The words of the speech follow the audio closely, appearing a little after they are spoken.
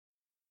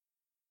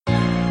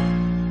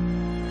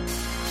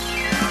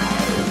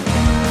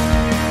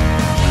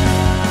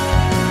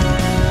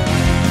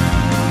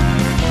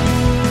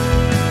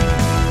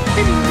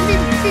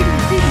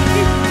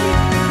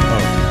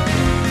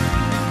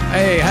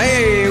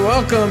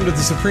Welcome to the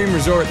Supreme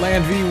Resort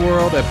Land v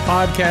World, a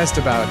podcast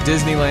about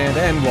Disneyland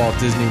and Walt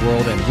Disney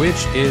World, and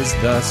which is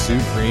the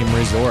Supreme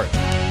Resort.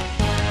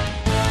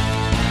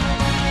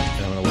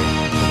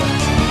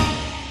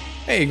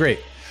 Hey, great.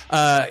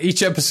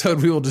 Each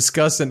episode we will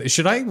discuss, and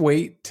should I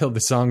wait till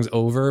the song's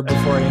over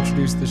before I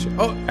introduce the show?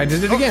 Oh, I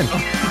did it again.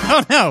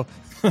 Oh no.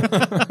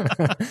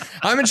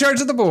 I'm in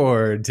charge of the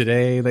board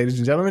today, ladies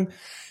and gentlemen.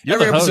 You're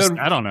Every the host. episode,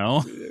 I don't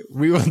know.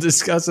 we will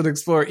discuss and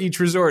explore each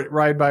resort,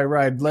 ride by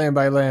ride, land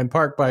by land,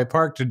 park by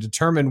park, to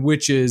determine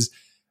which is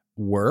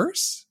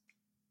worse.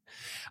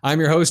 I'm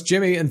your host,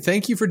 Jimmy, and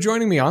thank you for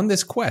joining me on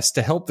this quest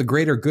to help the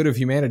greater good of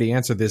humanity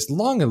answer this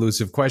long,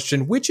 elusive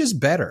question: which is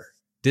better,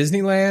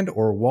 Disneyland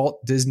or Walt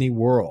Disney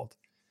World?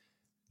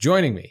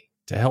 Joining me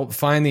to help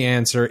find the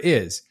answer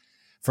is,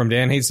 from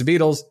Dan Hates the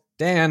Beatles,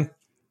 Dan.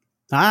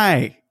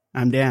 Hi,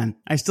 I'm Dan.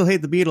 I still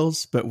hate the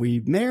Beatles, but we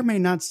may or may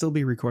not still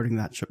be recording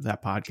that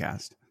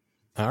podcast.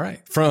 All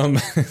right.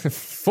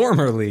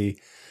 Formerly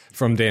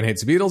from Dan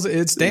Hates the Beatles,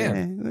 it's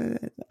Dan.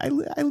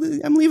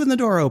 I'm leaving the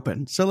door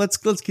open, so let's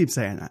keep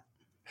saying that.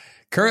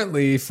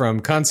 Currently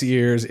from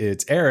Concierge,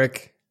 it's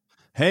Eric.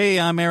 Hey,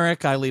 I'm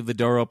Eric. I leave the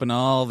door open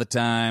all the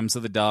time so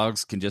the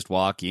dogs can just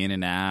walk in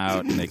and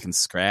out and they can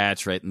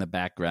scratch right in the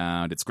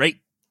background. It's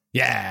great.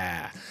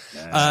 Yeah.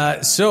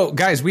 So,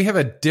 guys, we have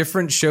a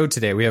different show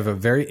today. We have a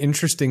very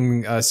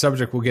interesting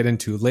subject we'll get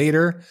into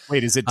later.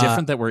 Wait, is it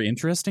different that we're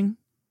interesting?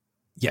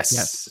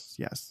 Yes.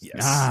 Yes.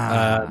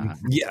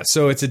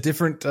 So it's a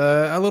different,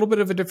 a little bit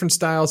of a different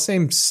style,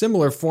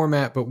 similar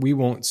format, but we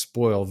won't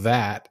spoil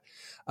that.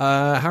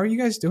 How are you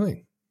guys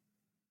doing?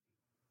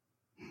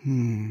 Do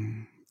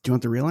you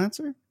want the real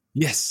answer?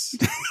 Yes.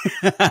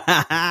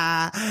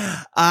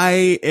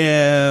 I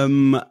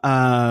am.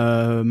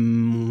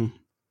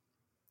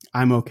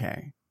 I'm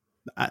okay.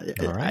 All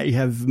right. I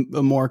have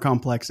a more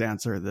complex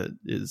answer that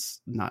is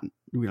not.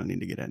 We don't need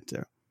to get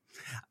into.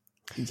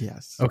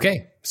 Yes.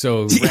 Okay.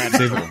 So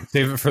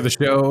save it for the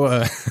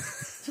show.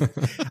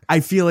 I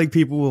feel like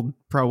people will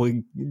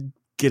probably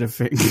get a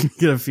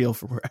feel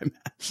for where I'm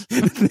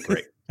at.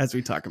 Great. As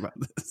we talk about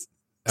this.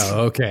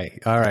 Oh, okay.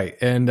 All right.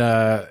 And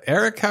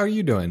Eric, how are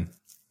you doing?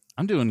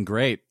 I'm doing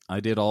great. I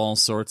did all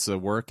sorts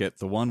of work at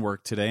the one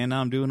work today, and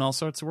now I'm doing all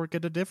sorts of work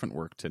at a different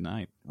work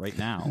tonight, right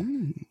now.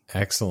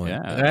 Excellent.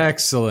 Yeah.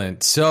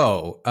 Excellent.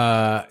 So,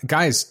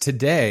 guys,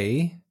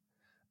 today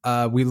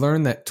we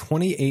learned that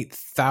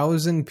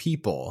 28,000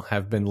 people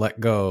have been let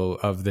go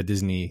of the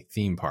Disney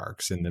theme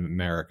parks in the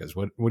Americas.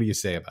 What do you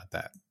say about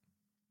that?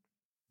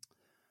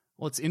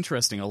 Well, it's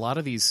interesting. A lot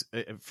of these,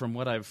 from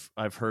what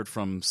I've heard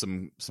from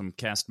some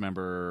cast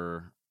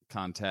member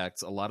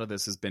contacts, a lot of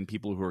this has been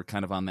people who are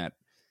kind of on that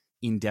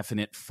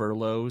indefinite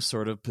furlough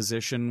sort of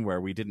position where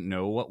we didn't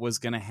know what was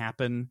going to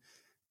happen,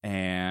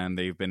 and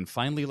they've been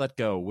finally let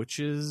go, which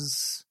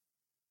is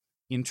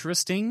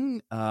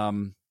interesting.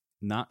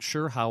 Not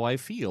sure how I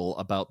feel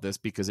about this,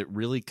 because it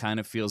really kind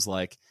of feels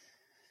like,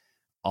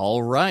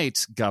 all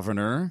right,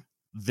 Governor,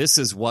 this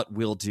is what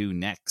we'll do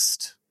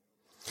next.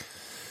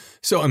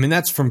 So, I mean,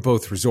 that's from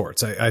both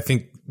resorts. I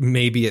think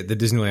maybe at the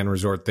Disneyland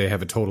Resort, they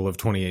have a total of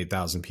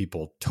 28,000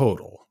 people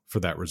total for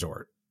that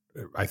resort,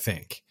 I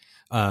think.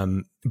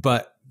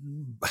 But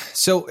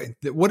so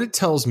what it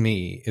tells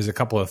me is a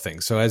couple of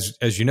things. So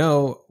as you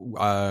know,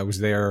 I was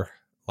there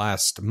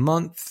last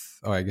month.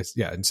 Oh, I guess,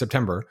 yeah, in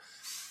September.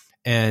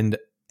 And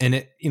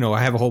it,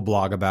 I have a whole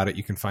blog about it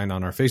you can find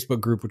on our Facebook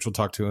group, which we'll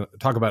talk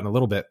about in a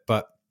little bit.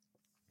 But,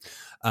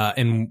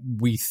 and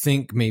we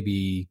think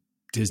maybe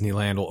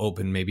Disneyland will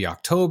open maybe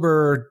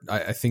October.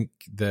 I think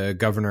the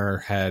governor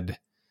had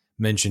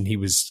mentioned he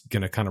was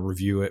going to kind of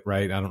review it,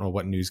 right? I don't know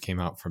what news came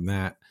out from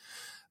that.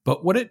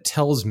 But what it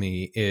tells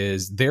me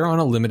is they're on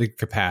a limited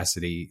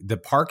capacity. The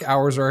park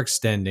hours are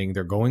extending.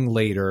 They're going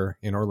later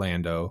in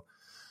Orlando.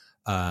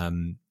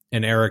 And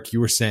Eric, you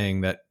were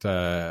saying that,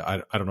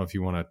 I don't know if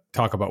you want to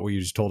talk about what you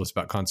just told us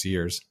about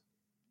Concierge.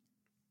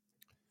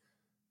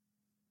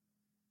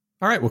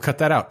 All right, we'll cut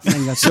that out.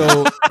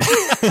 So,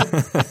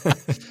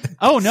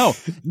 oh no,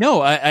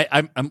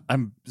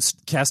 I'm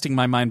casting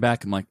my mind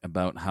back. I'm like,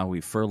 about how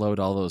we furloughed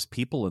all those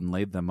people and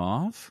laid them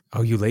off.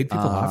 Oh, you laid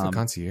people off at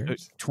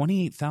Concierge?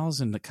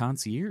 28,000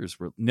 concierges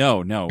were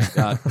no.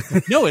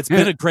 It's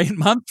been a great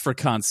month for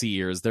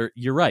concierge.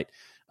 You're right.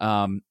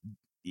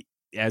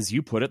 As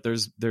you put it,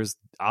 there's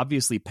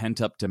obviously pent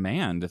up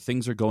demand.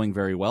 Things are going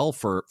very well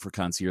for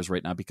concierge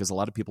right now because a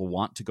lot of people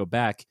want to go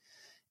back,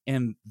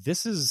 and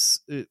this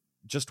is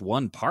just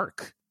one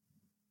park.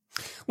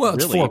 Well,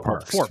 it's really, four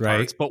parks,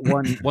 right? But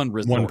one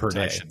resort, one per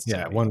day.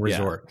 Yeah, one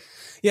resort.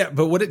 Yeah,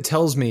 but what it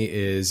tells me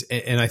is,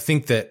 and I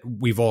think that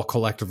we've all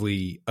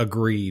collectively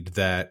agreed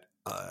that,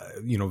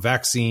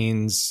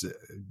 vaccines,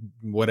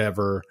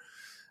 whatever,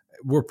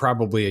 we're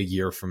probably a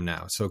year from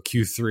now. So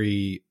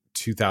Q3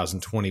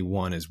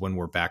 2021 is when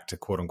we're back to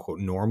quote unquote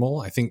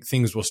normal. I think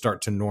things will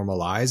start to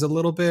normalize a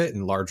little bit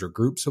and larger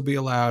groups will be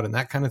allowed and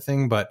that kind of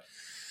thing. But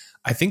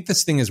I think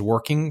this thing is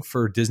working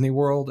for Disney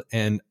World,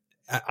 and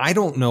I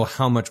don't know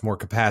how much more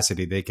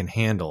capacity they can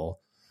handle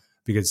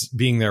because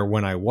being there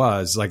when I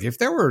was, like, if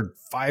there were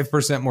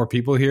 5% more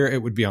people here,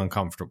 it would be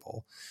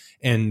uncomfortable.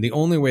 And the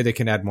only way they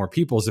can add more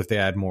people is if they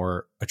add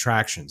more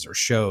attractions or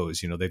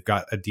shows. You know, they've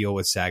got a deal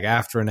with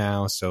SAG-AFTRA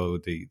now, so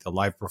the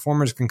live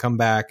performers can come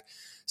back.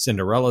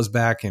 Cinderella's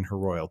back in her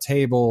royal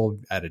table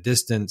at a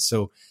distance.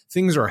 So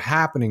things are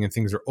happening and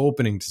things are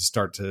opening to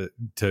start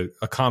to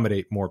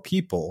accommodate more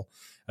people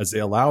as they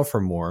allow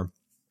for more.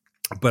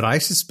 But I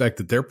suspect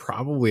that they're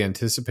probably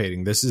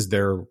anticipating this is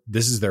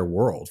their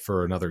world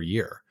for another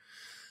year.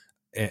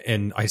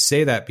 And I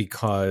say that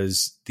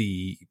because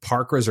the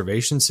park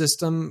reservation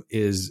system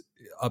is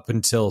up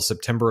until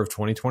September of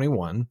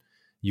 2021.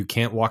 You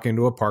can't walk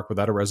into a park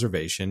without a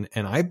reservation.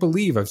 And I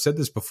believe, I've said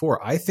this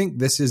before, I think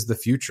this is the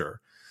future,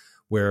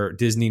 where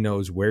Disney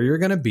knows where you're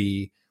going to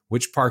be,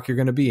 which park you're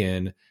going to be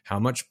in, how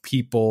much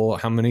people,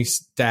 how many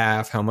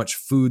staff, how much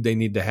food they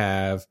need to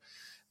have,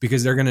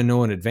 because they're going to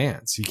know in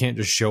advance. You can't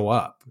just show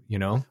up, you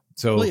know?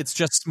 So well, it's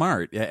just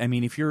smart. I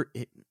mean, if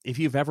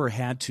you've ever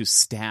had to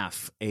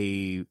staff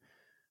a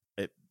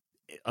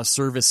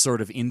service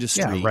sort of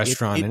industry,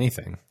 restaurant,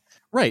 anything.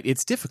 Right.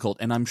 It's difficult.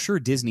 And I'm sure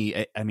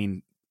Disney, I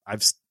mean,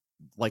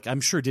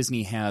 I'm sure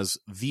Disney has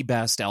the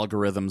best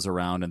algorithms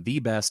around and the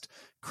best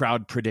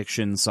crowd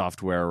prediction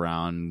software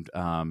around.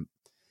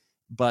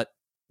 But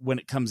when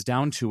it comes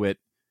down to it,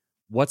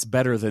 what's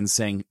better than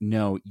saying,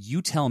 no,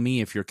 you tell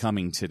me if you're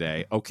coming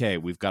today. Okay,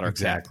 we've got our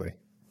exactly.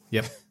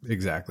 Yep,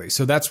 exactly.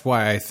 So that's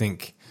why I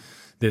think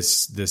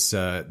this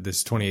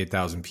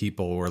 28,000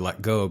 people were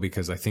let go,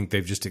 because I think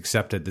they've just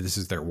accepted that this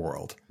is their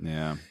world.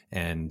 Yeah.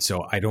 And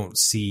so I don't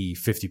see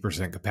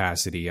 50%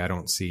 capacity. I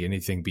don't see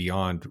anything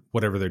beyond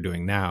whatever they're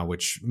doing now,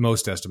 which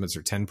most estimates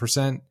are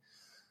 10%.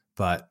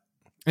 But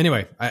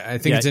anyway, I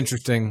think it's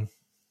interesting.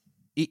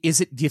 Do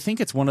you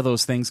think it's one of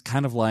those things,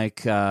 kind of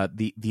like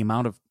the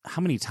amount of,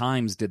 how many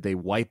times did they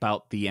wipe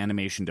out the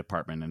animation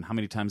department, and how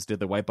many times did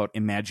they wipe out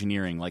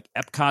Imagineering? Like,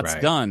 Epcot's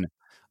done.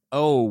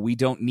 Oh, we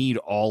don't need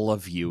all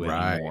of you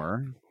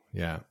anymore.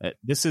 Yeah.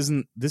 This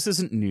isn't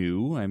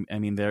new. I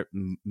mean,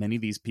 many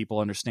of these people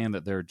understand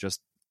that they're just,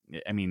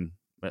 I mean,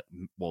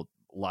 well,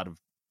 a lot of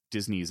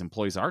Disney's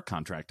employees are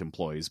contract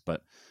employees,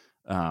 but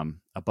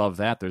above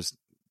that,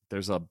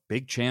 there's a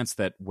big chance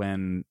that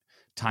when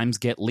times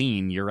get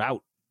lean, you're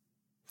out.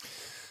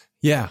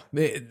 Yeah.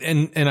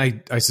 And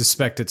I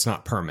suspect it's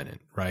not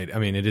permanent, right? I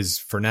mean, it is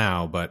for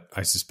now, but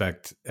I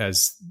suspect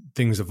as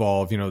things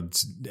evolve, you know,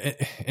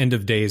 end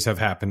of days have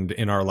happened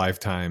in our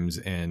lifetimes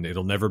and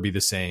it'll never be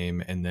the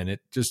same. And then it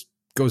just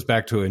goes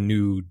back to a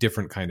new,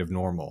 different kind of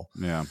normal.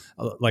 Yeah.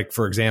 Like,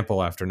 for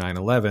example, after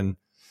 9/11,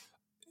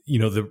 you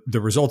know,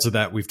 the results of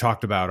that we've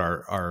talked about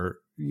are,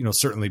 you know,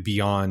 certainly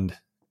beyond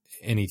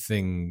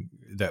anything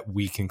that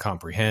we can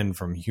comprehend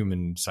from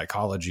human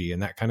psychology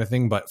and that kind of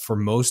thing. But for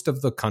most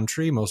of the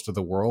country, most of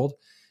the world,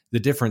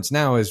 the difference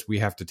now is we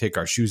have to take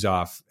our shoes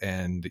off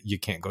and you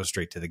can't go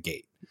straight to the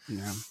gate.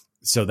 Yeah.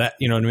 So that,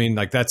 you know what I mean?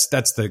 Like that's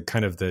the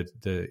kind of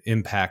the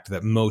impact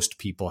that most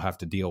people have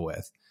to deal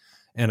with.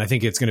 And I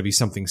think it's going to be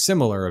something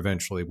similar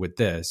eventually with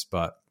this,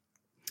 but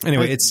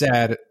anyway, it's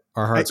sad.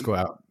 Our hearts go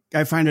out.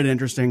 I find it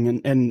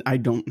interesting, and I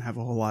don't have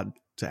a whole lot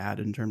to add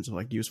in terms of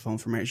like useful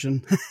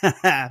information.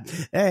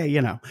 Hey,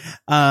 you know,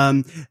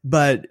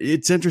 but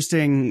it's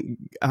interesting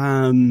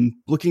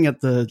looking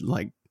at the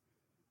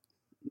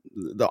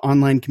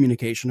online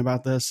communication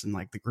about this and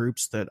like the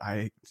groups that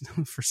I,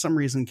 for some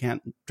reason,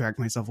 can't drag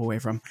myself away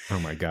from. Oh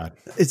my God.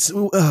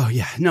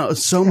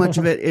 So much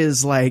of it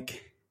is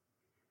like,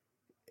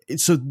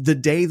 so the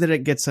day that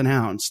it gets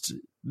announced,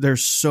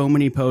 there's so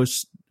many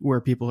posts where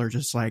people are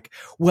just like,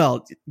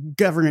 well,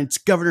 Governor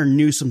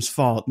Newsom's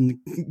fault, and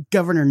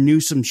Governor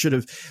Newsom should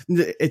have.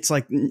 It's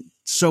like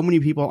so many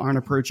people aren't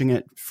approaching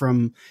it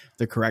from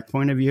the correct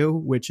point of view,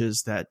 which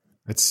is that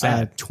it's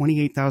sad.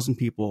 28,000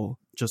 people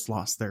just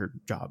lost their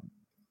job.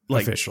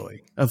 Like,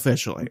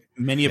 officially.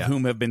 Many of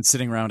whom have been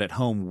sitting around at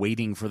home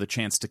waiting for the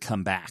chance to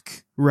come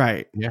back.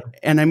 Right. Yeah.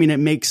 And I mean, it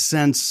makes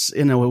sense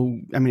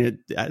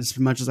as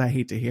much as I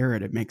hate to hear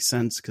it, it makes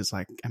sense because,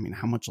 like, I mean,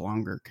 how much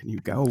longer can you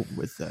go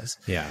with this?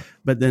 Yeah.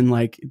 But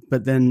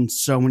then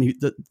so many,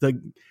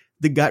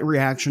 the gut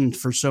reaction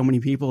for so many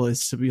people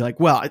is to be like,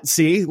 well,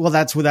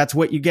 that's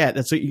what you get.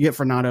 That's what you get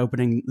for not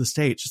opening the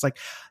stage. It's like,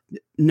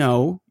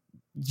 no.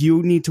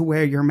 You need to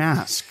wear your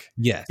mask.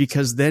 Yes.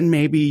 Because then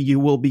maybe you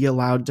will be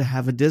allowed to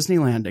have a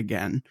Disneyland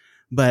again.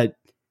 But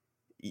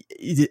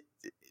it's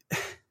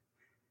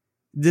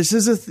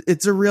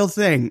a real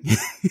thing.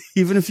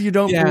 Even if you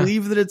don't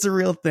believe that it's a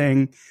real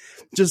thing,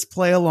 just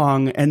play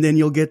along and then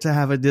you'll get to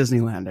have a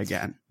Disneyland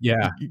again.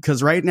 Yeah.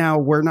 Because right now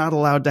we're not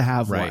allowed to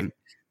have one.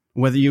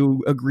 Whether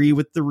you agree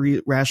with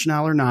the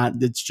rationale or not,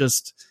 it's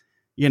just,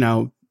 you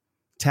know,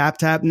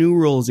 tap, new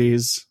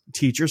rulesies.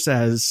 Teacher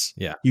says,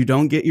 you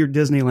don't get your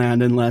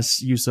Disneyland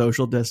unless you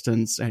social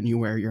distance and you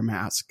wear your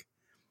mask.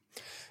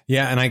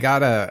 Yeah. And I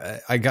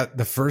got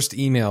the first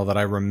email that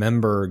I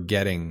remember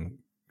getting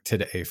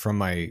today from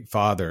my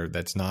father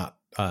that's not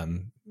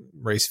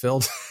race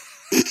filled.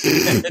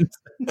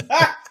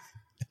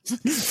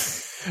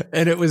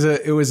 And it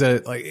wasn't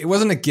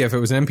a GIF, it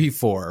was an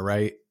MP4,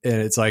 right? And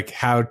it's like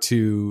how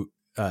to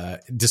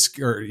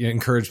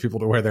encourage people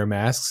to wear their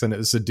masks. And it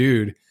was a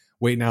dude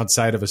waiting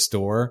outside of a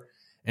store,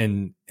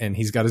 and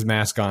he's got his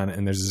mask on,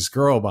 and there's this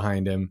girl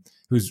behind him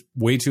who's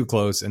way too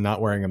close and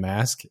not wearing a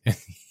mask, and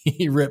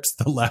he rips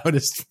the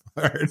loudest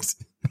part.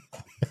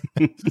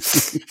 And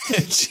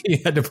she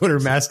had to put her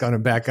mask on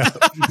and back up.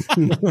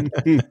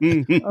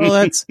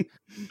 Oh,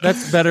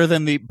 that's better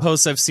than the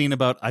posts I've seen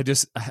about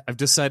I've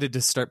decided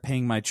to start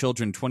paying my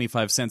children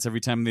 25 cents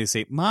every time they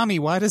say, "Mommy,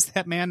 why does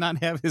that man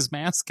not have his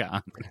mask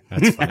on?"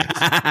 That's funny.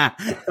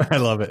 I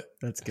love it.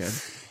 That's good.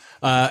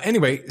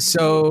 Anyway,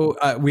 so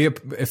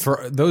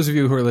for those of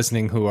you who are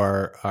listening who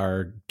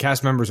are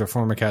cast members or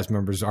former cast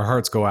members, our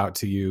hearts go out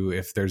to you.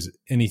 If there's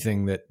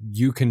anything that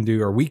you can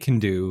do or we can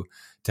do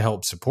to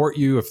help support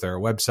you, if there are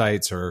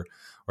websites or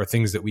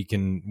things that we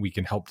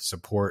can help to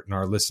support and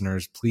our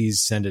listeners,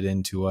 please send it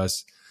in to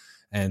us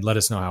and let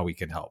us know how we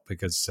can help,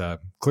 because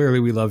clearly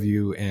we love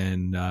you,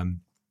 and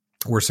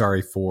we're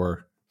sorry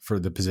for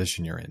the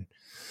position you're in.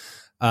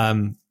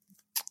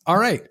 All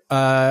right.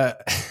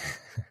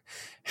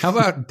 How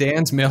about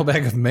Dan's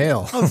mailbag of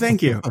mail? Oh,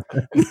 thank you.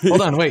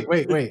 Hold on. Wait.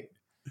 There we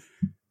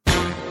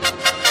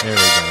go.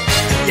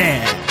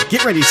 Yeah.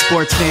 Get ready,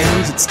 sports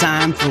fans. It's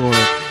time for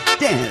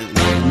Dan's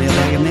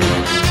mailbag of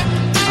mail.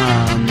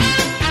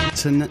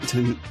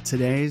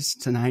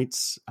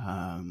 Tonight's.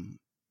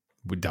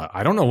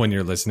 I don't know when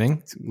you're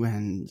listening.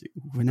 Whenever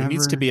there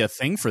needs to be a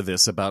thing for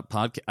this about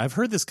podcast. I've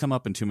heard this come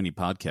up in too many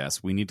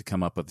podcasts. We need to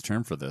come up with a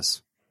term for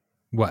this.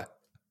 What?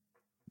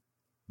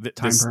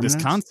 This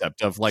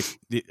concept of like,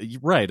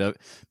 right?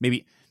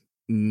 Maybe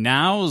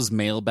now's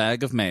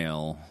mailbag of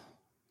mail.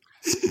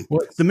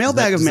 The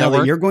mailbag of mail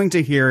that you're going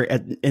to hear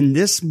in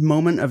this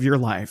moment of your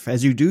life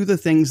as you do the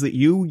things that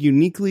you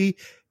uniquely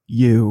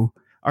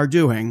are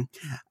doing.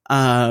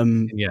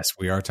 Yes,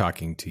 we are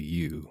talking to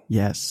you.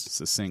 Yes,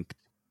 succinct.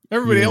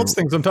 Everybody else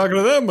thinks I'm talking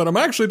to them, but I'm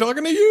actually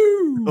talking to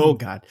you. Oh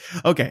God.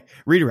 Okay,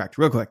 redirect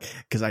real quick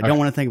because I don't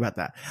want to think about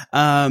that.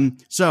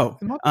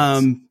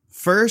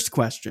 First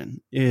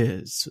question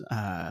is,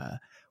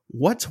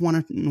 what's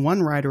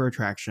one ride or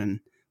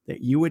attraction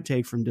that you would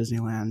take from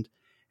Disneyland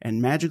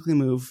and magically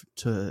move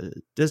to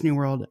Disney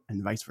World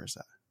and vice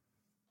versa?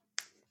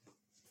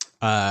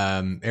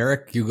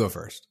 Eric, you go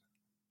first.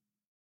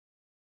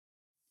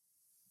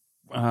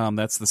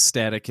 That's the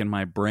static in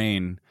my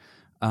brain.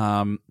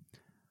 I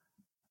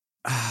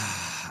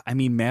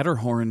mean,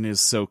 Matterhorn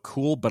is so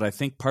cool, but I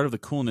think part of the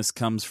coolness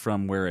comes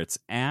from where it's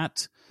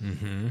at.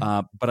 Mm-hmm.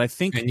 But I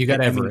think, and you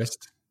got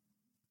Everest.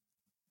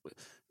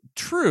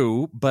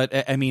 True,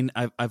 but I mean,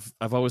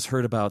 I've always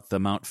heard about the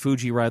Mount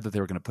Fuji ride that they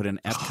were going to put in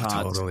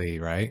Epcot. Oh, totally,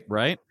 right.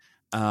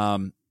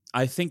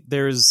 I think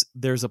there's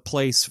a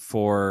place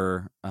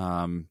for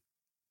a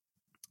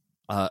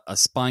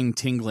spine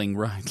tingling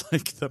ride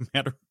like the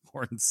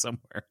Matterhorn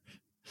somewhere.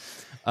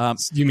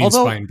 You mean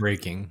spine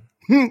breaking?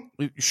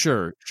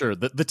 Sure.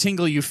 The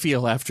tingle you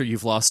feel after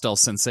you've lost all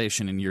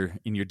sensation in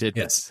your digits.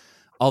 Yes.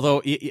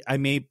 Although I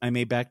may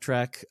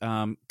backtrack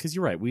because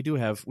you're right. We do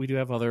have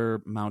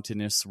other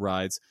mountainous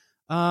rides.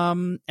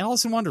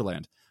 Alice in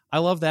Wonderland. I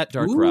love that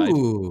dark ride.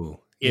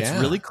 It's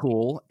really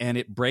cool, and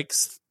it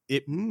breaks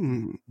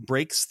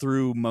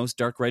through most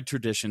dark ride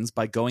traditions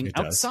by going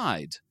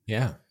outside.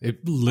 Yeah,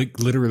 it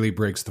literally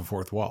breaks the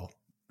fourth wall.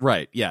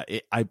 Right. Yeah.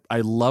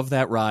 I love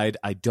that ride.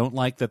 I don't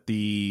like that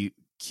the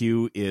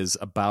queue is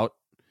about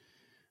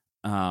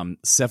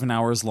 7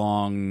 hours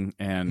long,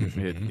 and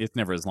it's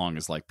never as long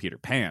as like Peter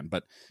Pan,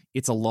 but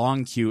it's a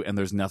long queue and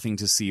there's nothing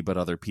to see but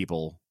other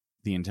people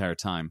the entire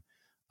time.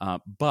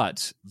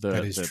 But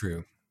that is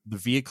true. The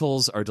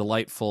vehicles are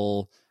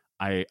delightful.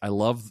 I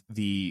love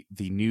the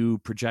new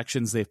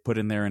projections they've put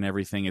in there and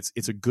everything.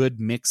 It's a good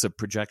mix of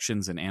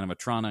projections and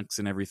animatronics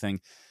and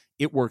everything.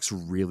 It works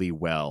really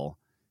well.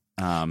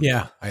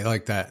 Yeah, I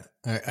like that.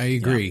 I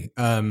agree.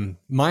 Yeah.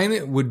 Mine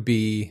it would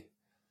be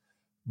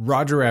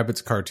Roger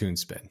Rabbit's cartoon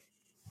spin.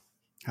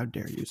 How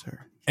dare you, sir?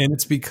 And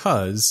it's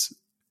because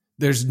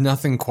there's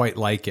nothing quite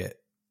like it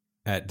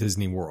at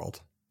Disney World.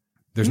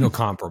 There's no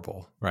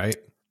comparable, right?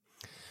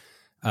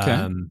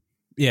 Okay.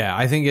 Yeah,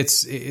 I think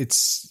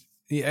it's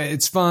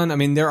fun. I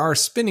mean, there are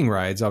spinning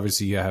rides.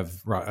 Obviously, you have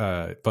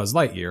Buzz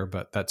Lightyear,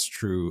 but that's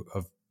true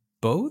of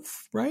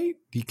both, right?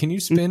 Can you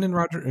spin in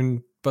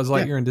Buzz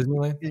Lightyear in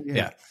Disneyland?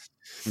 Yeah.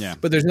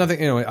 But there's nothing,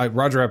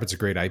 Roger Rabbit's a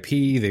great IP.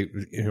 They,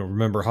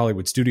 remember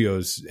Hollywood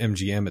Studios,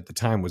 MGM at the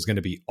time was going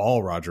to be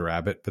all Roger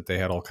Rabbit, but they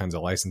had all kinds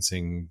of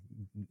licensing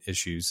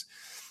issues.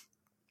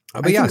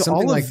 But I think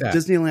all like that.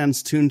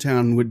 Disneyland's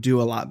Toontown would do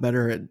a lot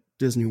better at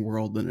Disney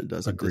World than it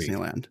does at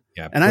Disneyland.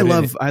 Yeah. And I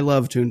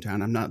love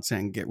Toontown. I'm not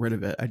saying get rid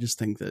of it. I just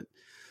think that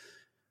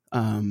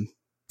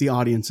the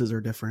audiences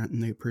are different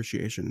and the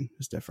appreciation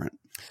is different.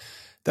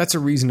 That's a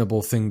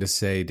reasonable thing to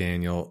say,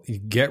 Daniel. You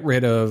get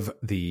rid of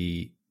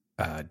the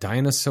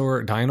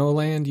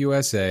Dinoland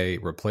USA,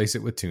 replace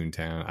it with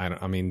Toontown.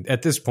 I mean,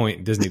 at this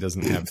point, Disney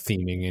doesn't have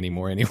theming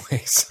anymore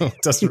anyway, so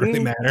it doesn't really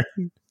matter.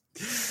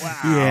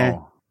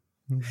 Wow.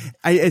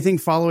 I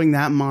think following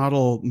that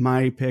model,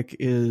 my pick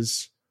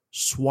is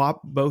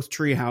swap both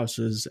tree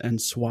houses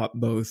and swap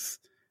both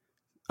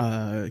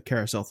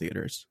carousel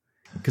theaters.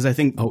 Because I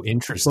think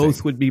interesting.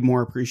 both would be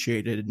more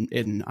appreciated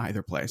in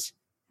either place.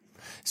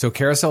 So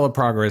Carousel of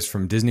Progress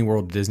from Disney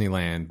World to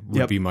Disneyland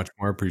would be much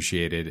more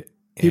appreciated.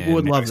 People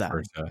would love that.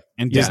 Versa.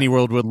 And Disney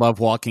World would love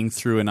walking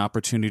through an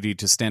opportunity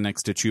to stand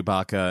next to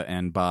Chewbacca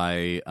and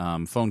buy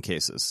phone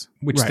cases.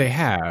 Which they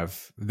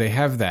have. They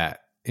have that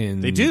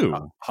in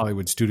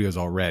Hollywood Studios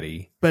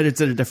already. But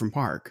it's at a different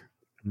park.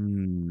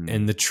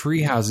 And the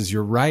tree houses,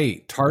 you're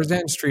right.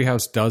 Tarzan's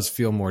treehouse does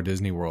feel more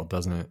Disney World,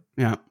 doesn't it?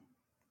 Yeah.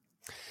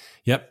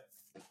 Yep.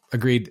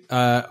 Agreed.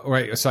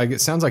 Right. So it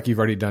sounds like you've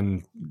already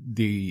done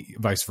the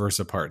vice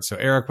versa part. So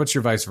Eric, what's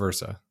your vice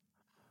versa?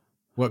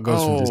 What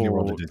goes from Disney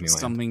World to Disneyland?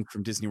 Something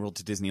from Disney World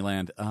to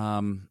Disneyland.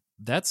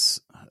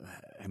 That's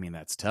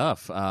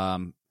tough.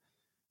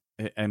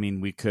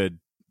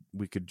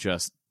 We could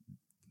just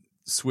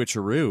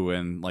switcheroo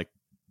and like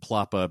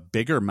plop a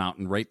bigger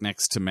mountain right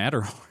next to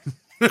Matterhorn.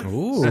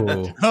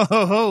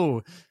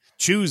 Ooh.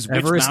 Choose which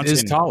Everest mountain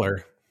is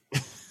taller.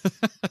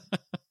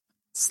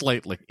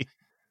 Slightly.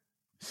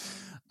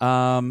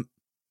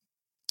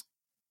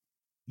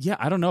 Yeah,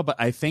 I don't know, but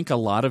I think a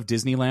lot of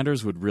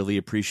Disneylanders would really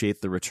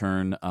appreciate the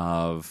return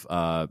of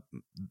the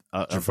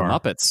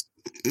Muppets.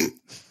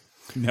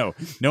 No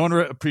one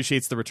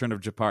appreciates the return of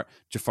Jafar.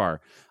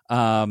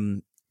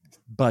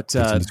 But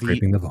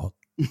scraping the vault.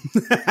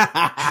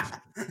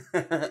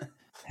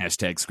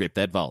 Hashtag scrape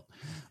that vault.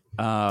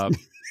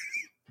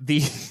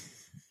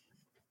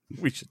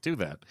 We should do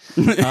that.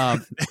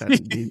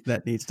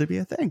 That needs to be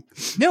a thing.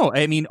 No,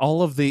 I mean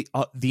all of the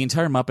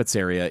entire Muppets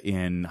area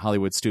in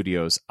Hollywood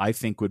Studios, I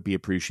think would be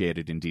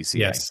appreciated in DCA.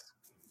 Yes.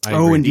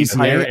 In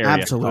DCA,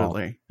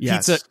 absolutely.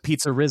 Yes.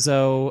 Pizza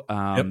Rizzo.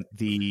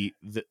 The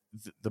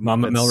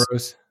Mama Muppets,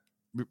 Melrose.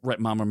 Right,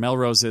 Mama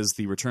Melrose is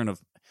the return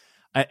of.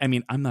 I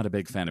mean, I'm not a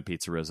big fan of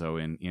Pizza Rizzo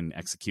in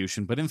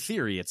execution, but in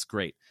theory, it's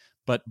great.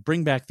 But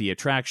bring back the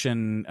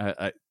attraction.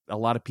 A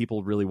lot of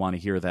people really want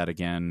to hear that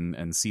again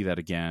and see that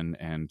again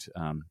and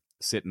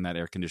sit in that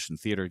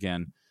air-conditioned theater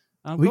again.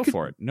 Go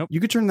for it. Nope.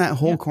 You could turn that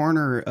whole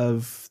corner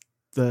of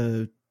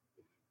that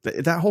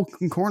whole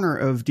corner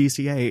of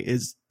DCA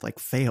is like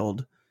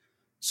failed.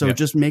 So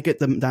just make it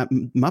that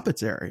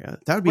Muppets area.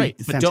 That would be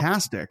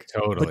fantastic.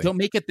 Totally. But don't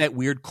make it that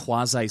weird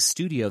quasi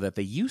studio that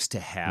they used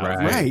to have.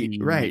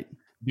 Right.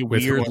 The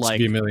With weird, Who Wants to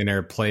Be a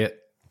Millionaire, play it.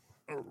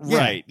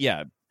 Right.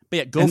 Yeah. But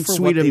yeah, go and for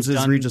Sweetums what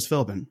is Regis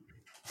Philbin.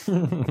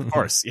 Of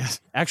course, yes.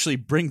 Actually,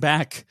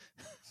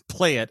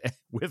 play it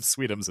with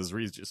Sweetums as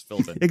Regis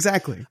Philbin.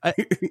 Exactly. I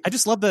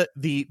just love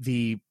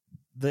the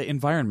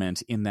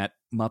environment in that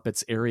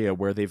Muppets area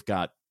where they've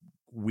got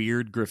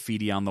weird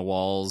graffiti on the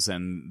walls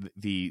and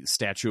the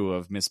statue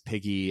of Miss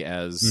Piggy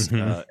as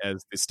the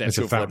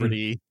Statue of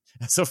Liberty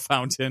as a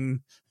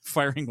fountain,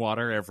 firing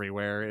water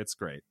everywhere. It's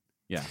great.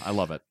 Yeah, I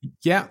love it.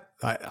 Yeah,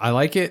 I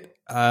like it.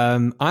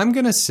 I'm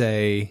gonna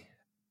say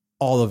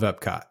all of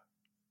Epcot.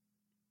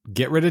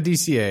 Get rid of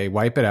DCA,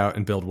 wipe it out,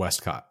 and build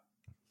Westcott.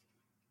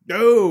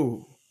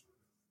 No.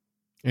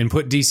 And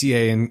put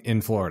DCA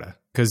in Florida.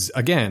 Because,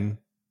 again,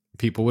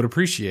 people would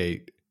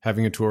appreciate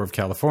having a tour of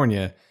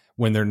California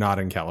when they're not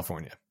in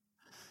California.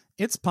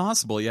 It's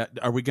possible, yeah.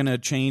 Are we going to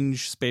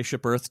change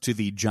Spaceship Earth to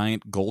the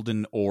giant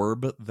golden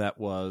orb that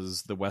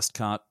was the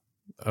Westcott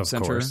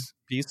Center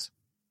piece?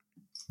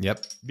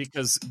 Yep.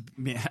 Because,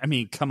 I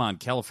mean, come on,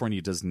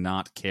 California does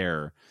not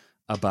care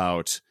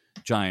about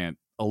giant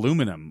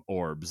aluminum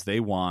orbs. They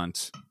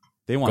want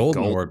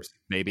golden orbs,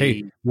 maybe.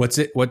 Hey, what's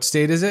it? What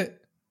state is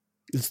it?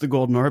 It's the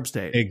Golden Orb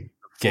state.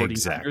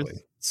 Exactly.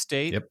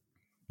 State.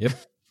 Yep.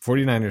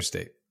 49ers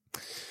state.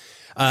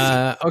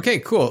 Okay,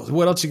 cool.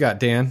 What else you got,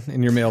 Dan,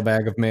 in your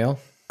mailbag of mail?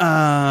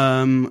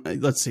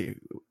 Let's see.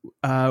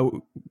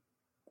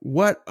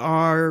 What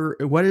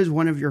is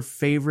one of your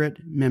favorite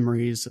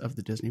memories of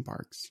the Disney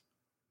parks?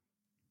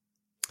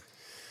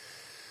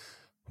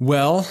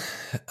 Well,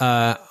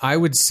 I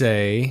would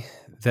say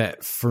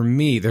that for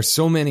me, there's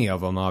so many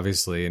of them,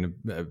 obviously, and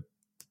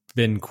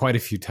been quite a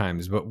few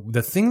times. But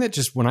the thing that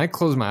just, when I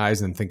close my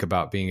eyes and think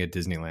about being at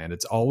Disneyland,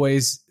 it's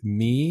always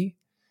me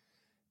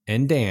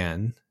and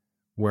Dan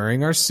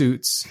wearing our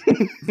suits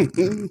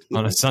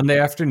on a Sunday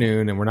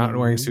afternoon. And we're not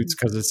wearing suits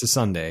because it's a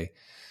Sunday.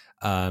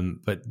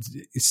 But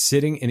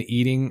sitting and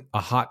eating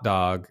a hot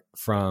dog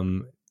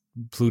from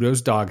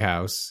Pluto's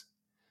Doghouse.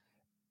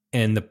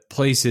 And the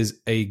place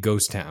is a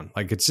ghost town.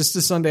 Like, it's just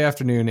a Sunday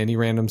afternoon, any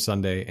random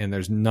Sunday, and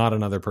there's not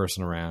another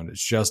person around.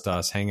 It's just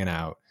us hanging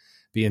out,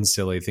 being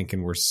silly,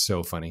 thinking we're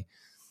so funny.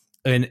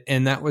 And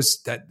that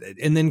was that.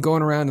 And then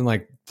going around and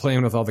like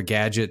playing with all the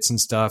gadgets and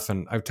stuff.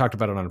 And I've talked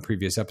about it on a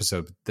previous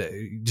episode.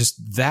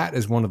 Just that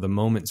is one of the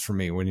moments for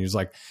me when you're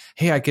like,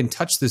 hey, I can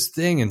touch this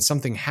thing and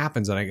something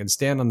happens, and I can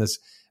stand on this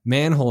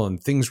manhole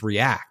and things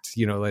react.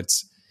 You know,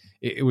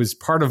 it was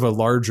part of a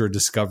larger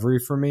discovery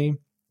for me.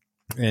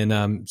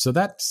 And so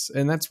that's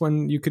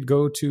when you could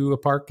go to a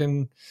park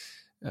and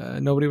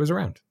nobody was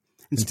around.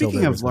 And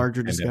speaking of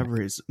larger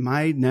discoveries,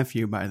 my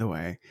nephew, by the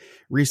way,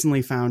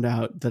 recently found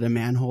out that a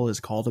manhole is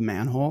called a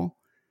manhole.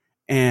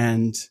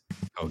 And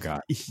oh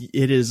god,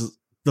 it is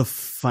the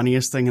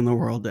funniest thing in the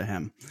world to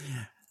him.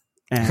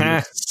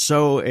 And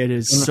so it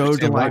is so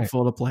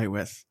delightful to play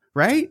with,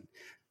 right?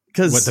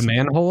 Because what, the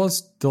manhole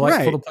is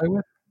delightful to play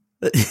with?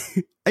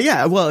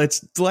 Yeah, well, it's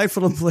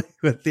delightful to play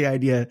with the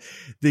idea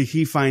that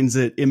he finds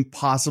it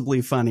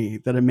impossibly funny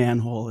that a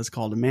manhole is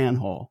called a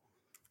manhole.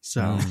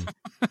 So,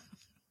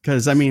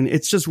 because I mean,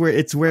 it's just where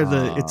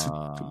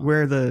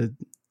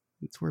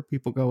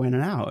people go in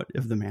and out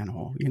of the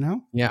manhole, you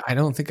know? Yeah, I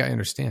don't think I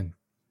understand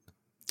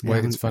why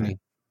it's funny.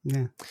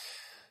 Yeah.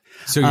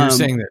 So you're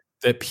saying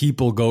that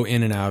people go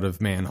in and out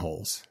of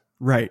manholes,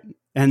 right?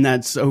 And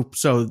that's so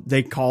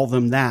they call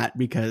them that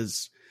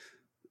because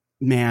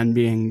man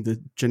being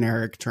the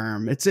generic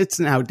term. It's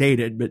an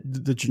outdated, but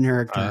the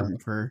generic term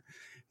for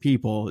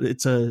people,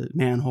 it's a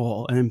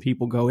manhole, and then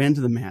people go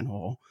into the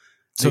manhole.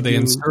 So they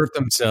insert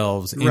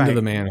themselves into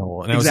the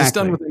manhole. And was this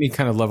done with any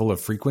kind of level of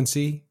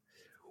frequency?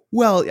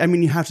 Well, I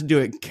mean, you have to do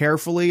it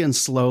carefully and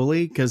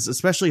slowly, because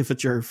especially if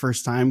it's your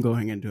first time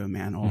going into a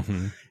manhole,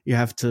 you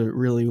have to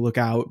really look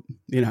out,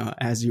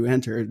 as you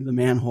enter the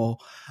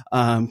manhole,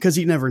 because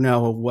you never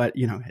know what,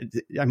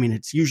 I mean,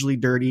 it's usually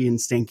dirty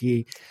and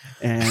stinky.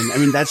 And I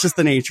mean, that's just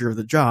the nature of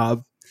the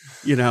job,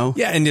 Yeah,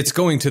 and it's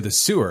going to the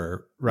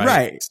sewer, right?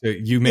 Right. So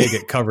you may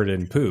get covered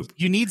in poop.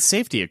 You need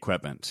safety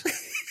equipment.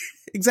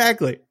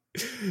 Exactly.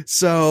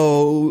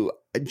 So,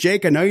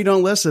 Jake, I know you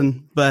don't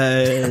listen,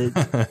 but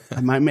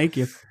I might make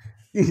you.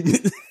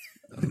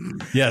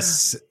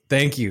 Yes,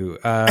 thank you.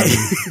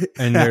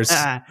 And there's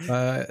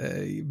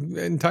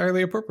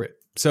entirely appropriate.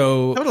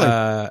 So,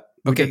 totally.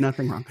 We okay, did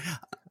nothing wrong.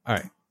 All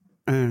right.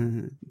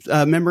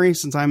 Memory,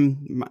 since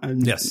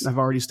I've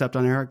already stepped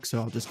on Eric, so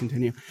I'll just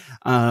continue.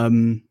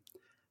 Mine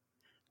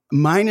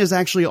is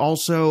actually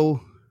also.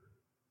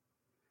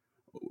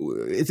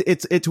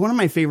 It's one of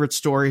my favorite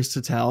stories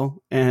to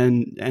tell,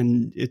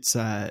 and it's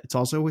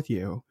also with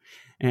you.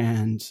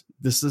 And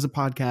this is a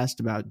podcast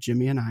about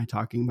Jimmy and I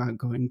talking about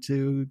going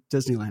to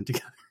Disneyland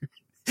together.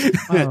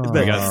 I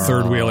got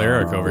third wheel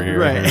Eric over here.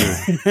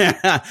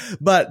 Right.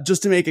 But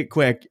just to make it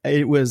quick,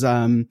 it was,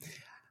 I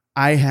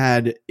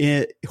had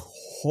it.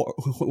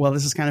 Well,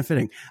 this is kind of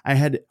fitting. I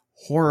had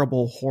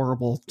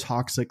horrible,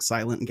 toxic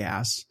silent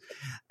gas.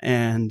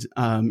 And,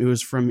 it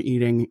was from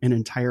eating an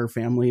entire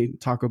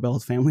Taco Bell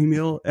family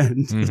meal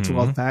and a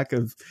 12 pack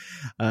of,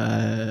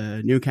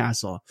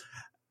 Newcastle.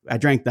 I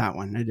drank that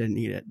one. I didn't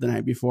eat it the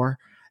night before.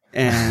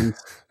 And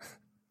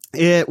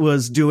it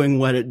was doing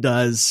what it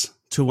does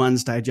to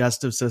one's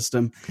digestive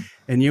system.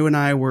 And you and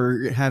I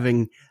were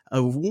having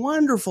a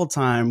wonderful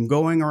time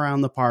going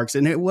around the parks.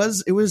 And it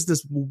was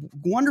this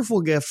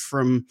wonderful gift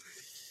from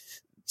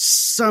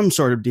some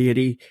sort of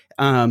deity,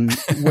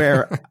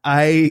 where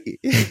I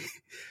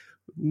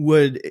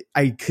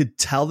could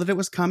tell that it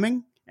was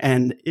coming,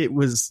 and it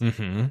was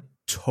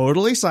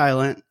totally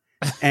silent.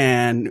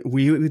 And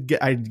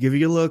I'd give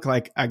you a look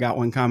like I got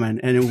one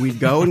coming, and we'd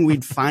go and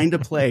we'd find a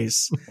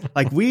place.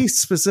 Like, we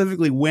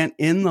specifically went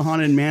in the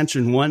Haunted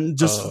Mansion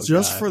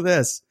just for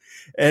this.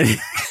 And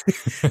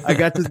I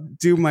got to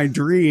do my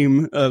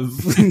dream of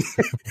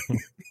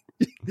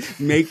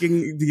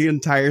making the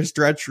entire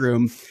stretch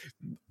room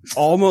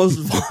almost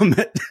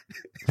vomit.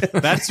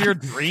 That's your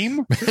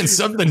dream? And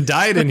something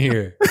died in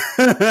here.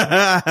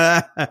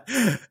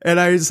 And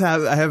I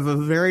have a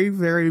very,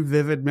 very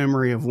vivid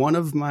memory of one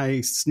of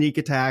my sneak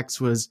attacks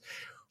was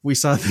we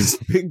saw this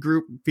big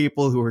group of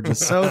people who were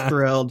just so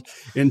thrilled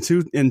in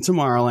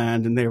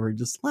Tomorrowland, and they were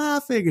just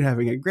laughing and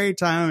having a great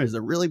time. It was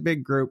a really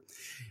big group.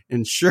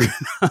 And sure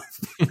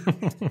enough,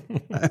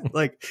 I'm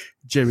like,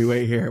 Jimmy,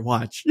 wait here,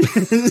 watch.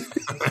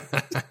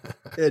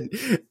 and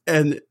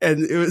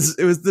it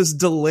was this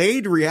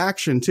delayed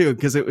reaction too,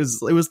 because it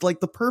was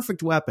like the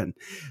perfect weapon.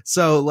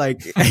 So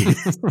like,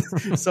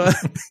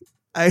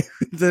 I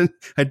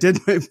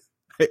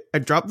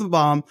dropped the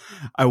bomb,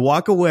 I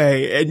walk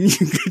away, and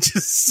you could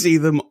just see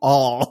them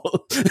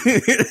all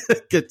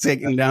get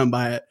taken down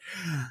by it.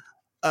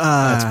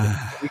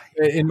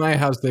 In my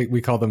house,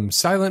 we call them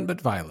silent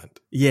but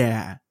violent.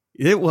 Yeah,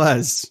 it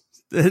was.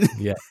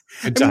 Yeah,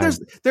 I mean,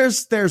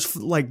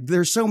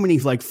 there's so many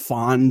like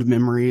fond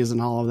memories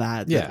and all of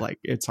that. Yeah, that, like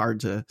it's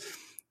hard to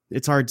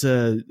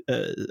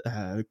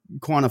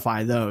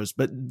quantify those.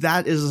 But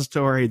that is a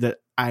story that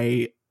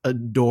I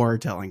adore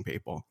telling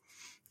people.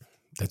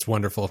 That's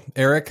wonderful.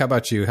 Eric, how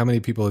about you? How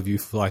many people have you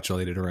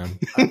flatulated around?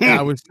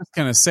 I was just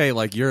gonna say,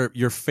 like,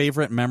 your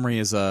favorite memory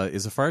is a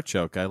fart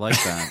joke. I like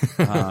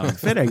that.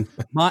 Fitting.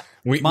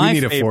 We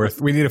need a fourth.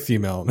 We need a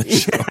female on the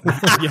show.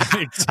 Yeah,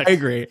 exactly. I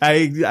agree.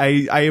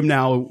 I am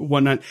now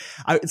one.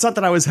 It's not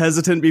that I was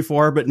hesitant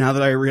before, but now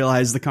that I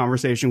realize the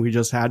conversation we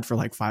just had for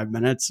like 5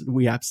 minutes,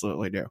 we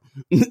absolutely do.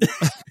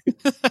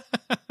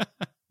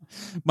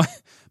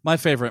 My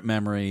favorite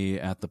memory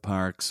at the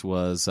parks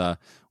was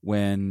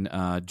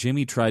when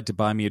Jimmy tried to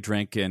buy me a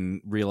drink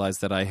and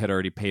realized that I had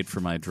already paid for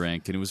my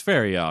drink, and it was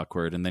very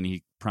awkward, and then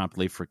he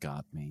promptly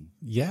forgot me.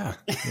 Yeah,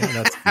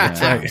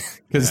 that's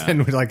right. Because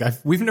then we're like,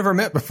 we've never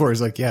met before.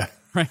 He's like, yeah.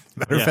 Right.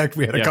 Matter of fact,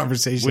 we had a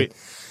conversation.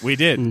 We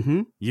did.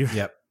 Mm-hmm.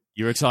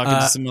 You were talking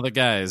to some other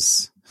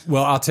guys.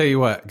 Well, I'll tell you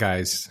what,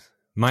 guys.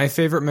 My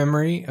favorite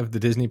memory of the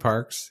Disney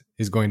parks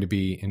is going to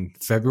be in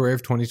February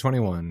of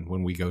 2021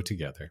 when we go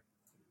together.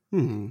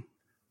 Yeah.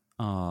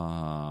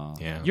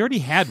 You already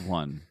had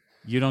one.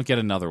 You don't get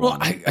another one.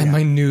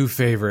 My new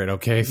favorite.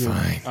 Okay,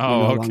 fine.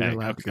 Oh, okay.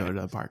 Allowed to go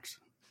to the parks.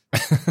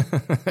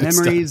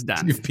 Memories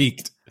done. You've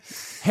peaked.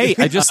 Hey,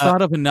 I just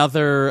thought of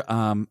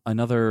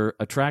another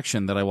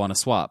attraction that I want to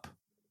swap.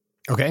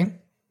 Okay.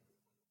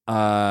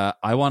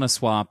 I want to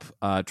swap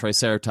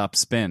Triceratops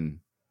Spin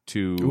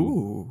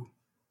to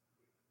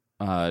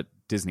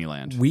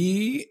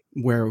Disneyland.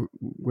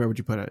 Where would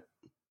you put it?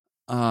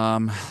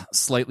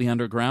 Slightly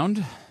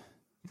underground.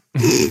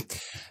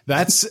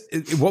 That's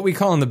what we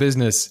call in the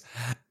business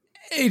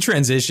a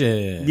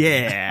transition.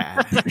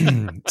 Yeah.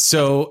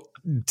 So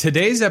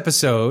today's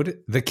episode,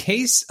 the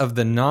case of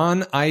the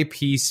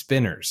non-IP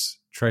spinners,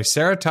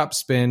 Triceratops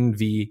Spin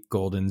v.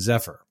 Golden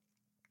Zephyr.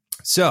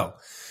 So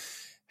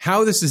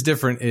how this is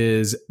different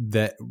is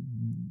that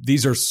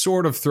these are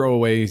sort of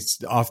throwaway,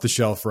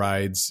 off-the-shelf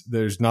rides.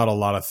 There's not a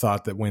lot of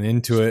thought that went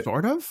into it.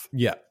 Sort of?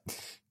 Yeah.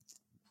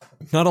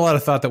 Not a lot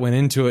of thought that went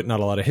into it.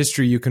 Not a lot of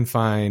history you can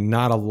find.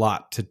 Not a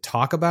lot to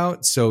talk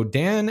about. So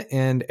Dan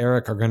and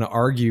Eric are going to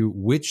argue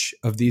which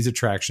of these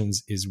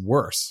attractions is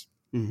worse.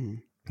 Mm-hmm.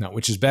 Not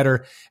which is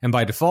better. And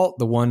by default,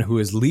 the one who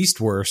is least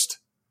worst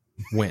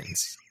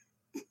wins.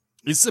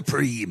 It's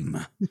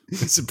supreme. The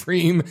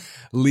supreme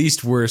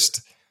least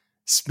worst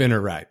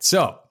spinner ride.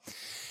 So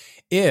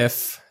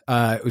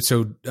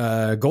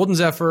Golden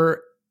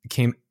Zephyr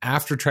came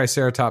after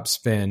Triceratops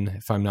Spin,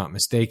 if I'm not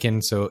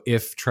mistaken. So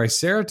if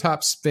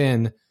Triceratops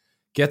Spin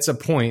gets a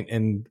point,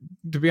 and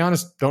to be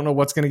honest, don't know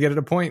what's going to get it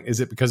a point. Is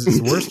it because it's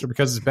the worst or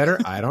because it's better?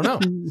 I don't know.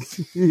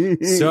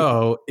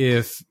 So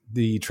if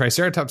the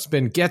Triceratops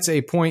Spin gets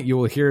a point, you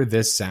will hear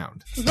this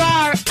sound.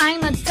 Roar,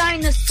 I'm a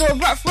dinosaur.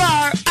 Roar,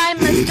 roar,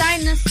 I'm a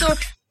dinosaur.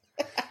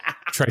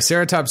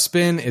 Triceratops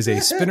Spin is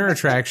a spinner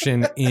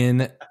attraction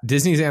in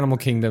Disney's Animal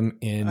Kingdom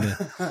in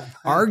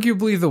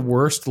arguably the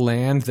worst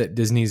land that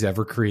Disney's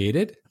ever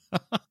created.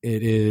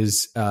 It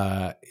is,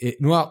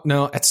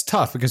 it's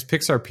tough because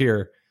Pixar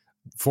Pier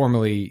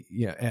formerly,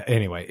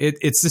 anyway,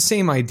 it's the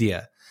same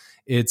idea.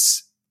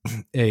 It's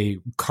a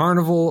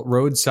carnival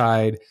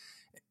roadside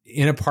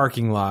in a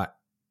parking lot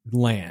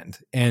land.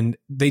 And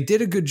they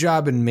did a good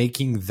job in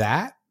making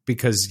that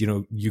because,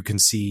 you can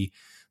see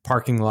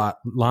parking lot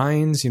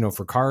lines,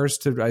 for cars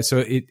to.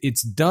 So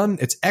it's done.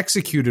 It's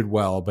executed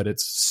well, but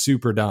it's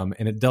super dumb,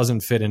 and it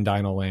doesn't fit in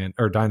Dino Land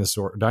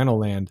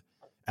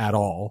at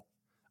all,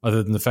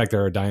 other than the fact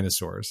there are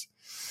dinosaurs.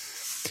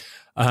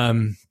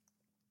 But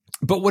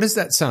what does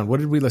that sound? What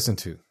did we listen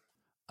to?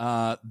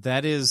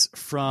 That is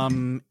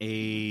from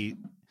a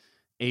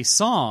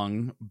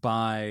song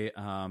by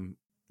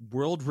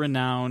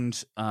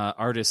world-renowned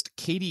artist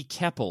Katie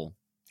Keppel.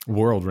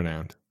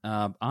 World-renowned.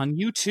 On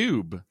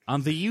YouTube,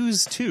 on the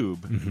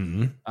YouTube.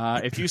 Mm-hmm.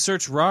 If you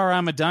search Rawr,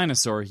 I'm a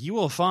Dinosaur, you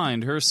will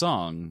find her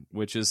song,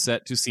 which is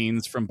set to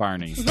scenes from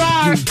Barney.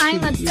 Roar,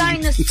 I'm a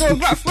dinosaur.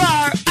 Roar,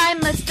 roar, I'm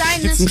a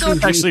dinosaur.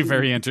 It's actually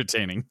very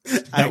entertaining.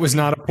 That was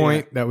not a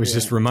point. That was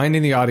just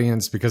reminding the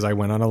audience because I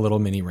went on a little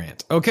mini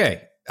rant.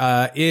 Okay.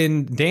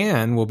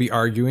 Dan will be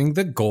arguing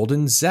the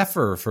Golden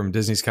Zephyr from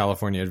Disney's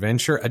California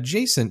Adventure,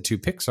 adjacent to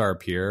Pixar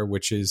Pier,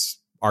 which is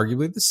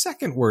arguably the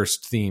second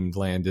worst themed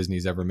land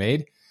Disney's ever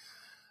made.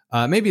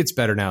 Maybe it's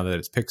better now that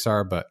it's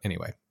Pixar, but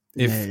anyway.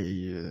 If I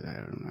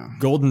don't know.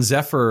 Golden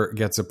Zephyr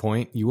gets a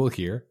point, you will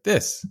hear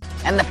this.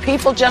 And the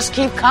people just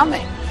keep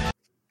coming.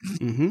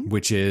 Mm-hmm.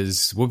 Which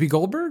is Whoopi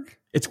Goldberg?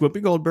 It's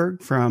Whoopi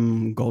Goldberg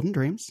from Golden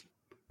Dreams,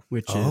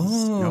 which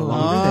is no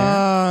longer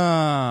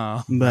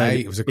there. But right.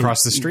 It was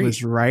across the street. It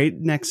was right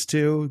next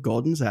to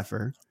Golden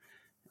Zephyr.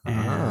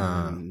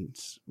 And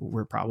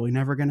we're probably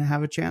never going to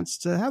have a chance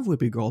to have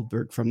Whoopi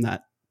Goldberg from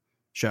that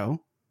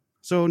show.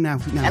 So now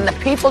And the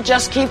people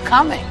just keep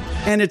coming.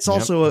 And it's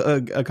also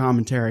a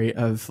commentary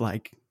of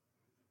like,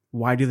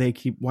 why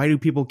do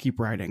people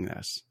keep writing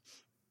this?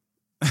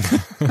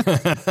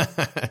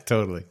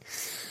 Totally.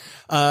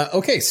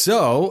 Okay,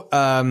 so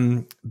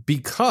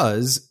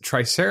because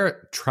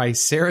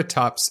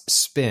Triceratops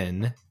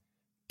Spin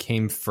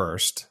came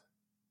first,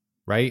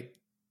 right?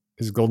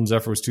 Because Golden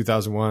Zephyr was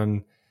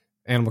 2001,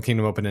 Animal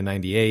Kingdom opened in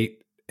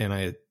 98, and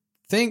I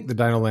think the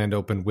Dino Land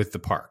opened with the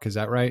park. Is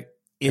that right?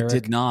 It Eric?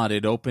 did not.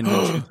 It opened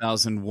in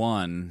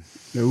 2001.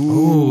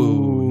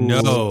 Ooh,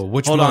 no.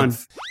 Which Hold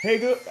month? on. Hey,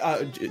 do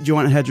you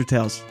want heads or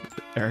tails,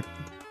 Eric?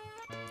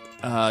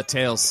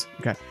 Tails.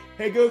 Okay.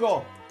 Hey,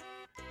 Google.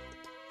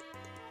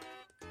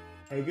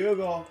 Hey,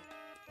 Google.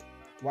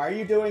 Why are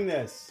you doing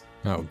this?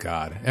 Oh,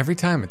 God. Every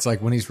time it's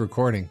like when he's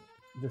recording.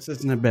 This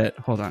isn't a bit.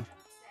 Hold on.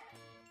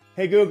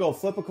 Hey, Google,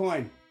 flip a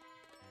coin.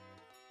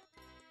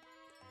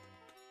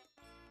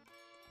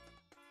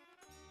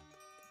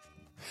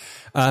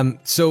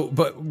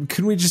 But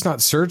can we just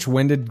not search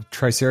when did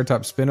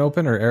Triceratops spin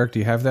open? Or Eric, do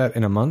you have that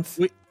in a month?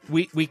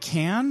 We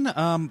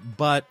can,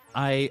 but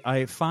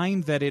I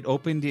find that it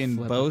opened in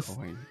both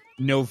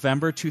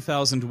November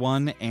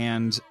 2001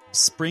 and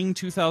spring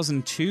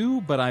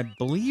 2002, but I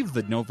believe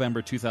that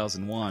November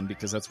 2001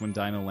 because that's when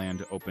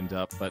Dinoland opened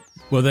up. But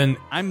then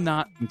I'm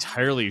not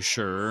entirely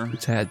sure.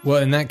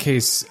 Well, in that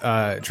case,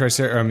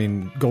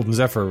 Golden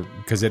Zephyr,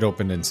 because it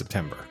opened in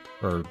September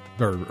or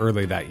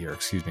early that year,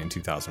 in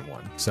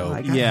 2001. So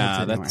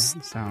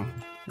so.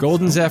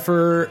 Golden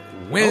Zephyr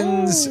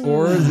wins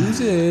or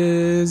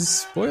loses.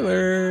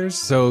 Spoilers.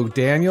 So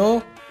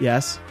Daniel,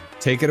 yes,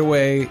 take it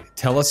away.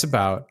 Tell us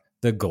about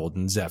the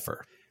Golden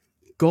Zephyr.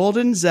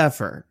 Golden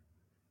Zephyr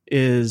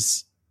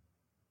is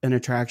an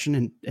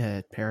attraction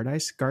at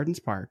Paradise Gardens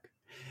Park.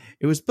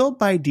 It was built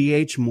by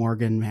D.H.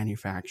 Morgan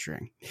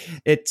Manufacturing.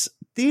 It's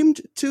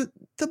themed to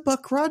the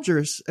Buck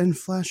Rogers and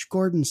Flash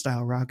Gordon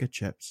style rocket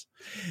ships.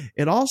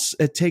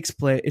 It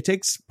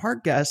takes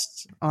park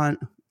guests on.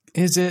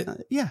 Is it?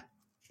 Yeah.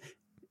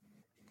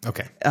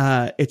 Okay.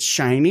 It's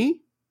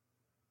shiny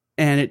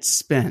and it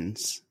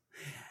spins.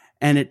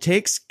 And it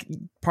takes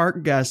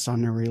park guests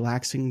on a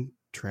relaxing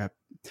trip.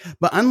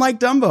 But unlike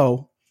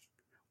Dumbo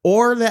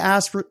or the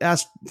Astro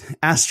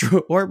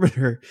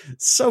Orbiter,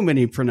 so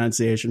many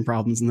pronunciation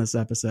problems in this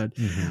episode.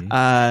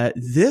 Mm-hmm.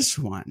 This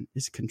one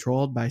is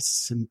controlled by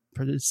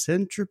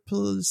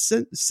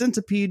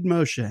centipede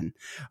motion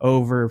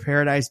over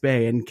Paradise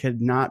Bay and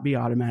could not be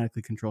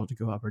automatically controlled to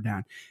go up or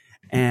down.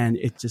 And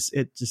it just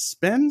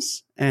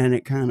spins and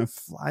it kind of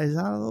flies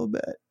out a little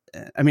bit.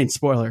 I mean,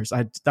 spoilers.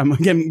 I'm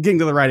getting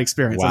to the right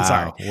experience. Wow, I'm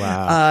sorry.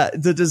 Wow.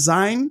 The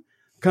design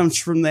comes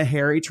from the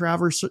Harry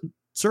Travers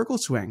Circle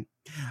Swing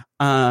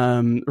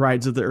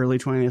rides of the early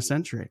 20th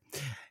century.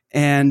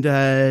 And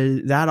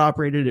that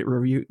operated at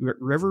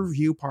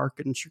Riverview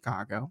Park in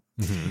Chicago.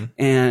 Mm-hmm.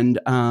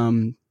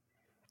 And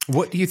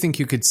what do you think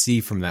you could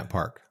see from that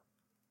park?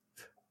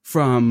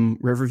 From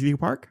Riverview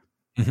Park?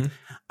 Mm-hmm.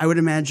 I would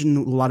imagine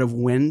a lot of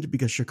wind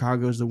because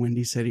Chicago is the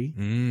windy city.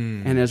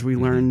 And as we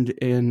learned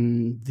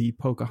in the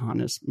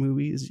Pocahontas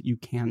movies, you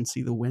can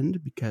see the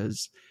wind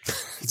because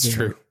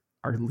there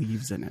are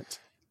leaves in it.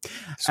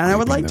 And I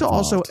would like to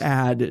also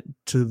add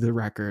to the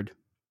record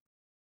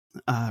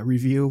a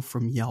review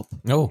from Yelp.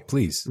 Oh,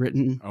 please.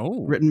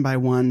 Written by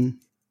one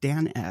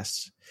Dan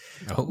S.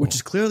 Which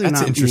is clearly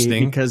not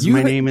interesting me because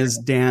my name is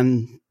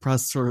Dan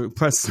Pressler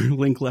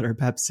Linkletter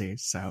Pepsi.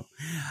 So,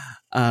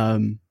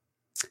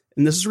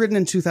 and this was written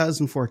in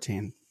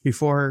 2014,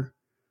 before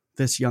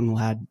this young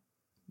lad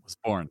was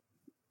born,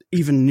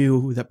 even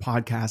knew that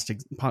podcasts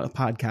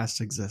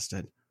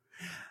existed.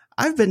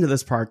 I've been to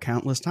this park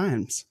countless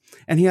times,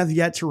 and he has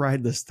yet to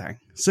ride this thing.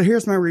 So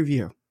here's my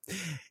review.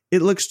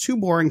 It looks too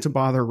boring to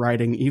bother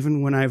riding,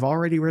 even when I've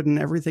already ridden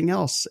everything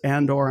else,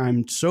 or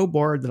I'm so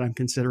bored that I'm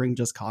considering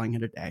just calling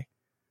it a day.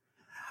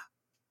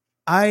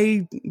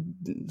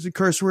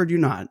 Curse word you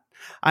not.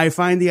 I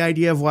find the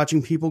idea of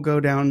watching people go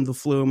down the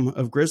flume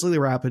of Grizzly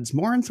Rapids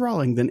more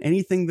enthralling than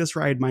anything this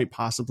ride might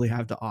possibly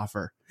have to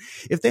offer.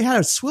 If they had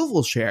a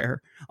swivel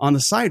chair on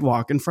the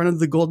sidewalk in front of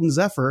the Golden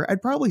Zephyr,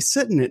 I'd probably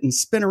sit in it and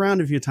spin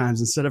around a few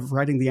times instead of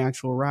riding the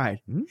actual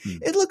ride. Mm-hmm.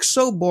 It looks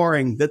so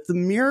boring that the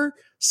mere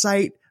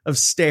sight of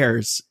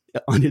stairs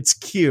on its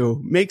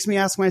queue makes me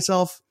ask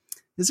myself,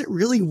 is it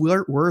really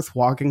worth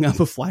walking up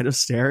a flight of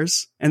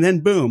stairs? And then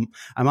boom,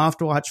 I'm off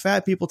to watch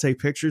fat people take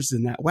pictures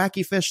in that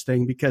wacky fish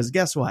thing because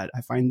guess what?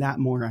 I find that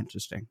more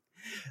interesting.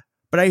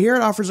 But I hear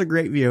it offers a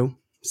great view.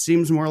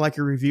 Seems more like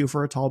a review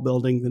for a tall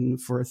building than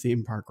for a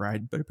theme park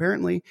ride. But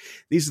apparently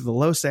these are the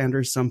low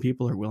standards some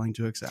people are willing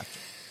to accept.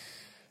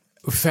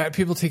 Fat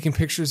people taking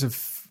pictures of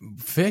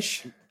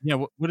fish?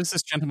 Yeah, what is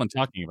this gentleman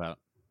talking about?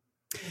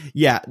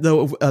 Yeah,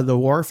 the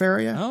wharf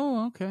area.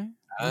 Oh, okay.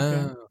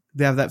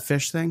 They have that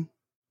fish thing.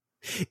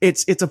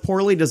 It's a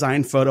poorly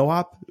designed photo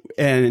op,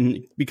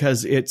 and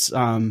because it's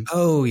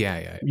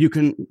you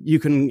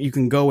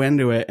can go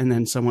into it and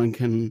then someone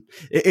can.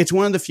 It's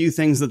one of the few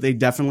things that they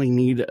definitely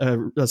need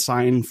a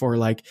sign for,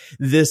 like,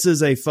 this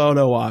is a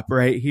photo op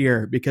right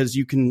here, because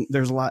you can.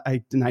 There's a lot.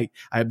 I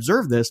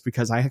observed this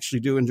because I actually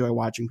do enjoy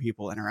watching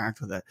people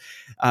interact with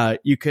it.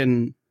 You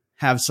can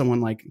have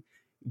someone like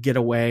get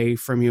away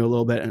from you a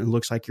little bit, and it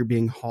looks like you're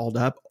being hauled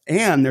up,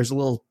 and there's a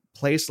little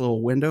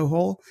window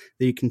hole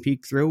that you can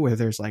peek through where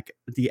there's like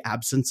the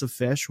absence of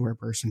fish, where a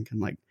person can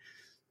like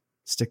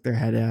stick their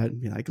head out and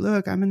be like,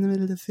 look, I'm in the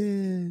middle of the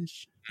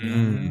fish.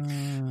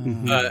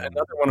 Another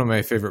one of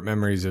my favorite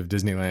memories of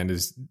Disneyland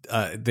is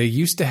they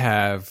used to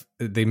have,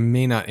 they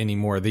may not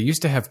anymore, they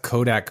used to have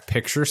Kodak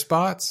picture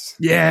spots.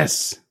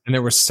 Yes. And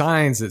there were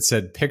signs that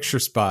said picture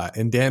spot,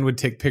 and Dan would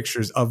take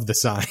pictures of the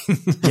sign.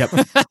 Yep.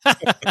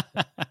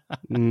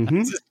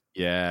 Mm-hmm.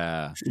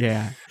 Yeah.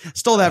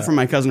 Stole that from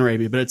my cousin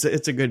Raby, but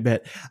it's a good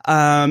bit.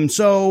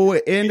 So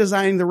in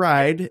designing the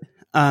ride,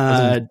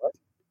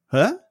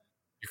 Your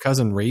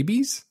cousin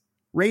Rabies?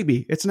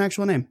 Raby. It's an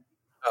actual name.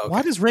 Oh, okay.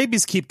 Why does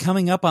Rabies keep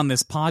coming up on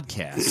this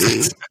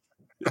podcast?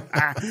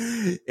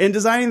 In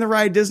designing the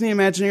ride, Disney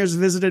Imagineers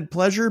visited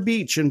Pleasure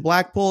Beach in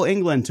Blackpool,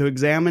 England to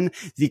examine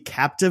the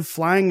captive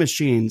flying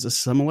machines, a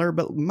similar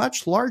but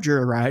much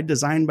larger ride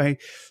designed by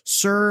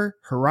Sir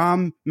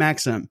Hiram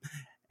Maxim.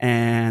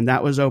 And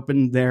that was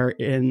opened there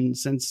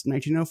since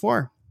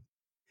 1904.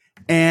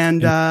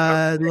 And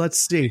let's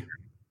see.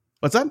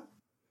 What's up?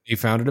 He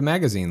founded a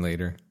magazine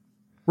later.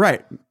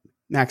 Right.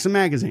 Maxim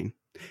Magazine.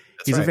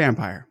 He's a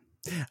vampire.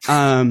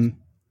 Hashtag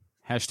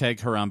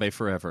Harambe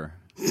forever.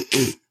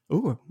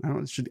 Ooh,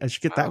 I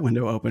should get that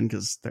window open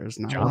because there's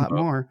not a lot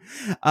more.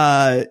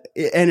 And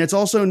it's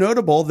also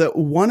notable that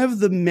one of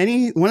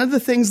the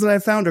things that I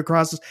found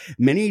across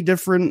many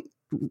different,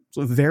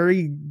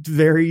 very,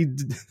 very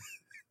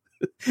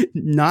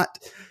not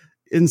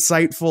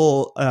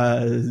insightful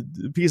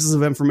pieces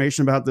of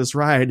information about this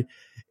ride,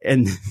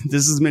 and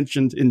this is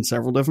mentioned in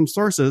several different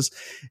sources,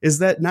 is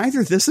that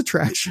neither this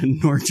attraction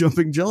nor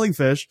Jumping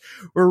Jellyfish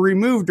were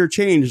removed or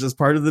changed as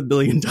part of the $1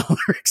 billion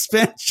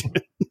expansion.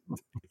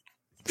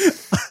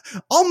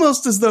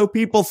 Almost as though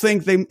people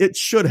think it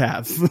should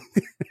have.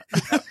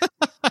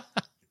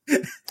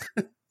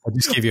 I'll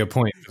just give you a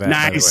point for that.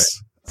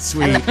 Nice.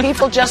 Sweet. And the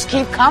people just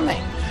keep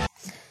coming.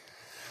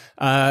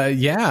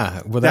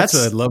 Yeah. Well, that's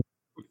a love.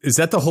 Is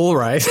that the whole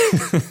ride?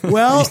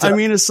 Well, I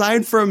mean,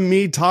 aside from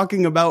me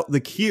talking about the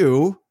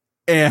queue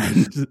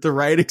and the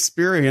ride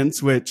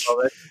experience, which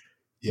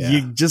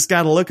you just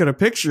got to look at a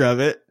picture of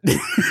it.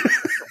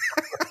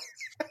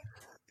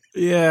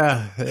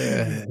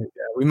 Yeah.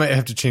 We might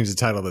have to change the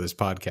title of this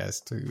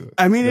podcast.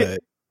 I mean,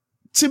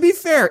 to be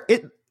fair,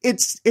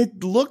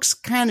 it looks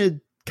kind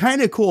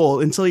of cool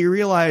until you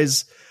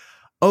realize,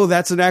 oh,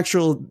 that's an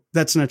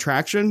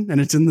attraction, and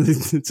it's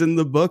in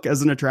the book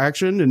as an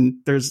attraction, and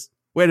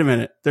wait a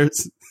minute,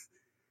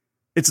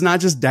 it's not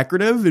just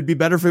decorative. It'd be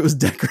better if it was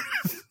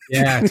decorative.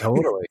 Yeah,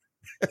 totally.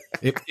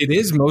 It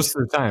is most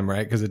of the time,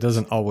 right? Because it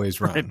doesn't always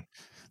run. Right.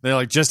 They're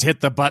like, just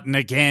hit the button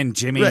again,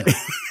 Jimmy. Right.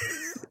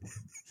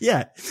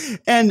 Yeah.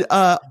 And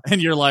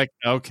you're like,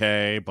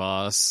 okay,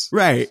 boss.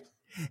 Right.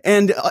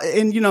 And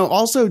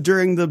also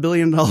during the $1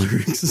 billion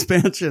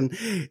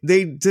expansion,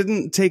 they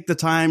didn't take the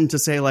time to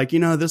say like,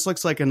 this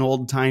looks like an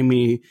old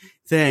timey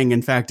thing.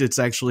 In fact, it's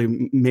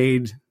actually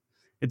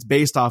it's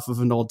based off of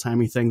an old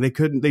timey thing. They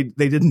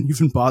didn't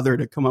even bother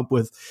to come up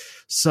with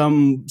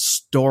some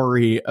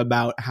story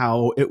about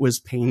how it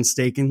was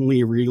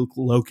painstakingly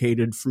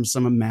relocated from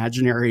some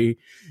imaginary,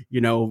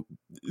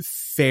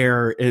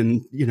 fair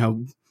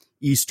in,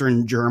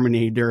 Eastern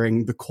Germany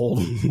during the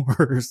Cold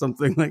War or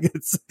something. Like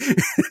it's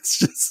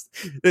just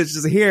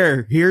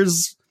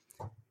here's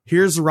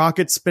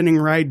Rocket Spinning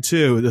Ride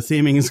 2. The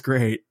theming is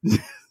great.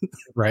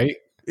 Right.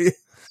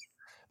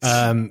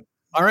 All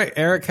right,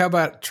 Eric, how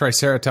about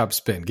Triceratops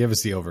Spin? Give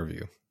us the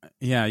overview.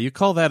 Yeah, you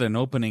call that an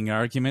opening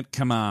argument?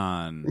 Come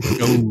on.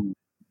 Go,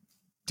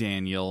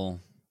 Daniel.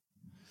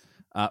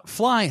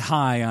 Fly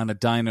high on a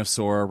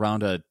dinosaur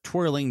around a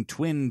twirling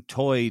tin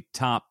toy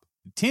top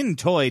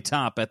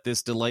at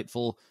this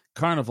delightful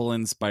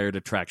carnival-inspired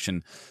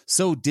attraction.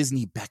 So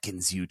Disney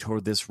beckons you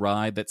toward this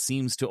ride that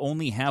seems to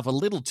only have a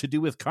little to do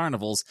with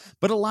carnivals,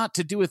 but a lot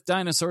to do with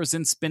dinosaurs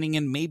and spinning,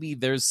 and maybe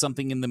there's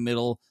something in the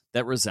middle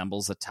that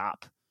resembles a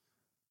top.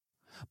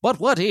 But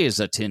what is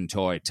a tin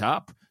toy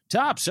top?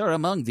 Tops are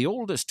among the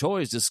oldest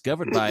toys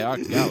discovered by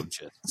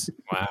archaeologists.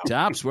 Wow.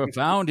 Tops were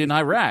found in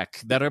Iraq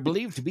that are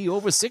believed to be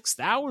over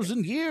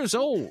 6,000 years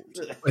old.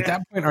 At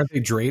that point, aren't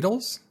they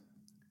dreidels?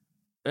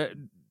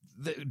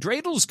 The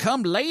dreidels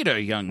come later,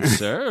 young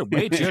sir.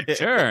 Wait your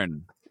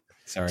turn.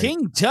 Sorry.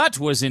 King Tut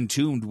was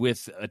entombed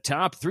with a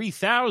top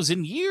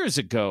 3,000 years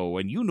ago,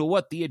 and you know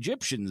what the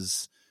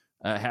Egyptians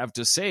have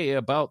to say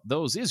about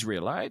those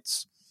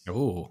Israelites.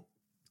 Oh.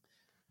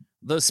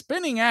 The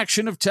spinning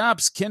action of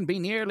tops can be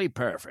nearly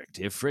perfect.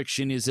 If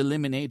friction is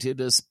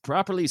eliminated, a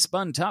properly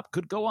spun top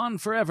could go on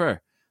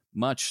forever,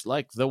 much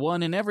like the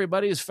one in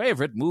everybody's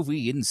favorite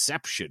movie,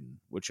 Inception,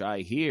 which I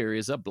hear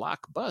is a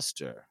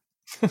blockbuster.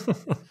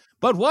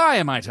 But why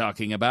am I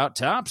talking about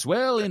tops?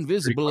 Well,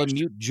 invisible and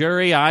mute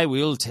jury, I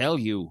will tell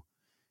you.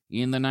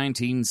 In the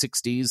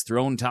 1960s,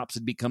 thrown tops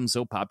had become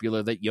so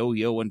popular that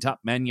Yo-Yo and top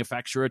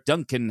manufacturer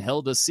Duncan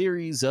held a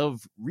series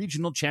of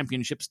regional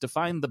championships to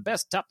find the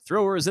best top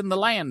throwers in the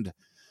land.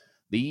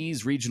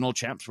 These regional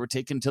champs were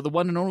taken to the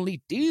one and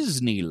only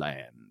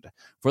Disneyland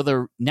for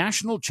the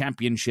national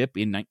championship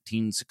in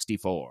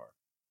 1964.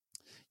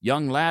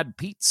 Young lad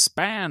Pete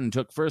Spann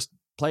took first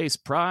place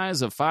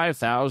prize of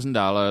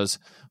 $5,000.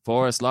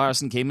 Forrest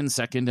Larson came in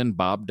second, and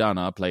Bob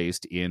Donna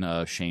placed in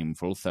a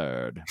shameful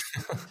third.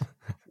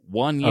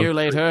 1 year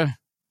later,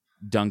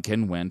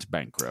 Duncan went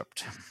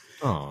bankrupt.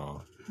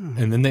 Oh,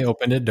 and then they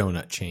opened a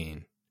donut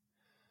chain.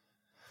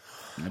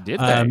 Did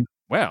they?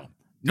 Well,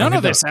 none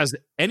of this has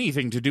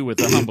anything to do with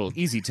the humble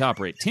Easy Top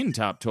Rate tin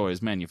top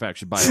toys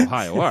manufactured by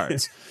Ohio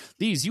Arts.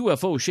 These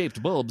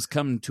UFO-shaped bulbs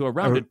come to a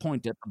rounded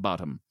point at the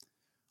bottom.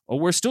 Oh,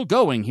 we're still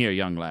going here,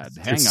 young lad.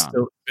 Hang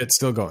on. It's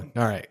still going.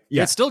 All right.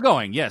 Yeah. It's still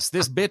going. Yes,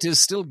 this bit is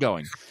still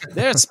going.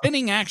 Their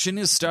spinning action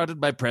is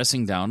started by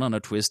pressing down on a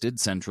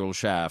twisted central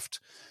shaft.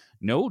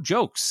 No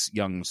jokes,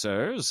 young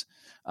sirs.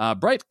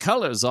 Bright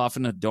colors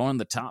often adorn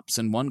the tops,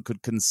 and one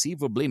could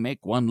conceivably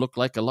make one look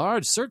like a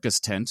large circus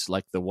tent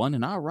like the one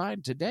in our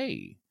ride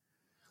today.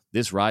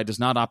 This ride does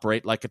not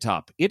operate like a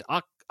top. It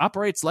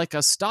operates like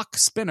a stock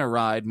spinner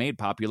ride made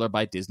popular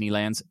by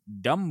Disneyland's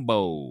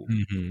Dumbo.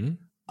 Mm-hmm.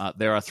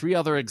 There are 3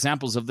 other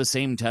examples of the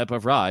same type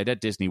of ride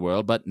at Disney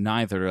World, but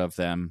none of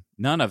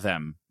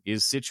them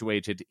is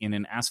situated in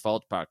an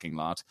asphalt parking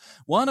lot.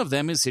 One of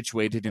them is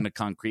situated in a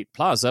concrete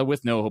plaza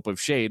with no hope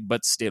of shade,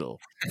 but still.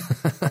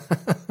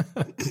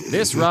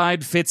 This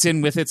ride fits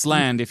in with its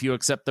land if you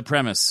accept the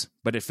premise,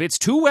 but it fits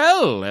too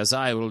well, as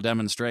I will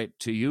demonstrate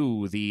to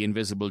you, the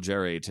invisible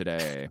jury,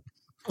 today.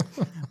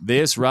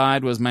 This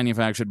ride was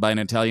manufactured by an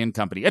Italian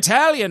company.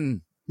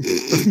 Italian!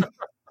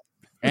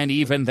 And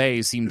even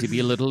they seem to be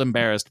a little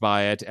embarrassed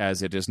by it,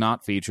 as it is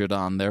not featured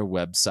on their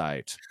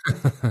website.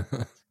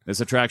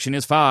 This attraction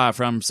is far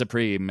from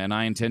supreme, and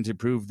I intend to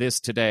prove this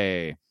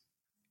today.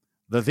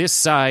 This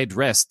side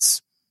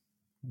rests.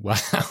 Wow.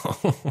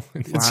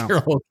 That's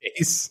your whole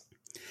case.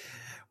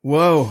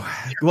 Whoa.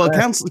 Well,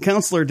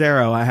 Counselor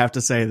Darrow, I have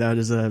to say that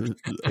is a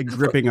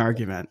gripping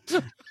argument.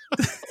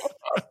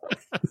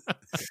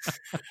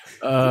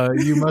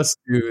 You must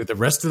do the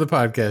rest of the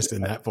podcast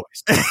in that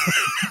voice.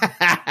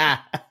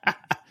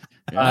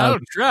 I'll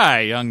try,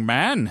 young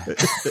man.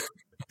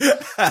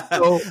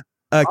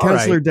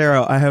 Counselor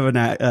Darrow, I have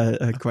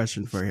a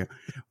question for you.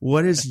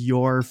 What is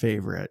your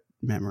favorite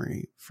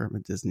memory from a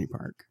Disney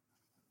park?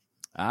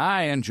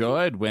 I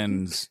enjoyed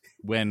when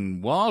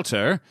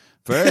Walter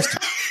first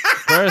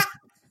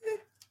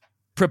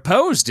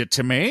proposed it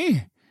to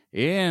me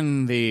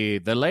in the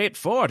late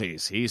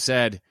 40s. He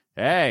said,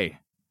 "Hey,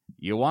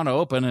 you want to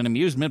open an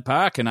amusement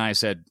park?" And I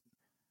said,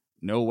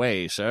 "No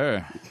way,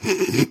 sir."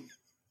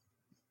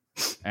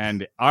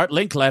 And Art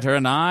Linkletter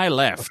and I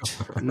left.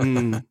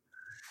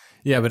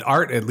 Yeah, but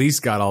Art at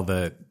least got all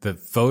the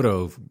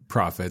photo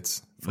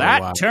profits.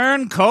 That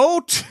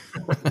turncoat.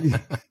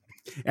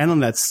 And on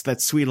that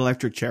sweet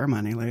electric chair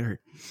money later.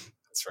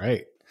 That's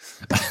right.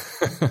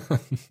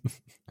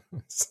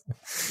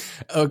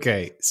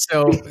 Okay,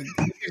 so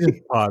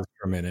just pause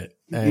for a minute.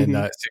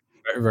 And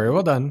very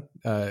well done,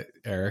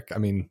 Eric. I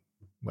mean,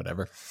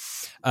 whatever.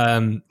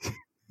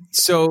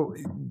 So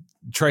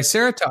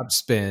Triceratops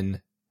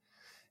Spin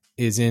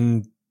is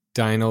in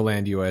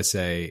Dinoland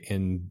USA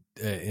in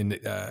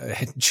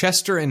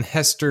Chester and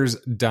Hester's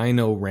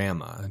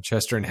Dinorama.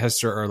 Chester and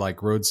Hester are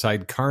like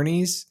roadside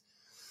carnies,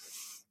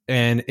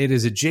 and it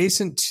is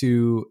adjacent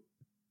to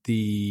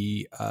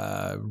the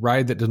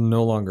ride that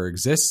no longer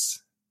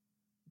exists.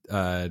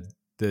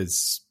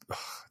 It's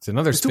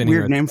another spinning. A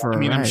weird name for a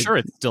ride. I'm sure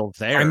it's still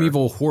there.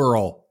 Primeval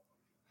Whirl.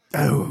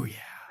 Oh yeah,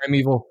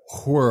 Primeval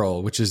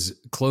Whirl, which is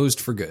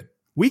closed for good.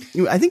 I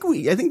think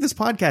this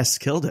podcast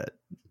killed it.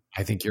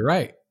 I think you're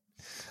right.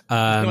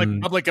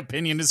 Like public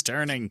opinion is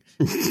turning.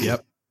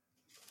 Yep.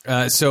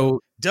 So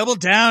double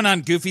down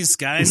on Goofy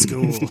Sky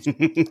School.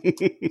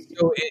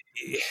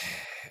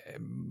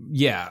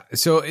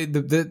 So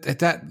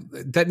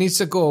that needs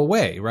to go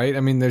away, right?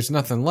 I mean, there's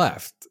nothing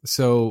left.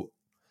 So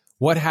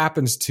what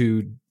happens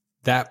to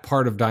that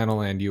part of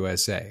Dinoland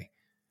USA?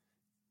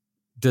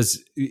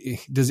 Does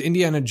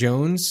Indiana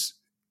Jones?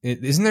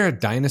 Isn't there a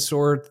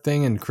dinosaur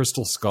thing in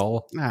Crystal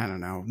Skull? I don't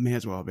know. May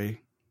as well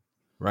be.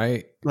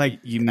 Right? Like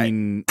you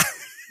mean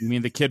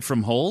the kid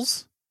from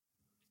Holes?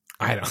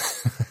 I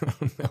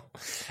don't know.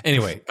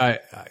 Anyway,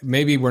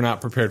 maybe we're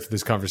not prepared for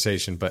this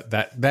conversation, but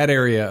that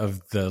area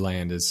of the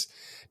land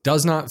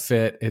does not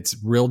fit. It's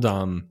real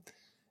dumb,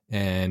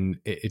 and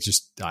it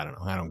just, I don't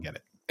know. I don't get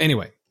it.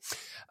 Anyway,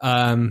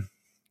 all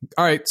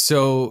right.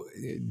 So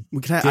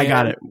I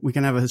got it. We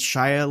can have a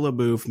Shia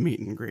LaBeouf meet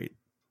and greet.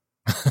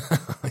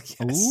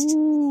 Yes.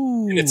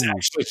 Ooh. And it's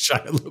actually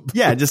Shia LaBeouf.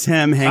 Yeah, just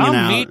him hanging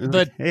out. Meet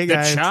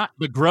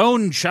the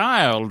grown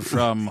child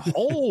from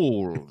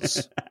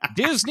Holes.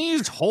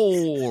 Disney's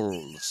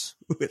Holes.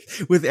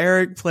 With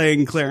Eric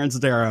playing Clarence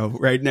Darrow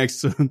right next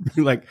to him.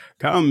 Like,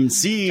 come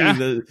see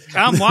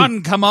Come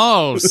one, come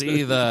all,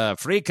 see the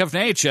freak of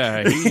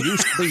nature. He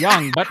used to be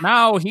young, but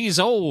now he's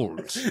old.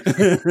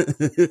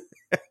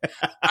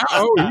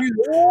 All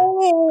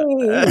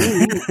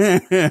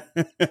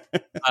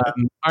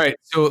right.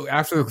 So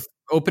after the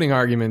opening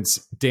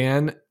arguments,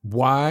 Dan,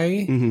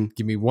 why? Mm-hmm.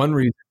 Give me one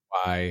reason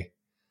why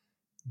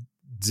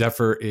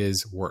Zephyr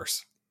is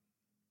worse.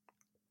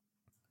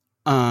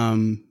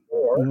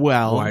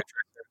 Well, why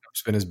Triceratops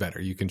Spin is better.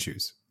 You can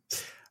choose.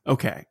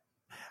 Okay.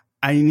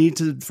 I need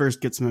to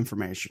first get some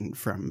information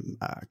from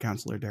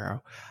Counselor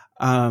Darrow.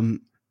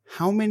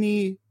 How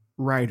many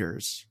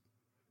riders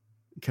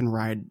can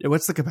ride?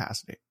 What's the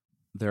capacity?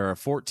 There are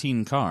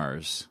 14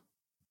 cars,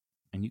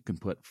 and you can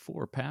put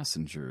 4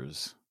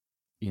 passengers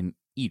in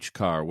each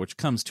car, which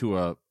comes to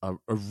a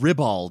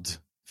ribald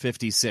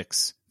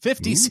 56.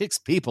 56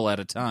 people at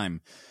a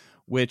time,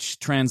 which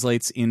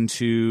translates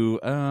into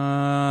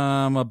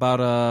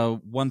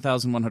about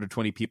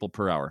 1,120 people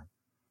per hour.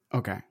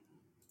 Okay.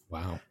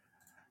 Wow.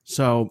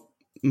 So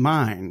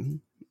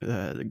mine,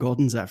 the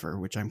Golden Zephyr,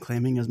 which I'm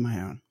claiming as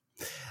my own,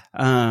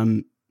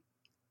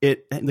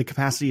 the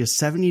capacity is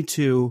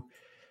 72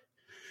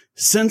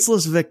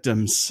 senseless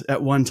victims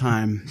at one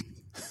time.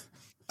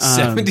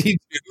 72?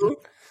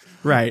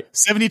 Right.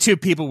 72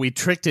 people we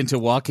tricked into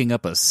walking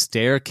up a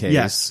staircase.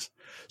 Yes.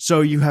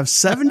 So you have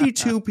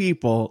 72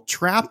 people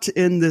trapped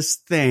in this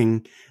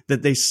thing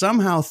that they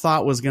somehow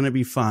thought was going to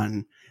be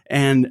fun.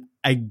 And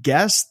I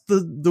guess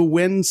the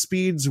wind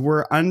speeds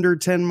were under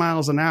 10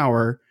 miles an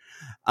hour,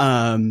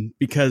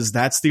 because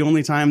that's the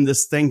only time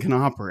this thing can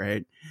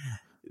operate.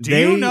 Do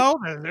you know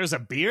that there's a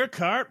beer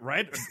cart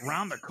right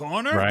around the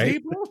corner, right?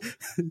 people?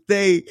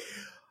 They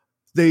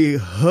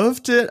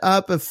hoofed it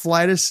up a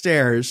flight of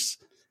stairs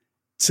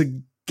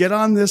to get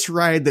on this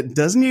ride that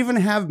doesn't even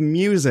have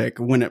music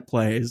when it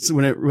plays,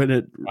 when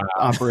it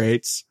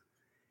operates.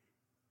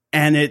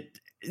 And it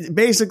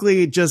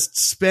basically just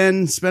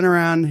spin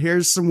around.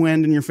 Here's some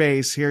wind in your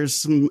face. Here's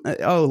some,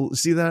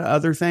 see that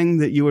other thing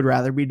that you would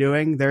rather be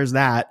doing? There's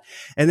that.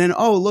 And then,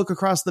 look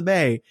across the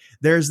bay.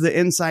 There's the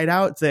Inside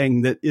Out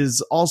thing that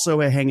is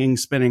also a hanging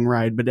spinning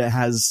ride, but it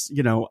has,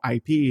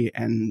 IP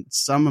and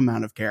some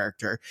amount of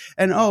character.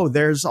 And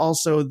there's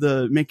also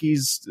the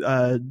Mickey's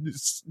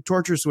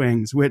torture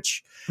swings,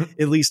 which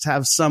at least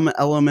have some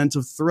element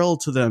of thrill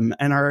to them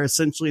and are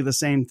essentially the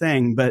same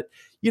thing. But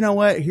you know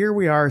what? Here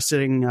we are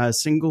sitting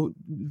it's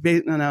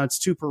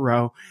 2 per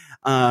row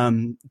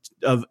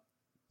of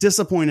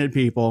disappointed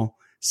people.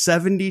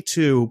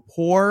 72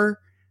 poor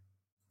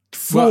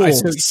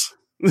fools.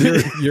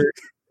 Well,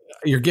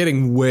 you're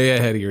getting way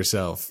ahead of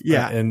yourself.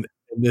 Yeah, and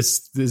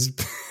this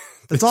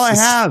that's all I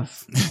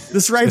have.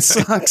 This ride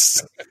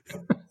sucks.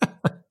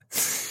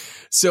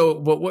 So,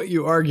 but what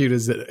you argued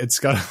is that it's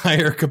got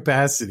higher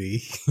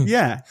capacity.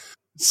 Yeah.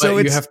 So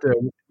you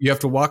have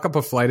to walk up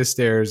a flight of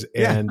stairs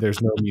and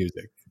there's no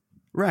music.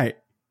 Right.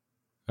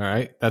 All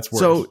right. That's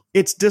worse. So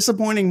it's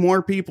disappointing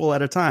more people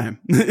at a time.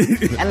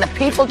 And the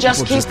people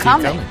just keep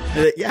coming.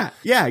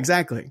 Yeah,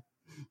 exactly.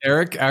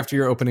 Eric, after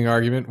your opening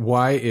argument,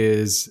 why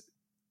is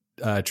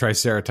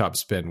Triceratops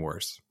spin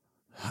worse?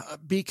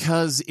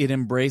 Because it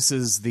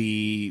embraces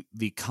the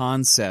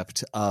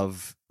concept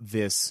of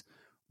this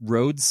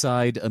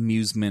roadside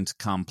amusement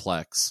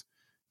complex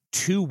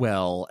too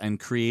well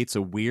and creates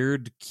a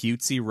weird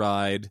cutesy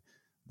ride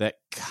that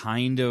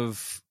kind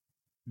of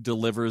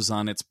delivers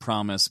on its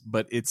promise,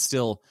 but it's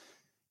still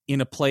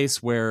in a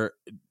place where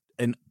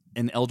an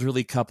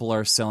elderly couple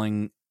are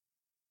selling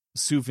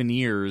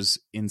souvenirs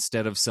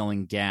instead of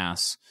selling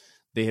gas.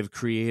 They have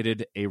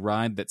created a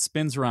ride that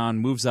spins around,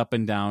 moves up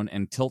and down,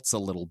 and tilts a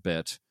little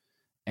bit.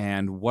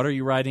 And what are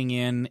you riding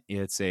in?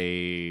 It's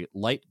a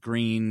light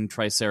green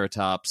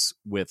Triceratops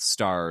with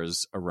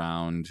stars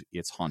around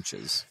its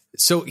haunches.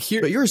 So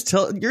here, but yours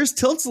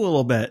tilts a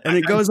little bit, and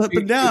it goes up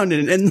and down,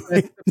 and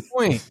like the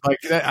point. Like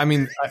that, I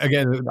mean,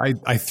 again,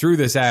 I threw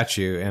this at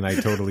you, and I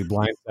totally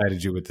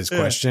blindsided you with this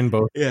question,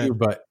 both of you.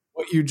 But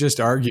what you just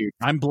argued,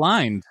 I'm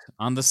blind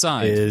on the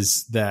side,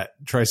 is that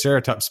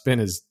Triceratops spin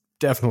is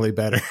definitely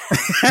better.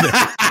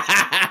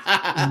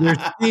 You're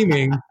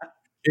scheming.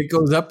 It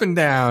goes up and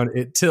down,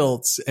 it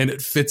tilts, and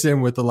it fits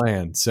in with the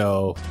land.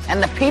 So,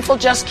 and the people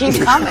just keep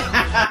coming.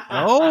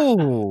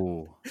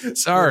 Oh,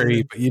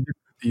 sorry, but you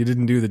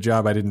didn't do the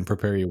job I didn't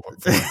prepare you for.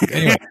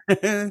 Anyway,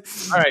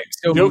 all right.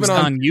 So joke's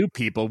on you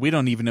people. We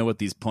don't even know what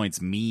these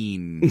points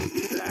mean.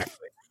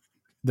 Exactly.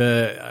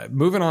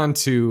 Moving on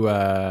to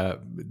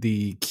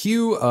the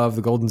queue of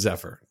the Golden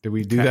Zephyr. Did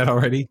we do that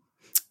already?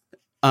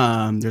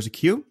 There's a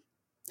queue.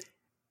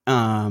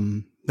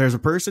 There's a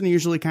person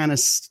usually kind of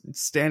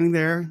standing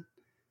there,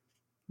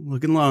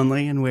 looking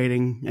lonely and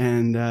waiting,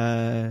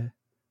 and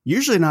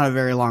usually not a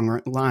very long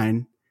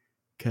line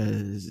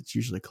because it's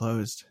usually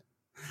closed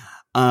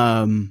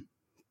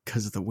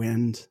because of the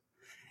wind.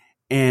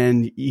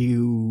 And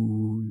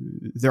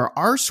there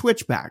are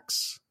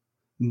switchbacks,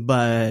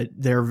 but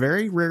they're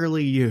very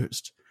rarely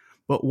used.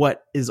 But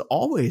what is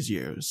always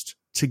used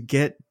to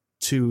get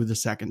to the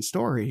second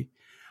story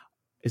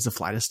is a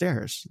flight of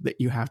stairs that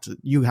you have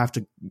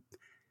to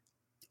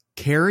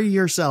carry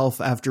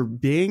yourself after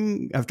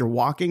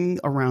walking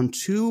around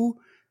 2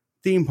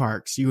 theme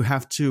parks. You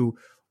have to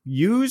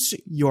use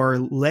your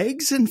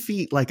legs and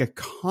feet like a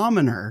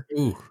commoner.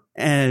 Ooh.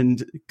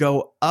 And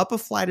go up a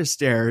flight of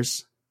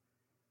stairs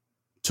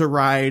to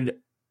ride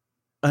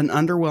an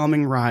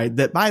underwhelming ride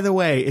that, by the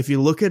way, if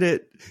you look at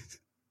it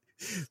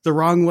the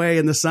wrong way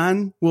in the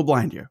sun, will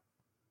blind you.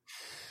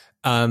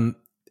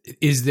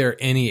 Is there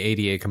any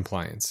ADA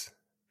compliance?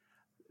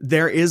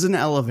 There is an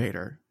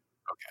elevator.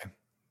 Okay.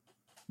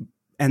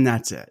 And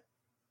that's it.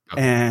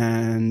 Okay.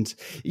 And,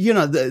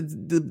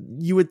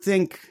 you would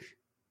think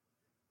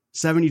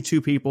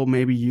 72 people,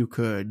 maybe you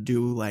could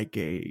do like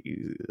a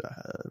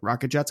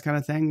Rocket Jets kind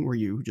of thing where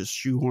you just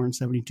shoehorn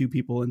 72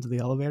 people into the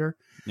elevator.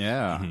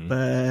 Yeah. Mm-hmm.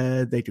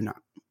 But they do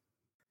not.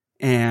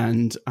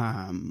 And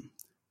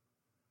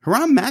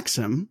Hiram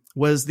Maxim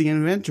was the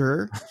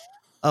inventor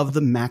of the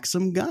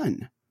Maxim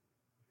gun.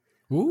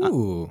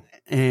 Ooh.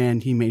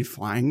 And he made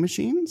flying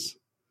machines.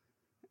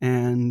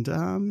 And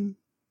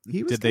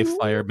did they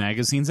fire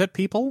magazines at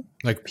people?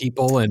 Like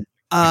people and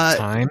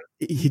time?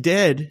 He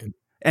did.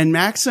 And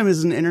Maxim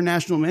is an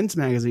international men's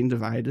magazine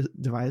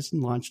devised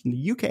and launched in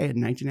the UK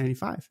in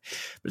 1995.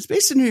 But it's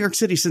based in New York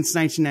City since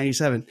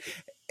 1997.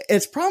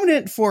 It's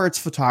prominent for its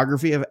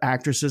photography of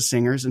actresses,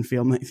 singers, and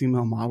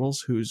female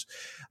models whose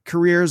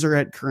careers are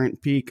at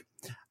current peak.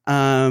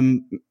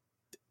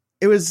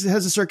 It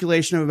has a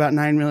circulation of about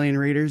 9 million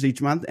readers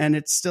each month, and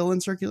it's still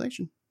in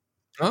circulation.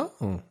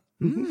 Oh.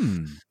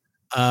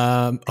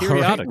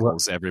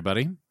 Periodicals,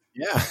 everybody.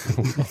 Yeah.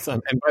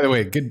 And by the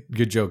way,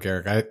 good joke,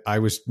 Eric. I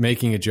was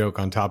making a joke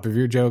on top of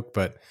your joke,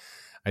 but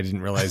I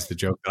didn't realize the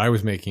joke that I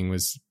was making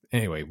was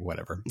anyway,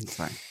 whatever. It's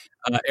fine.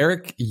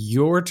 Eric,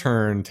 your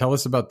turn. Tell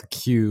us about the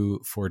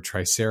queue for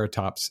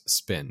Triceratops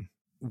spin.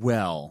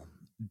 Well,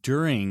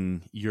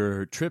 during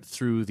your trip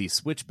through the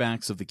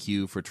switchbacks of the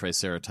queue for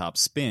Triceratops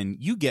spin,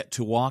 you get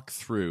to walk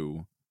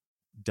through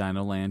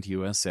Dinoland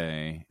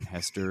USA,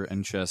 Hester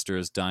and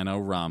Chester's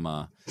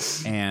Dino-Rama.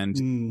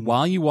 And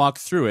while you walk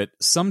through it,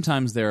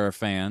 sometimes there are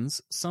fans,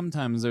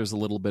 sometimes there's a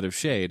little bit of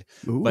shade.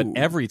 Ooh. But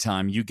every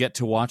time you get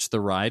to watch the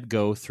ride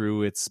go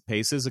through its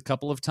paces a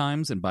couple of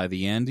times, and by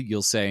the end,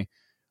 you'll say,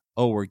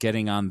 oh, we're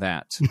getting on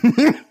that.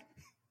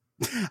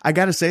 I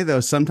got to say,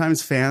 though,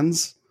 sometimes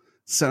fans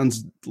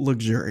sounds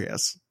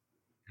luxurious.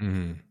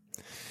 Mm-hmm.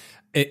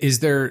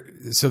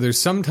 There's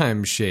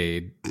sometimes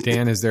shade.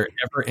 Dan, is there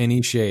ever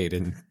any shade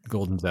in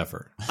Golden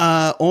Zephyr?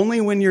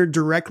 Only when you're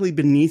directly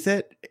beneath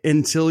it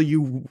until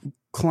you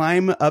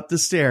climb up the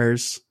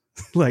stairs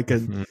like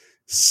a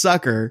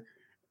sucker,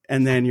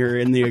 and then you're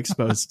in the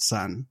exposed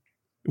sun,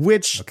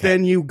 which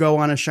then you go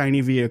on a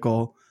shiny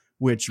vehicle,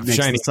 which makes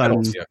the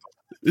sun,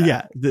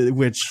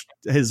 which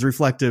is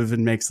reflective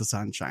and makes the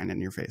sun shine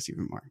in your face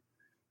even more.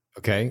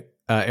 Okay.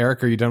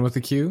 Eric, are you done with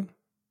the queue?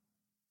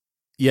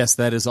 Yes,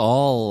 that is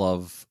all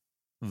of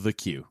the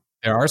queue.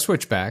 There are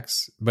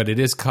switchbacks, but it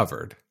is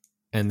covered,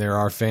 and there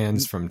are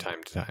fans from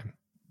time to time.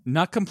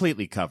 Not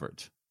completely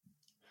covered.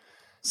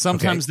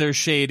 Sometimes there's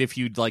shade if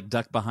you'd like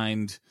duck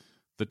behind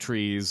the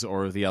trees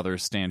or the other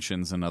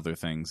stanchions and other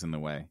things in the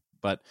way.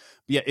 But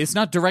yeah, it's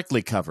not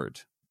directly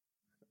covered.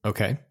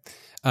 Okay.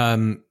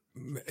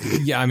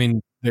 Yeah, I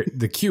mean,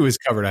 the queue is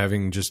covered,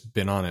 having just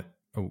been on it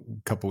a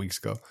couple weeks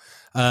ago.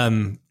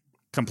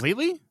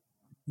 Completely?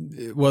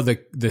 Well,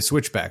 the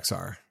switchbacks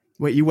are.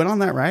 Wait, you went on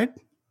that ride?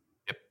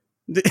 Yep.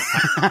 What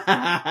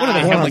do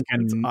they have, like a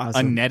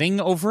awesome.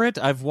 netting over it?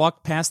 I've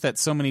walked past that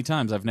so many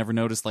times. I've never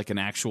noticed like an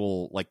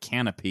actual like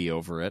canopy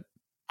over it.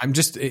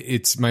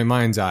 It's my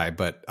mind's eye,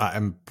 but I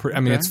mean,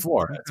 it's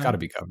Florida. It's got to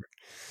be covered.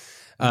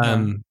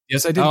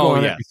 Yes, I did go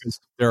on it because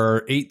there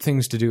are 8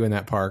 things to do in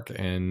that park,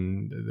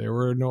 and there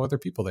were no other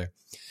people there.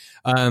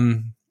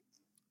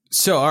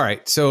 So, all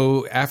right.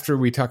 So after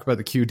we talk about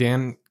the queue,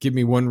 Dan, give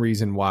me one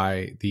reason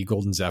why the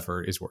Golden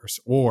Zephyr is worse,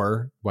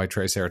 or why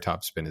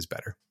Triceratops spin is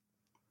better.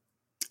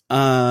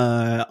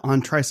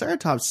 On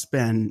Triceratops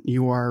spin,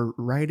 you are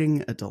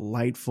riding a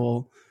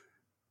delightful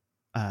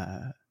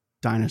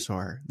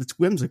dinosaur that's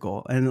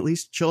whimsical, and at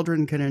least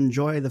children can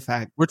enjoy the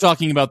fact. We're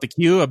talking about the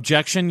queue.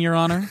 Objection, Your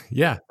Honor.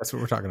 Yeah, that's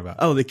what we're talking about.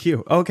 Oh, the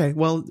queue. Okay,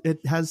 well, it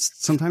has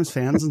sometimes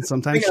fans and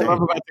sometimes shade. I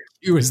love about the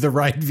queue is the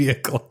ride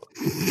vehicle.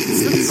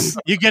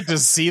 You get to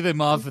see them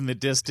off in the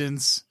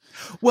distance.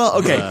 Well,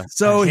 okay,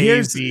 so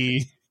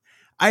hazy.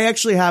 I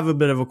actually have a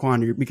bit of a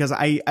quandary because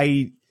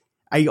I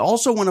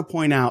also want to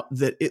point out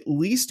that at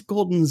least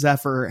Golden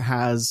Zephyr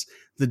has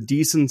the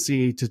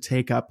decency to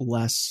take up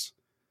less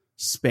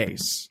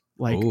space.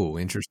 Like, oh,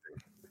 interesting.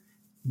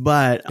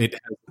 But it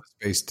has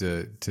space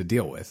to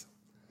deal with.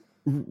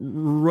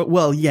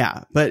 Well,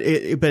 yeah,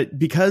 but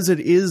because it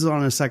is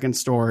on a second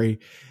story,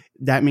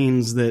 that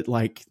means that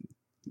like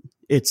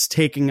it's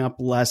taking up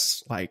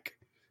less like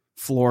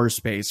floor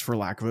space, for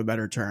lack of a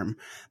better term.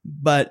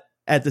 But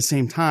at the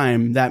same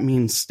time, that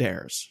means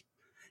stairs.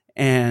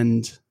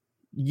 And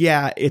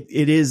yeah, it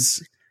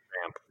is,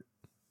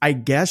 I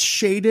guess,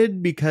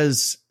 shaded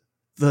because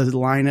the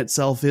line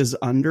itself is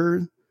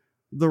under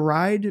the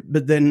ride,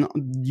 but then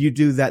you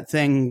do that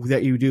thing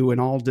that you do in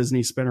all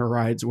Disney spinner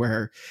rides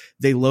where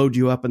they load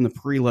you up in the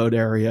preload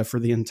area for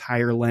the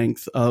entire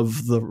length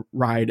of the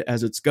ride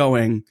as it's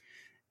going,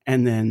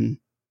 and then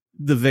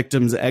the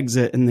victims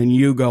exit, and then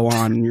you go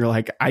on, and you're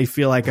like, I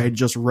feel like I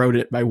just wrote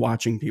it by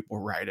watching people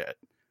ride it.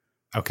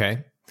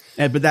 Okay.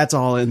 But that's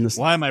all in this.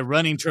 Why am I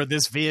running toward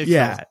this vehicle?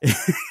 Yeah.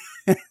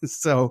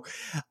 So,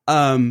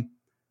 I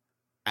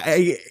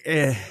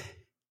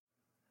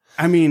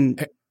mean,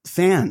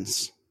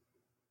 fans.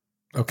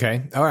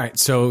 Okay. All right.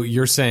 So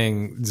you're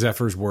saying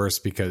Zephyr's worse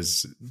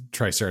because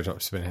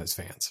Triceratops spin has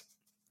fans.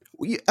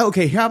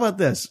 Okay. How about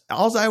this?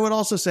 Also, I would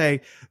also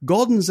say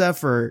Golden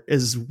Zephyr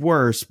is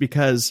worse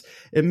because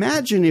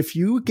imagine if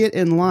you get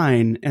in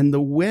line and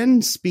the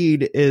wind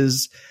speed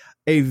is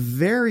a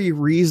very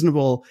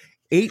reasonable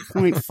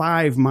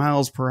 8.5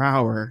 miles per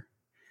hour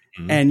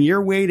and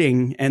you're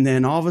waiting, and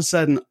then all of a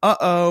sudden,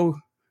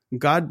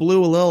 God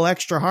blew a little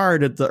extra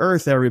hard at the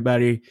earth,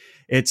 everybody.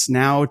 It's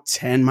now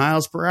 10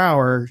 miles per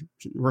hour.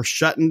 We're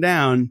shutting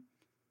down.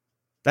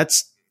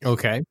 That's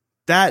okay.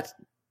 That's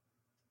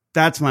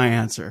my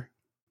answer.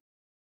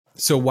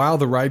 So while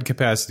the ride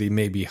capacity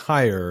may be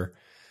higher,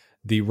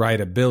 the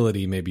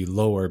rideability may be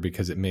lower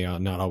because it may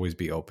not always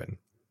be open.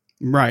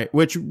 Right.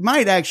 Which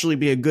might actually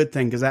be a good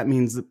thing, because that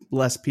means that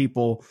less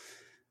people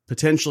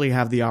potentially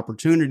have the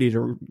opportunity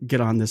to get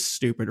on this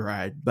stupid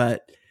ride.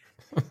 But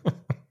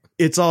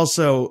it's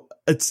also,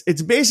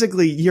 it's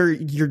basically you're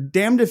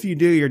damned if you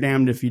do, you're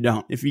damned if you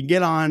don't. If you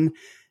get on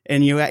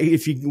and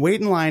if you wait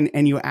in line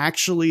and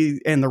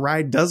the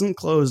ride doesn't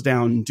close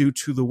down due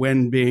to the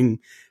wind being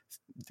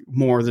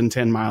more than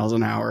 10 miles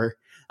an hour,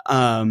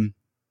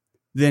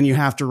 then you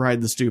have to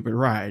ride the stupid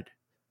ride.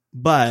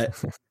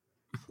 But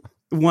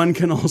one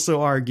can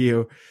also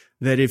argue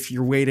that if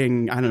you're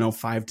waiting,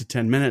 5 to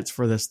 10 minutes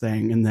for this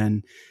thing, and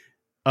then,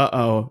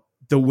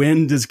 the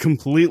wind is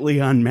completely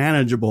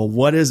unmanageable.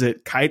 What is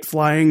it? Kite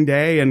flying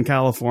day in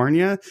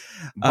California?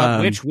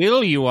 But which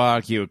will you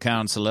argue,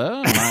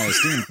 counselor? My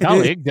esteemed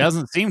colleague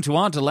doesn't seem to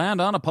want to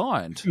land on a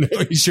point. No,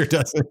 he sure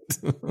doesn't.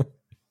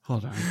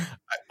 Hold on.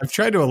 I've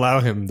tried to allow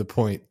him the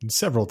point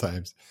several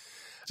times.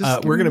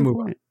 We're going to move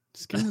on.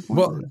 Just give me the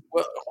point.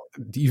 Well,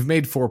 you've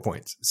made 4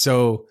 points.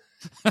 So,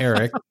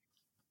 Eric,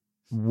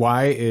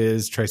 why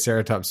is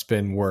Triceratops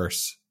spin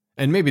worse?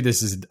 And maybe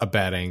this is a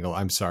bad angle.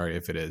 I'm sorry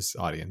if it is,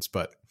 audience,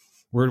 but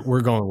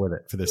we're going with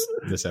it for this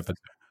episode.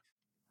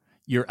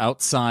 You're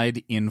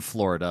outside in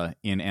Florida,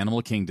 in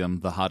Animal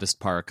Kingdom, the hottest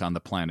park on the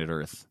planet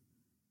Earth.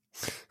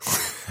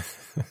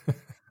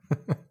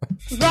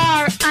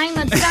 Roar, I'm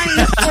a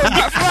dinosaur.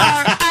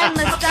 Roar, I'm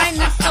a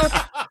dinosaur.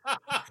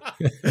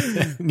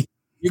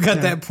 You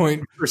got that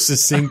point for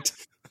succinct.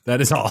 That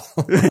is all.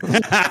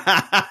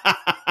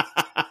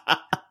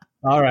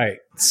 All right.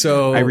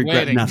 So I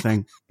regret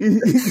nothing.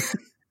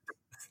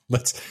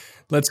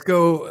 Let's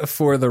go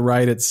for the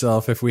ride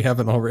itself if we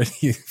haven't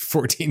already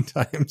 14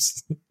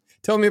 times.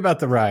 Tell me about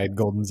the ride,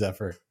 Golden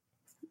Zephyr.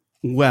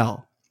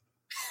 Well,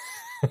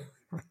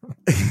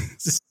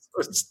 this is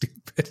so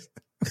stupid.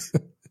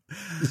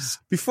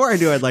 Before I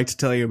do, I'd like to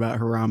tell you about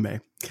Harambe.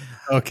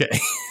 Okay.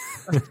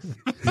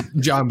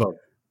 Jumbo.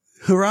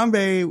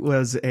 Harambe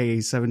was a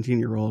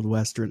 17-year-old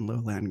Western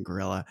lowland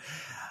gorilla.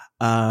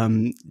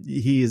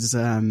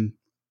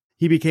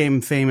 He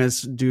became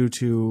famous due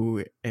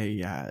to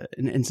an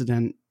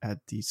incident at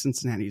the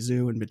Cincinnati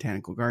Zoo and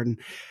Botanical Garden,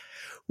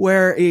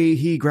 where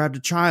he grabbed a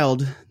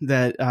child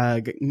that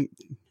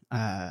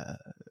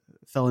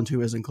fell into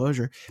his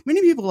enclosure.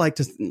 Many people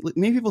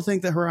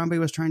think that Harambe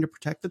was trying to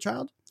protect the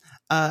child.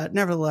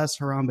 Nevertheless,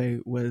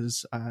 Harambe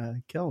was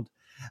killed,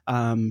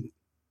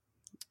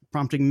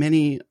 prompting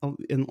many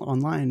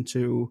online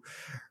to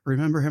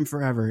remember him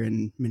forever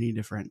in many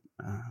different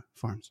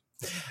forms.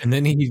 And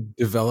then he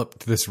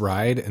developed this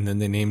ride, and then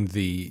they named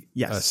the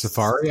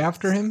safari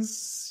after him?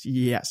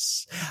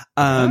 Yes.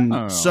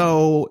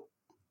 So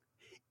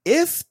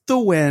if the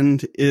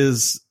wind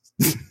is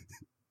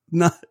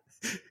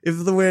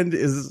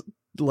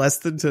less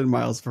than 10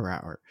 miles per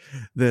hour,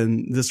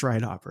 then this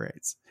ride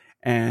operates.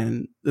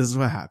 And this is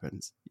what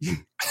happens.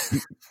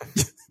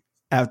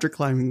 After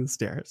climbing the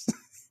stairs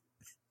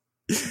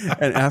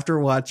and after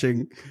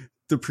watching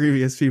the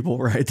previous people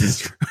ride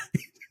this ride,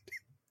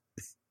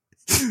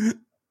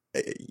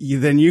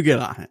 then you get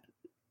on it.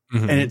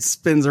 Mm-hmm. And it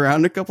spins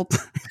around a couple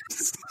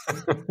times.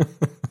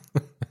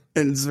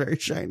 And it's very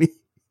shiny.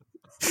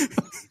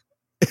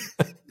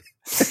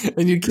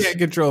 And you can't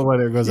control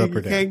whether it goes up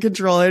or down. You can't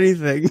control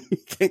anything. You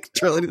can't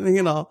control anything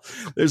at all.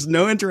 There's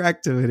no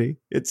interactivity.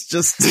 It's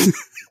just...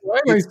 Why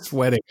am I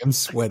sweating? I'm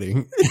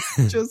sweating.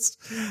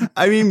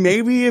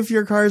 Maybe if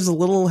your car is a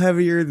little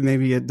heavier,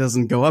 maybe it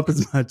doesn't go up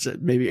as much.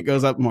 Maybe it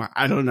goes up more.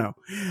 I don't know.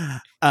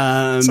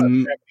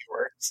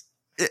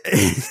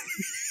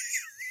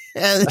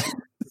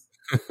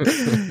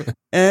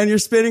 And you're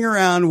spinning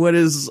around what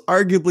is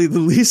arguably the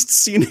least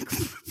scenic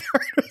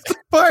part of the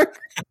park.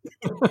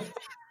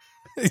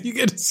 You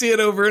get to see it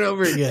over and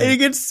over again. And you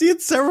get to see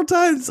it several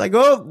times. It's like,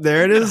 oh,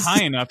 there it is.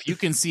 High enough, you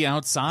can see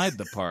outside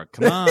the park.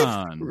 Come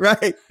on.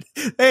 Right.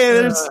 Hey,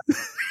 there's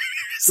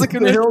the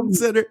convention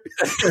center.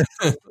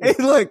 Hey,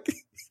 look.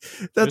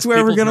 That's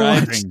where we're going to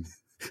watch.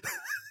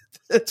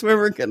 That's where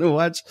we're going to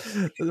watch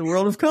The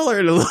World of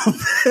Color in a little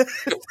bit.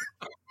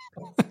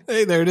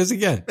 Hey, there it is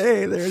again.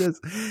 Hey, there it is.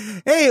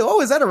 Hey,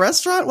 is that a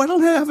restaurant? Why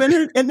don't I have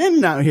an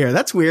In-N-Out here?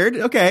 That's weird.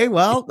 Okay,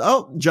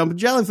 well, Jumping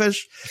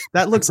Jellyfish.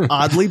 That looks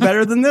oddly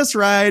better than this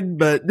ride,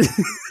 but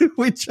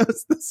we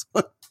chose this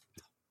one.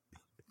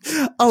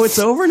 Oh, it's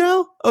over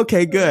now?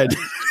 Okay, good.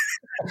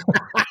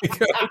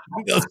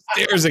 Those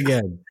stairs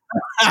again.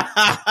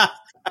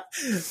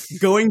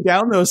 Going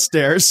down those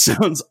stairs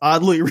sounds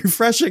oddly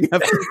refreshing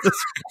after this.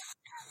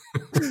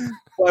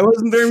 Why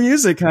wasn't there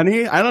music,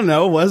 honey? I don't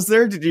know. Was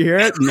there? Did you hear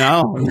it?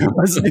 No, there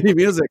wasn't any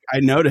music. I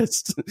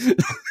noticed.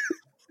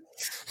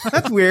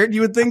 That's weird.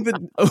 You would think that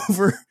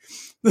over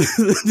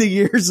the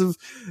years of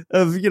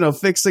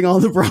fixing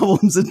all the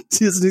problems in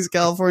Disney's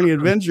California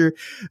Adventure,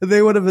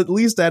 they would have at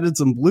least added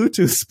some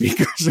Bluetooth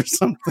speakers or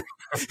something.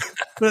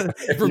 But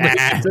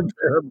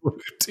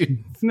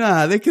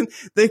nah, they can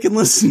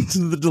listen to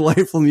the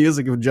delightful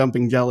music of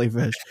Jumping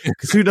Jellyfish,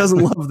 because who doesn't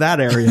love that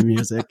area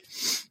music?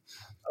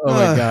 Oh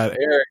my God,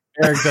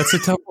 Eric, that's a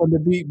tough one to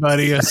beat,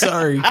 buddy. I'm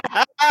sorry.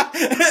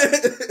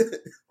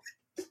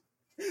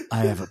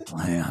 I have a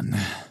plan.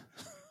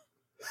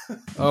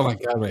 Oh my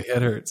God, my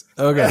head hurts.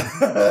 Okay.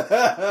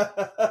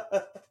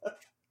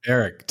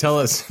 Eric, tell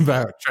us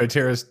about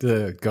Triceratops.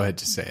 Go ahead,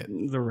 just say it.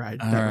 The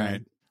ride. All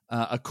right.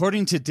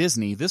 According to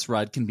Disney, this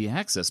ride can be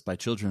accessed by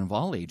children of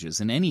all ages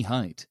and any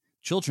height.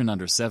 Children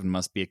under 7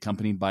 must be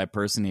accompanied by a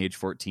person aged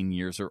 14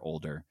 years or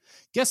older.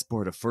 Guests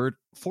board a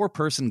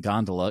four-person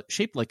gondola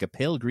shaped like a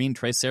pale green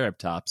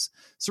Triceratops,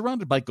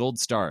 surrounded by gold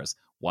stars.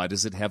 Why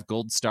does it have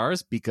gold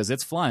stars? Because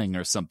it's flying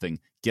or something.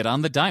 Get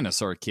on the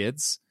dinosaur,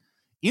 kids.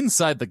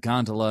 Inside the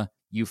gondola,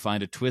 you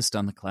find a twist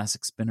on the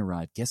classic spinner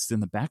ride. Guests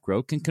in the back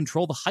row can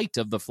control the height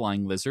of the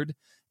flying lizard,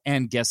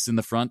 and guests in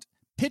the front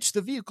pitch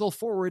the vehicle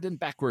forward and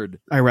backward.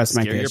 I rest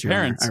my Scare case. your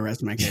parents. I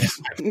rest my case.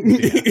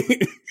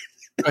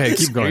 Go ahead,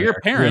 keep going. Scare your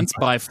Eric. parents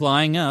by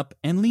flying up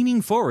and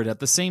leaning forward at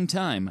the same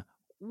time.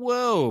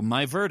 Whoa,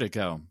 my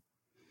vertigo.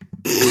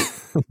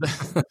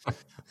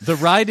 The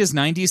ride is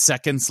 90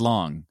 seconds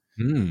long.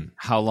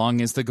 How long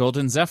is the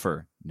Golden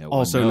Zephyr? No one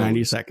Also knows.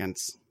 90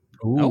 seconds.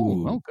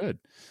 Oh, good.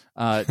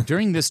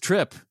 During this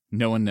trip,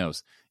 no one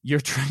knows. Your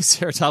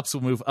Triceratops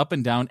will move up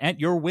and down at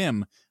your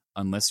whim,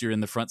 unless you're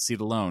in the front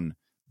seat alone.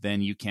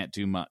 Then you can't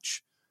do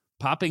much.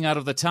 Popping out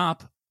of the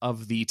top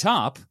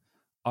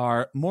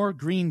are more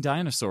green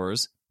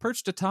dinosaurs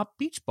perched atop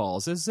beach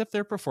balls as if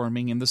they're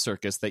performing in the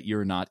circus that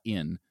you're not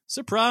in.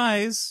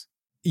 Surprise!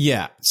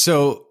 Yeah.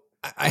 So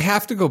I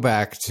have to go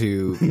back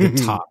to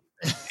the top.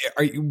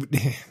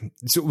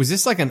 So was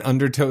this like an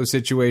undertow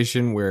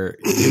situation where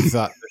you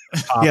thought the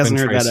top He hasn't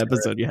and heard that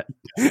episode yet.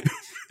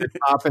 the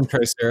top and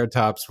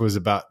Triceratops was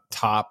about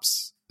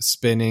tops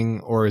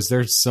spinning, or is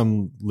there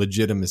some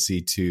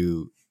legitimacy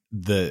to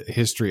the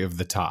history of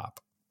the top?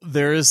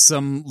 There is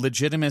some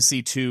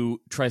legitimacy to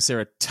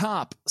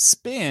Triceratop.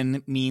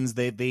 Spin means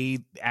that they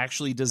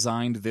actually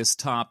designed this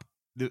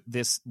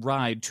this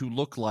ride to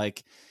look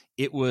like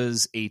it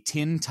was a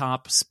tin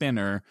top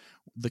spinner,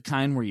 the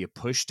kind where you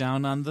push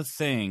down on the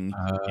thing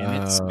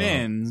and it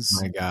spins.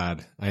 My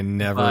God, I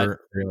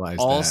never realized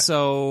that.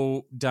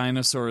 Also,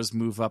 dinosaurs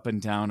move up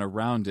and down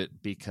around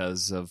it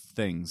because of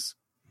things.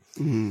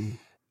 Mm.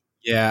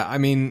 Yeah, I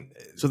mean,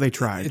 So they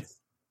tried.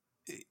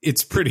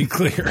 it's pretty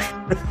clear.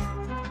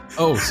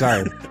 Oh,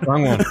 sorry.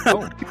 Wrong one.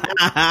 Oh.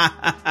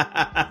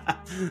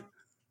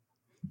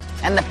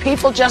 And the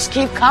people just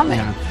keep coming.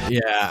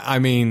 Yeah, I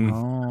mean,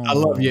 I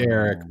love you,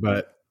 Eric,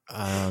 but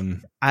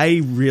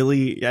I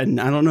really, and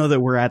I don't know that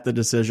we're at the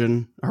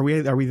decision. Are we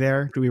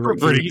there? Do we? we're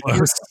pretty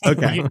close.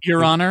 Okay.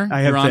 Your Honor.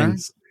 I have Your Honor.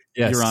 things.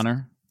 Yes. Your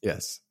Honor.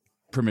 Yes.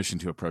 Permission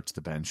to approach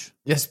the bench.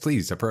 Yes,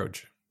 please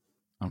approach.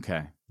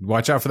 Okay.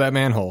 Watch out for that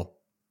manhole.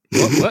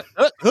 What?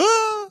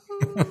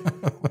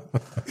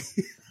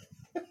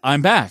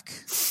 I'm back.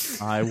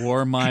 I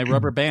wore my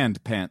rubber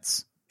band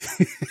pants.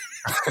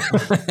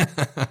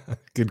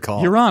 Good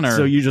call. Your Honor.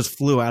 So you just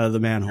flew out of the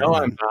manhole. No,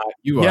 I'm not.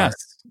 You are.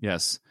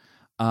 Yes.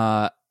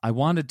 I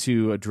wanted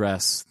to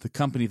address the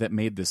company that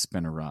made this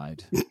spinner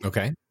ride.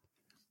 Okay.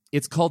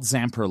 It's called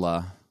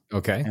Zephyr.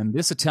 Okay. And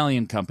this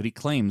Italian company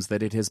claims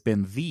that it has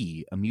been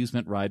the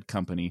amusement ride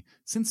company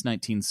since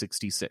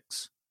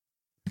 1966.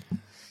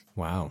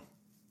 Wow.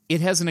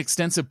 It has an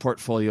extensive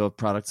portfolio of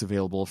products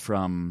available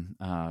from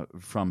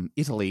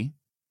Italy.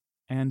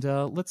 And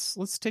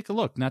let's take a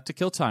look. Not to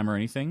kill time or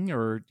anything,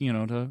 or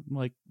to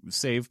like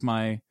save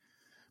my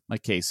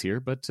case here,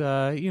 but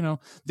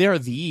they are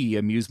the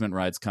amusement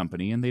rides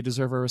company, and they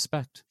deserve our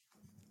respect.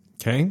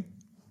 Okay.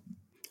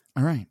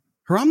 All right.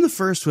 Hiram the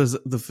First was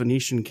the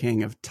Phoenician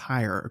king of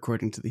Tyre,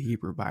 according to the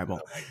Hebrew Bible.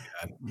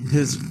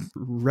 His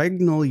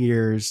regnal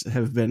years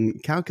have been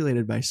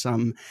calculated by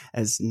some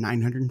as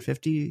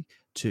 950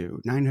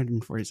 to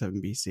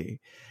 947 BC,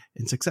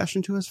 in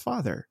succession to his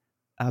father,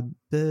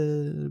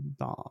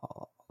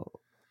 Abibal.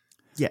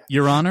 Yeah.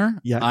 Your Honor,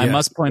 Yeah, I yes.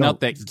 must point No, out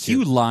that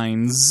Q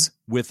lines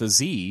with a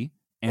Z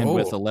and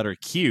with the letter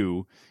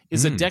Q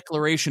is a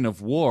declaration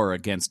of war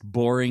against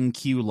boring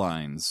Q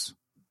lines.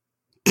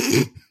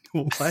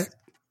 What?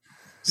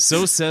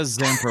 So says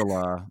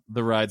Zephyr,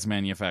 the ride's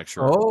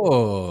manufacturer.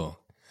 Oh.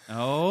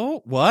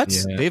 Oh, what?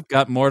 Yeah. They've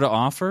got more to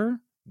offer?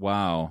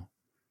 Wow.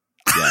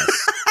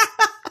 Yes.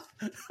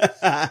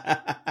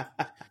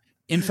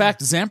 In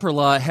fact, Zephyr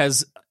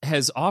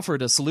has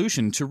offered a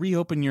solution to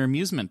reopen your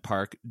amusement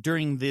park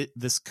during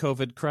this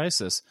COVID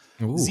crisis.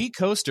 Ooh. Z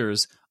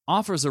Coasters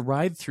offers a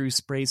ride-through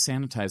spray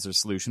sanitizer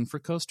solution for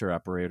coaster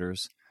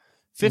operators.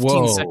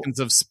 15 seconds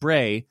of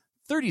spray,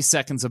 30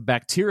 seconds of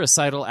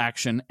bactericidal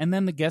action, and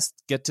then the guests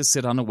get to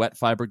sit on a wet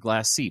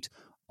fiberglass seat.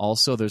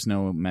 Also, there's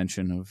no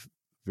mention of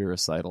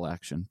virucidal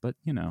action, but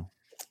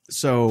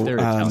So, They're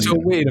Italian. So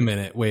wait a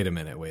minute.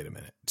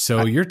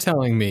 So you're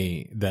telling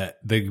me that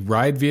the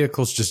ride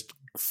vehicles just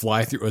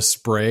fly through a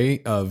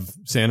spray of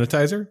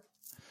sanitizer?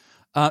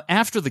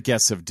 After the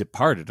guests have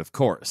departed, of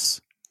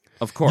course.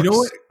 Of course. You know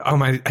what?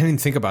 I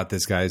didn't think about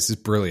this, guys. This is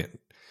brilliant.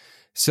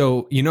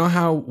 So you know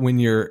how when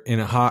you're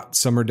in a hot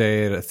summer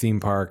day at a theme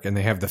park and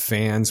they have the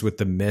fans with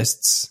the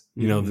mists,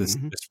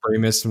 the spray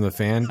mist from the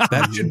fan?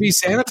 That should be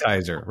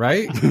sanitizer,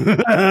 right?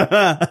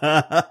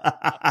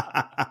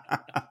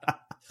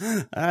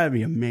 That'd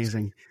be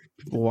amazing.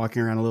 People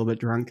walking around a little bit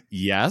drunk.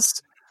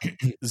 Yes.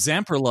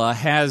 Zamperla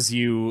has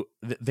you.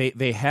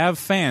 They have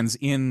fans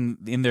in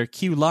their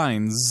queue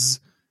lines,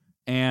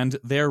 and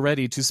they're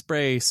ready to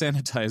spray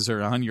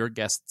sanitizer on your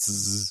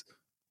guests.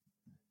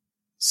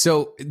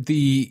 So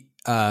the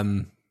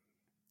do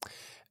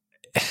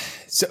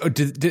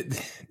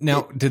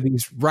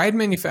these ride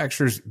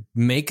manufacturers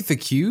make the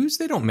queues?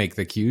 They don't make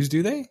the queues,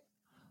 do they?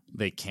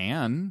 They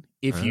can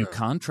if you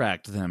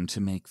contract them to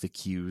make the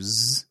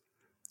queues.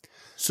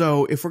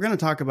 So if we're going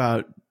to talk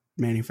about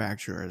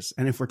manufacturers,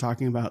 and if we're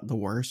talking about the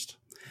worst,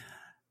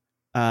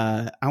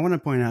 I want to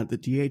point out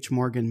that D.H.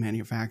 Morgan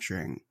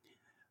Manufacturing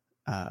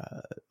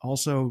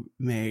also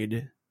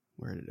made,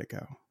 where did it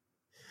go?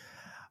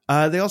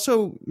 They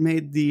also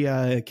made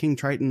the King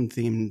Triton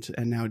themed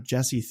and now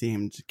Jessie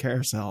themed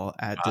carousel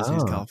at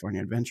Disney's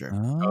California Adventure.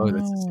 Oh,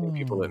 that's the same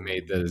people that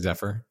made the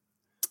Zephyr.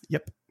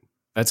 Yep.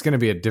 That's going to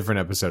be a different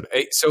episode.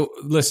 Hey, so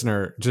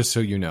listener, just so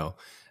you know,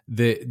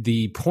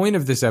 the point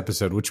of this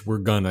episode, which we're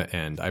gonna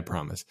end, I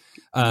promise,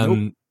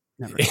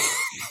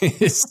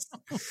 is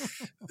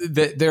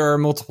that there are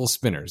multiple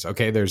spinners.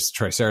 Okay, there's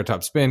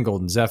Triceratops spin,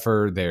 Golden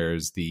Zephyr.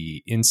 There's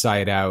the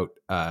Inside Out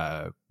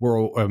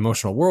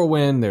emotional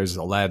whirlwind. There's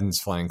Aladdin's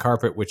flying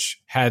carpet,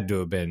 which had to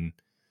have been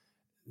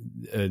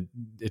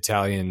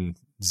Italian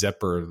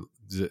Zephyr.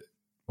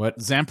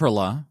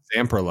 Zamperla.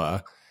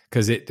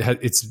 Because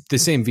it's the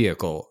same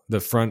vehicle. The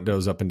front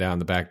goes up and down,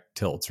 the back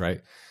tilts, right?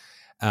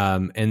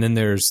 And then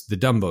there's the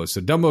Dumbo. So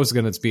Dumbo is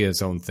going to be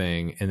its own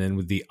thing. And then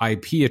with the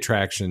IP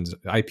attractions,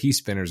 IP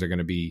spinners are going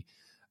to be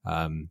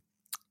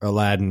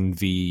Aladdin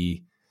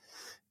v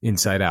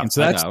Inside Out.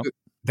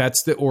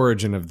 That's the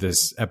origin of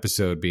this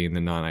episode being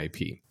the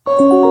non-IP.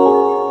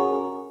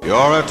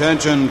 Your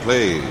attention,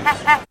 please.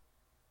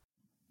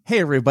 Hey,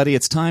 everybody.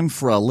 It's time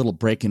for a little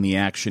break in the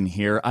action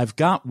here. I've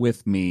got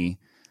with me,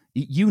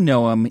 you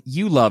know him,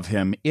 you love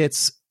him.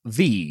 It's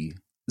the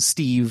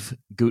Steve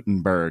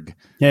Gutenberg.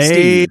 Hey,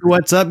 Steve.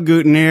 What's up,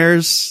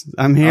 Guteneers?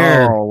 I'm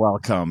here. Oh,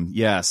 welcome.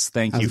 Yes,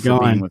 thank you for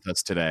being with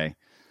us today.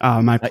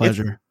 Oh, my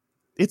pleasure.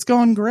 It's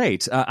going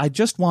great. I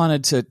just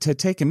wanted to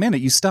take a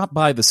minute. You stopped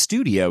by the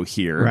studio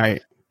here.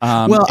 Right.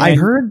 I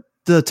heard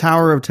the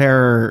Tower of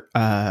Terror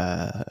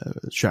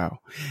show,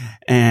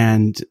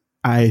 and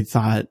I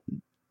thought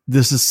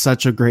this is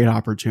such a great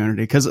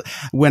opportunity because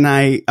when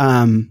I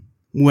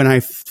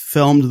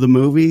filmed the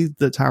movie,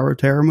 the Tower of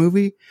Terror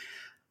movie,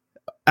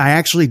 I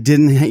actually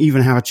didn't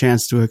even have a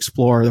chance to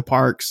explore the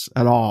parks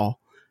at all.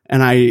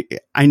 And I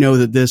know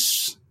that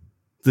this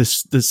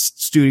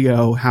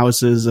studio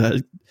houses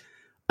an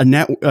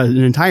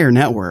entire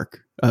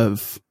network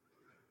of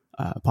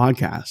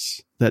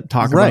podcasts that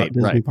talk about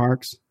Disney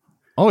parks.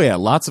 Oh yeah.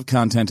 Lots of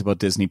content about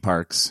Disney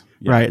parks.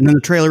 Yeah. Right. And then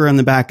the trailer in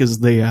the back is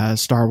the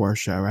Star Wars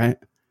show, right?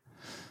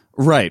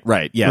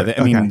 Right. Yeah.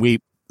 I mean,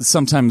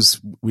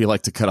 sometimes we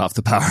like to cut off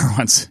the power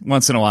once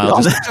in a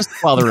while, just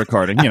while they're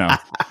recording,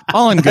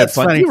 all in good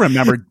fun. Funny. You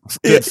remember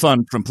good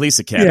fun from Police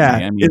Academy. Yeah.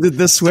 I mean, is it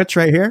this switch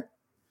right here?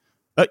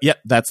 Yeah,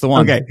 that's the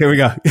one. Okay, here we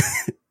go.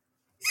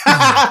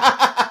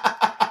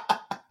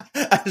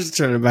 I just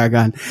turned it back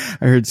on.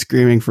 I heard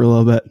screaming for a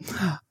little bit.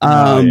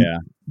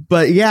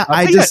 But yeah,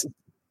 I was just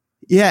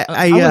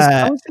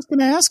going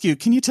to ask you,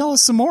 can you tell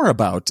us some more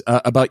about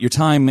your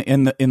time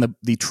in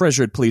the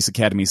Treasured Police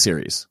Academy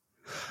series?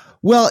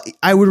 Well,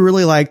 I would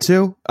really like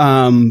to,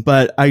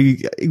 but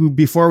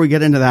before we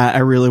get into that, I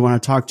really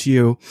want to talk to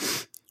you,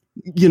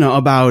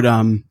 about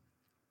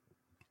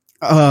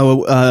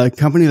a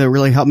company that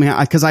really helped me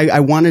out because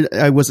I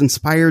was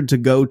inspired to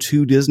go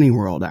to Disney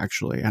World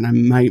actually,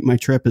 and my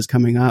trip is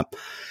coming up.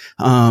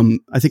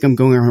 I think I'm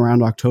going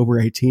around October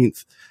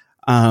 18th.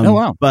 Oh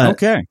wow! But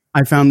okay,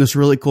 I found this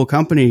really cool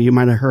company. You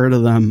might have heard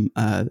of them.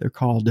 They're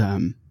called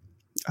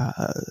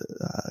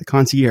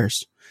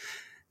Concierge.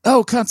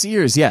 Oh,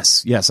 Concierge.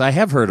 Yes. I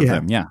have heard of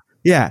them. Yeah.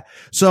 Yeah.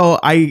 So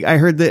I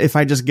heard that if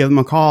I just give them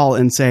a call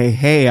and say,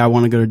 hey, I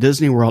want to go to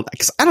Disney World,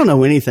 because I don't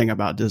know anything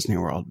about Disney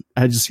World.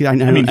 I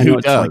know who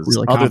it's does, like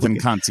really other than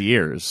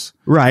Concierge?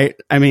 Right.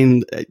 I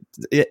mean,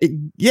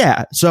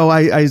 yeah. So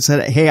I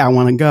said, hey, I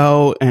want to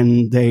go.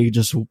 And they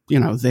just,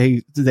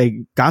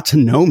 they got to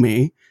know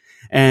me.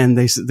 And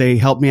they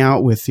helped me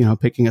out with,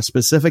 picking a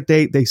specific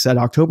date. They said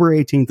October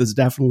 18th is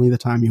definitely the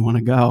time you want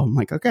to go. I'm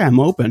like, okay, I'm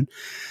open.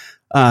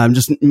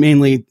 Just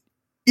mainly,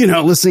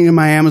 listening to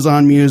my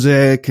Amazon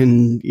music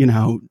and,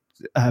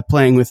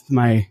 playing with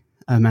my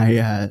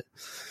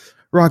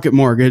Rocket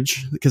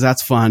Mortgage because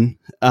that's fun.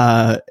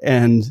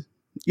 And,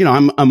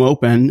 I'm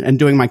open and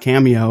doing my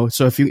cameo.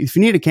 So if you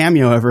need a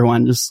cameo,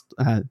 everyone just,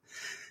 I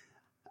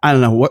don't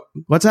know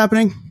what's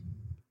happening.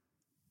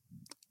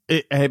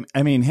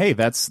 I mean, hey,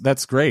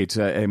 that's great.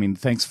 I mean,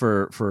 thanks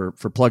for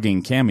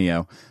plugging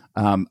Cameo.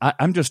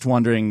 I'm just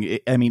wondering,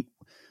 I mean,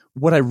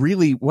 what I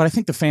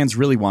think the fans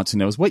really want to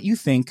know is what you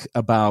think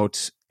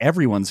about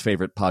everyone's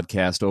favorite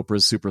podcast,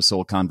 Oprah's Super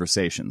Soul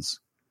Conversations.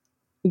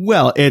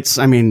 Well, it's,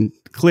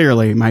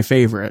 clearly my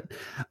favorite.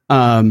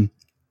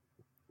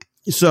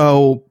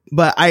 So,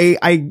 but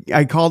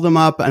I called them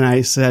up and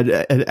I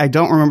said, I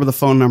don't remember the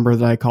phone number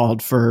that I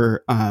called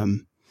for,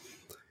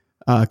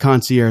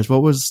 concierge.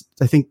 What was,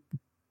 I think,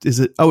 is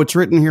it? Oh, it's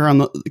written here on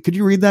the, could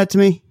you read that to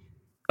me?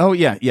 Oh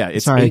yeah.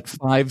 It's Sorry.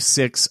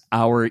 856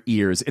 our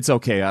ears. It's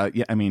okay.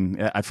 Yeah, I mean,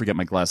 I forget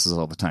my glasses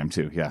all the time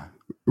too. Yeah.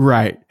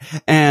 Right.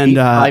 And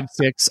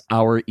 856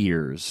 our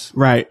ears.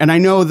 right. And I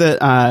know that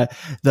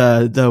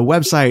the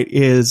website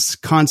is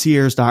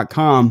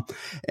concierge.com,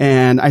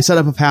 and I set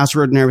up a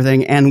password and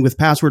everything, and with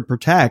password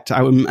protect,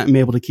 I'm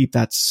able to keep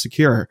that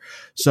secure.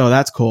 So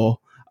that's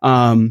cool.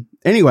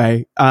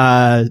 Anyway,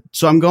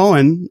 so I'm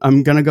going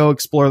to go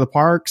explore the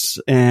parks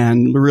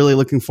and really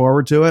looking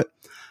forward to it.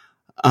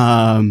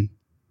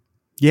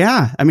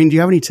 Yeah. I mean, do you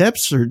have any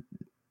tips or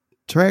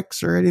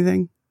tricks or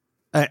anything?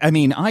 I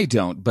mean, I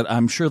don't, but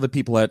I'm sure the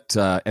people at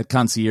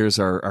Concierge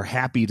are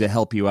happy to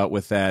help you out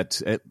with that.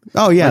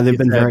 Oh yeah, they've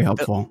been very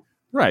helpful.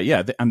 Right?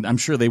 Yeah, I'm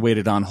sure they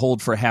waited on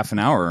hold for half an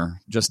hour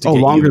just to get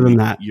longer you than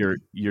that. Your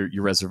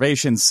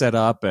reservations set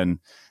up and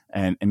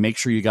make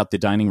sure you got the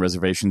dining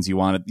reservations you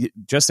wanted.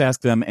 Just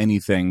ask them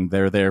anything;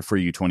 they're there for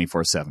you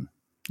 24/7.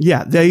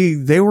 Yeah,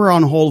 they were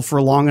on hold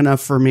for long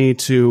enough for me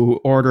to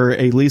order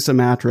a Lisa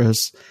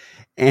mattress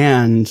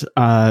and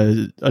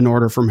an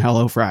order from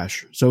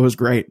HelloFresh, so it was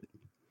great.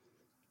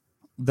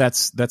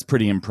 That's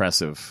pretty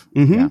impressive.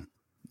 Mm-hmm.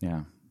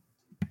 Yeah.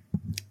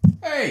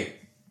 Hey,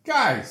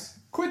 guys,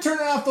 quit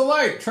turning off the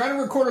light. Trying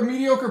to record a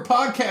mediocre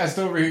podcast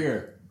over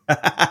here.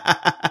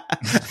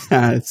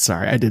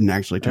 Sorry, I didn't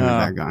actually turn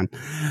it back on.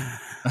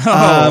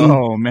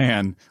 Oh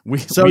man, we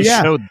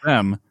showed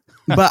them.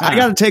 But I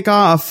got to take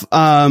off.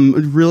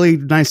 Really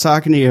nice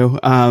talking to you.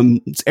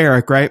 It's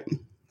Eric, right?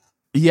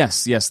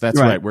 Yes, that's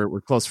right.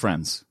 We're close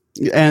friends.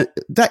 And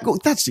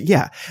that's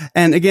yeah.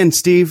 And again,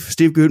 Steve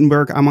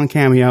Gutenberg. I'm on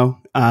Cameo.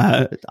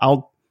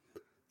 I'll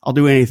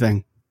do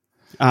anything.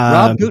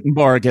 Rob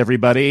Gutenberg,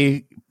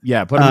 everybody.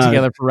 Yeah, put them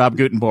together for Rob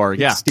Gutenberg.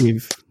 Yeah,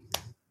 Steve.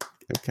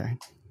 Okay.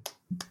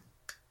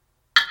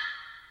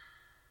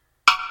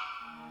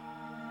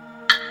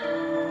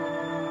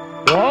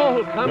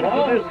 Welcome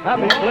to this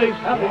happy place.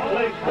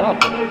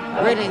 Welcome.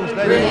 Greetings,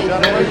 ladies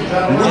and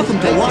gentlemen. Welcome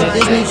to Walt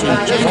Disney's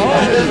Enchanted Tiki.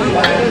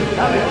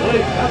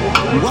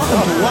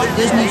 Welcome to Walt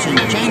Disney's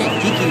Enchanted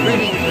Tiki.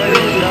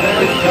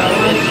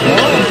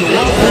 Welcome to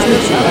Walt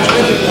Disney's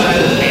Enchanted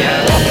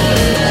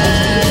Tiki.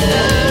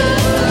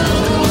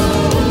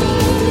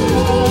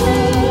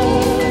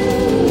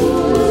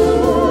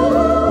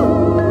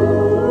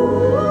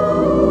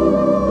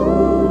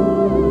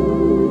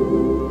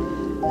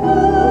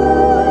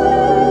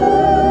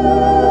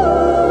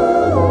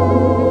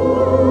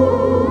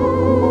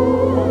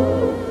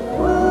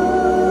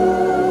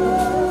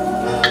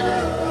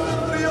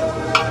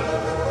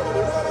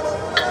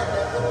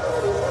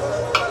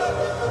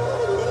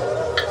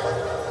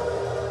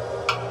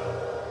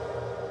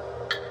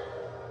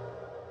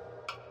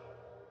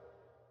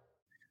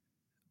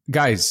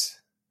 Guys,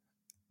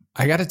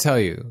 I got to tell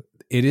you,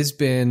 it has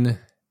been,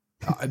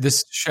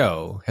 this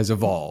show has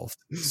evolved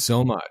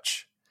so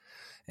much,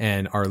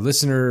 and our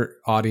listener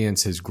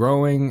audience is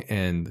growing,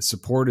 and the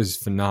support is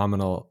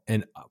phenomenal.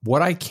 And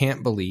what I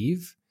can't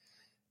believe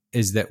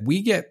is that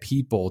we get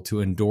people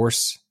to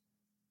endorse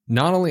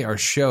not only our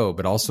show,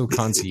 but also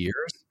Concierge.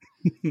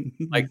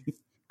 Like,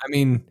 I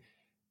mean,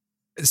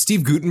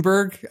 Steve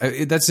Gutenberg,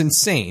 that's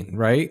insane,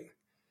 right?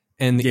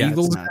 And the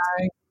Eagles guy,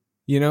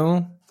 you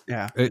know?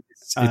 Yeah.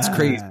 It's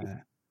crazy.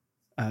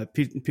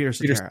 Peter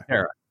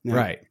Cetera. No.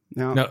 Right.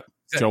 No.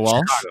 Joe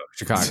Walsh?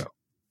 Chicago.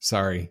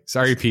 Sorry,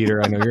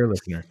 Peter. I know you're a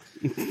listener.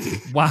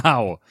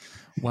 Wow.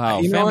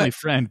 Family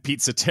friend,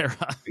 Pete Cetera.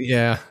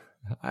 Yeah.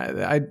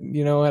 I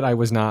you know what? I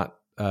was not.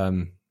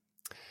 You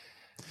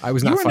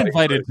weren't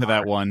invited to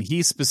that one.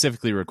 He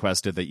specifically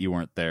requested that you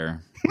weren't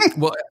there.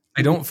 Well,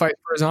 I don't fight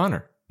for his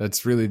honor.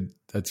 That's really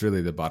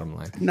the bottom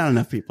line. Not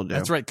enough people do.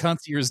 That's right.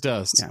 Concierge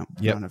does. Yeah.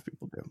 Yep. Not enough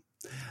people do.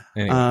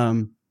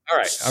 Anyway. All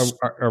right.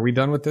 Are we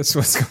done with this?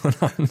 What's going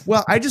on?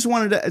 Well, I just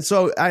wanted to.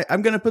 So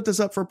I'm going to put this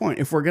up for a point.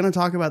 If we're going to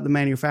talk about the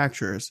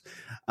manufacturers,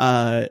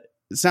 it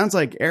sounds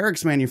like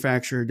Eric's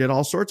manufacturer did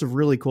all sorts of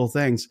really cool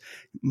things.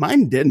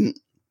 Mine didn't.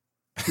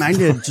 Mine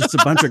did just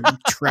a bunch of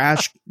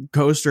trash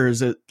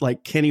coasters at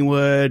like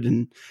Kennywood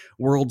and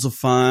Worlds of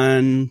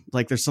Fun.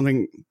 Like there's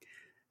something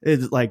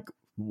like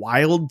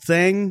Wild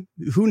Thing.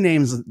 Who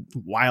names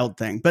Wild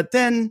Thing? But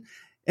then.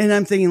 And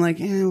I'm thinking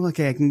like,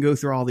 okay, I can go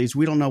through all these.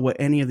 We don't know what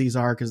any of these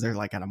are because they're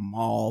like at a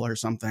mall or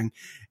something.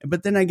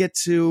 But then I get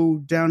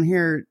to down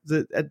here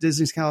at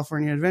Disney's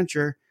California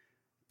Adventure.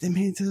 They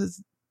made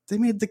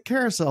the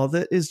carousel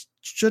that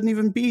shouldn't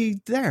even be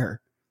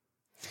there.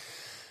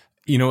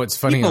 You know, it's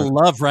funny. People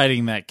love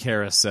riding that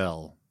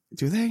carousel.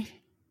 Do they?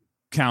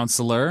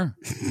 Counselor.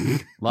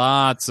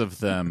 Lots of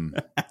them.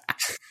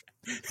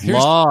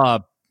 Law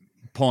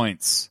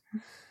points.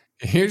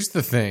 Here's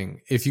the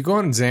thing. If you go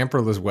on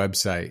Zamperla's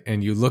website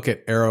and you look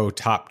at Aero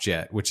Top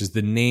Jet, which is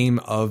the name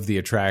of the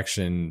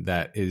attraction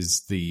that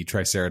is the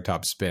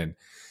Triceratops spin,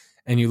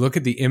 and you look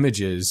at the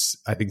images,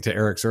 I think to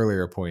Eric's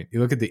earlier point, you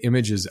look at the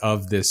images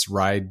of this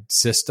ride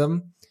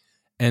system,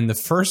 And the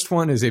first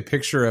one is a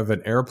picture of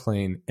an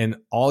airplane, and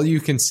all you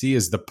can see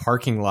is the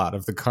parking lot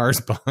of the cars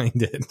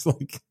behind it.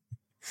 Like,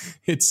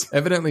 it's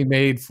evidently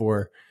made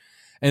for,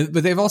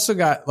 but they've also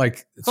got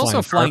like it's also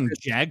a flying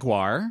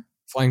Jaguar.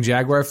 Flying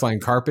Jaguar, flying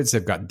carpets.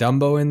 They've got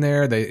Dumbo in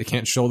there. They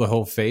can't show the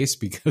whole face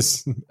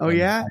because. Oh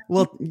yeah.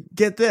 Well,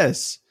 get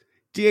this.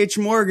 D.H.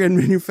 Morgan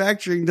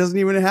Manufacturing doesn't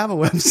even have a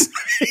website.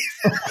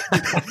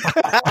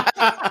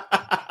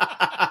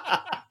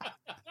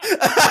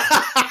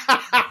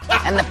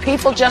 And the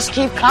people just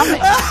keep coming.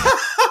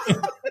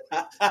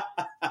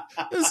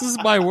 This is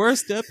my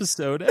worst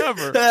episode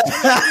ever.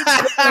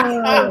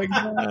 Oh my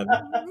God.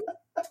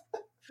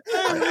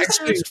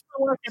 Actually,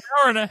 for like an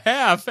hour and a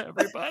half,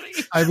 everybody.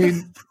 I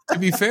mean, to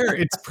be fair,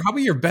 it's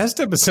probably your best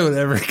episode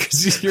ever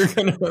because you're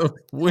going to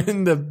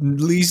win the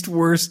least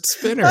worst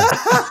spinner.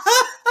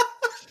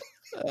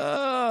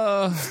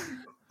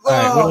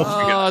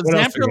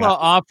 Zephyr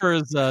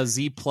offers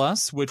Z+,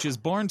 which is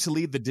born to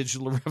lead the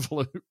digital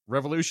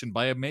revolution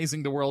by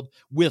amazing the world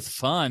with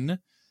fun.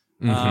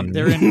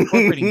 They're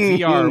incorporating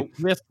VR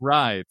with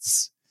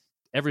rides.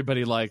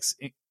 Everybody likes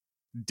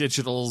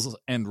digitals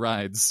and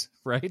rides,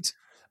 right?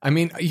 I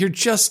mean, you're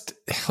just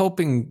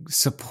helping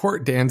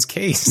support Dan's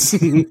case.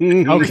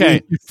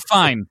 Okay,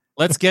 fine.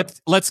 Let's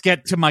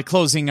get to my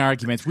closing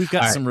arguments. We've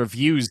got some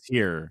reviews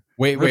here.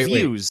 Wait.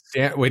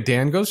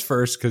 Dan goes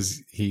first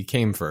because he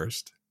came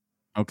first.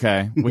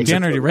 Okay. Well,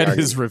 Dan already read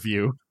his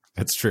review.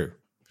 That's true.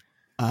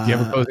 Do you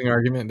have a closing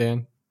argument,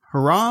 Dan?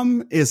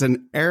 Haram is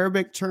an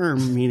Arabic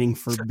term meaning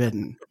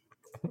forbidden.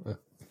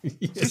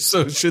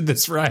 So should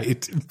this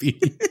right be?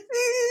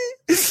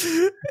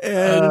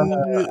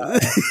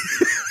 And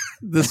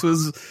this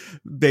was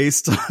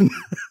based on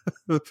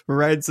a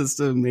ride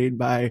system made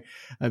by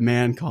a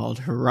man called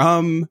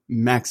Haram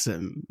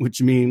Maxim, which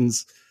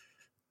means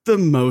the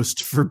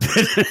most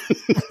forbidden.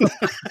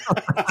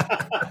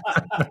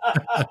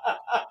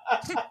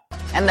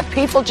 And the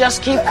people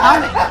just keep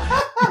coming.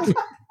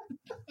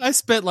 I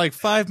spent like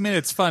 5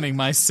 minutes finding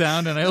my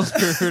sound, and I only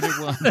heard it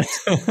once.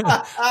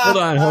 Hold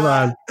on.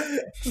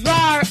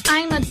 Roar,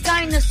 I'm a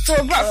dinosaur.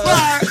 Roar,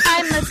 roar,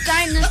 I'm a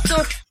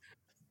dinosaur.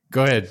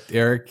 Go ahead,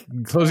 Eric.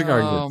 Closing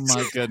arguments. Oh,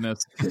 my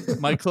goodness.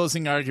 My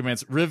closing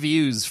arguments.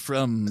 Reviews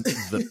from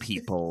the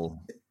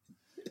people.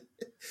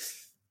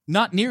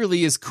 Not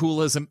nearly as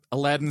cool as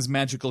Aladdin's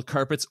magical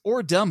carpets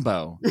or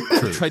Dumbo.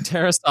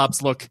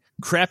 Triceratops look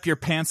crap your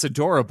pants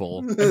adorable.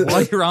 And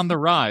while you're on the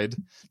ride,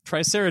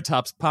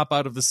 Triceratops pop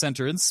out of the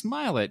center and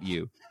smile at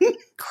you.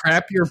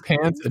 Crap your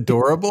pants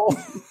adorable?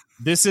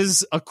 This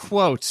is a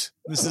quote.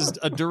 This is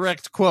a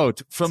direct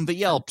quote from the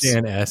Yelps.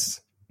 Dan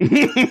S.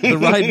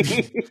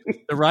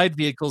 The ride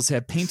vehicles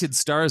have painted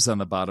stars on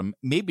the bottom.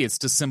 Maybe it's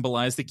to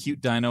symbolize the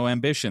cute dino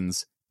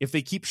ambitions. If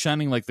they keep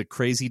shining like the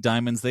crazy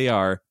diamonds they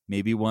are,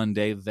 maybe one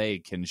day they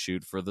can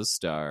shoot for the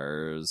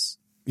stars.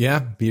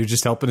 Yeah, you're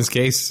just helping his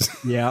case.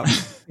 Yeah.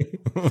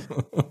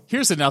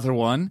 Here's another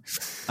one.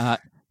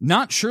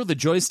 Not sure the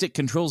joystick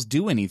controls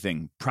do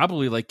anything.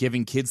 Probably like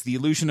giving kids the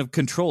illusion of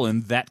control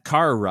in that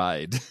car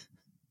ride.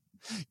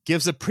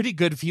 Gives a pretty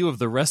good view of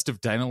the rest of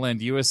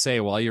Dinoland USA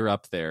while you're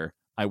up there.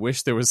 I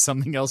wish there was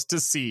something else to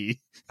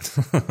see.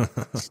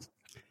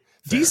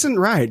 Decent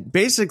ride.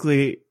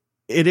 Basically,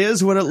 it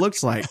is what it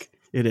looks like.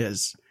 It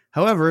is.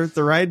 However,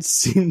 the ride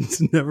seems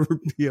to never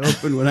be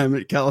open when I'm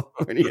at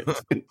California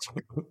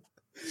Adventure.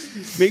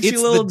 Makes you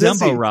a little the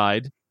dizzy. Dumbo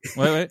ride.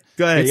 Wait.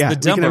 Go ahead. It's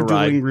the Dumbo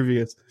ride. Dueling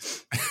reviews.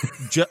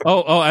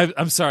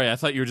 I'm sorry. I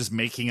thought you were just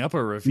making up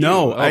a review.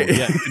 No,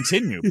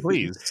 continue,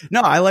 please.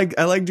 No, I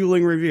like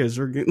dueling reviews.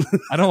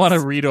 I don't want to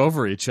read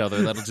over each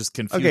other. That'll just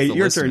confuse the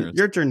listeners.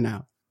 Your turn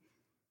now.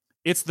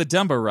 It's the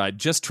Dumbo ride,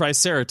 just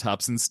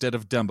Triceratops instead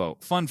of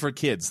Dumbo. Fun for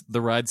kids. The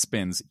ride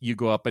spins. You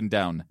go up and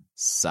down.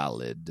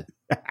 Solid.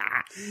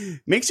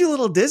 Makes you a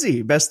little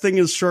dizzy. Best thing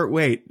is short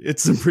wait.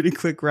 It's a pretty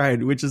quick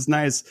ride, which is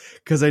nice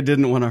because I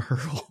didn't want to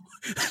hurl.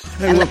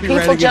 And the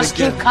people just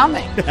keep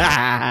coming.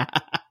 But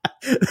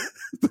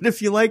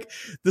if you like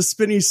the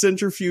spinny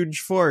centrifuge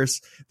force,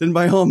 then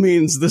by all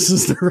means, this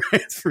is the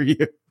ride for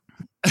you.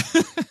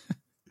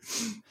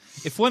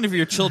 If one of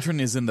your children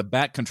is in the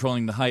back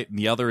controlling the height and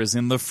the other is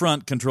in the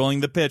front controlling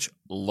the pitch,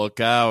 look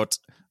out.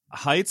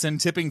 Heights and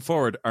tipping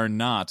forward are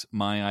not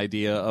my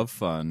idea of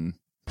fun.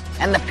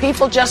 And the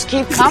people just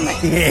keep coming.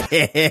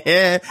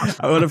 I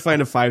want to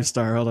find a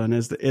 5-star. Hold on.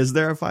 Is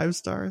there a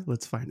 5-star?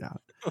 Let's find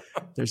out.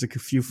 There's a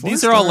few 4-star.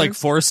 These are all like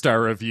 4-star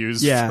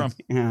reviews. Yeah.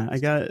 I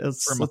got it.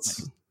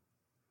 Let's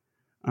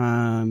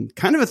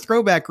kind of a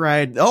throwback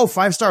ride. Oh,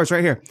 5 stars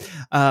right here.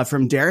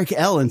 From Derek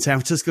L in San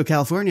Francisco,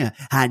 California.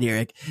 Hi,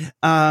 Derek.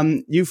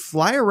 You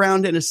fly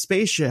around in a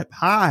spaceship.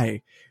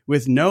 Hi.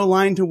 With no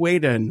line to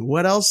wait in.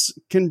 What else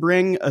can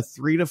bring a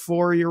 3 to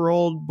 4 year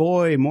old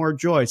boy more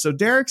joy? So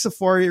Derek's a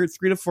 3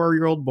 to 4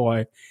 year old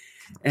boy,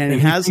 and he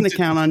has an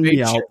account on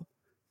Yelp.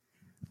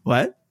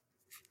 What?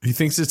 He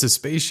thinks it's a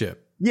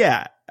spaceship.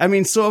 Yeah. I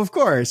mean, so of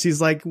course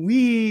he's like,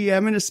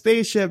 I'm in a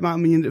spaceship. I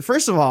mean,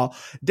 first of all,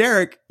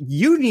 Derek,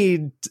 you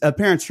need a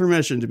parent's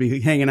permission to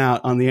be hanging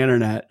out on the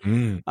internet.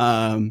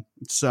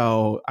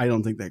 So I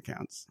don't think that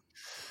counts.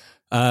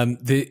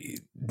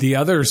 The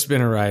other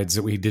spinner rides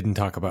that we didn't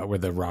talk about were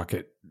the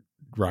rocket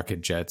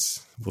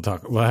jets.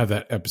 We'll have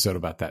that episode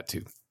about that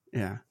too.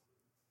 Yeah.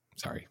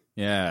 Sorry.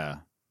 Yeah.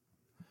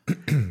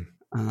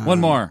 One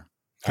more.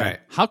 All right.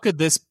 How could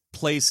this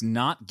place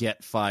not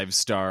get 5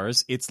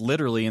 stars? It's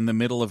literally in the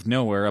middle of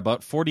nowhere,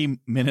 about 40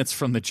 minutes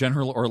from the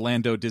General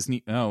Orlando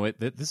Disney. Oh,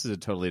 this is a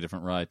totally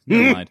different ride.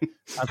 Never mind.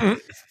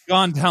 I've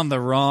gone down the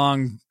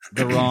wrong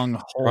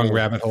hole. Wrong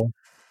rabbit hole.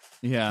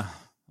 Yeah.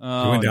 You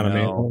Oh, went down a no.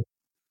 manhole.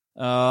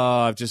 Oh,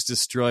 I've just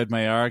destroyed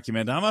my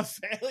argument. I'm a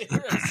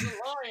failure as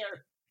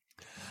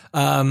a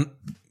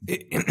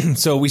lawyer.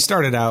 So we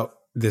started out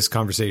this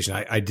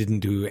conversation. I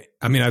didn't do it.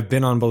 I mean, I've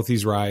been on both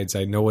these rides.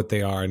 I know what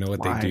they are. I know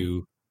what they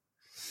do.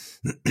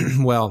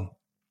 Well,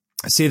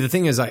 see, the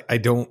thing is, I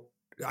didn't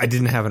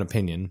have an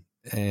opinion,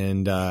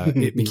 and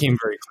it became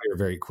very clear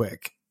very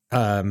quick.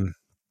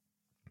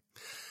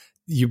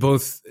 You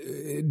both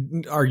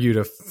argued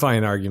a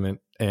fine argument,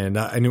 and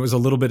it was a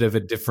little bit of a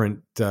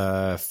different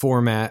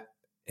format,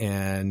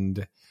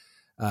 and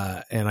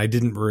I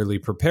didn't really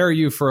prepare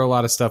you for a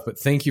lot of stuff, but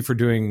thank you for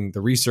doing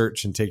the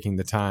research and taking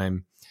the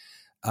time.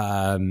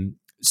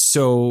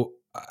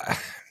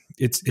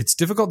 It's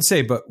difficult to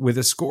say, but with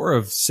a score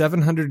of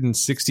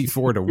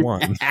 764 to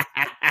 1,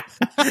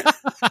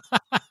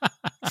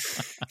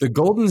 the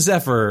Golden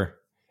Zephyr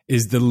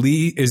is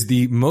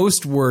the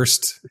most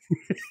worst.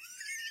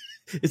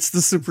 It's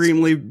the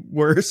supremely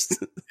worst.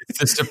 It's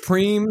the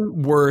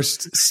supreme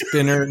worst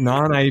spinner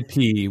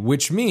non-IP,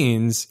 which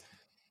means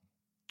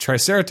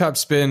Triceratops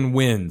spin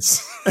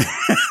wins.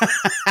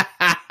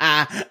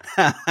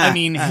 I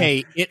mean,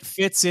 hey, it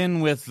fits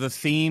in with the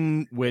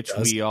theme, which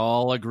we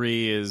all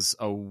agree is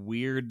a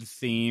weird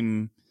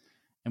theme.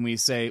 And we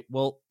say,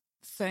 well,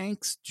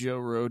 thanks, Joe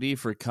Rohde,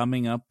 for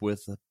coming up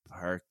with a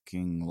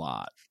parking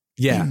lot.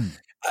 Yeah.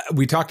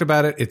 We talked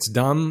about it. It's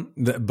dumb.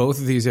 Both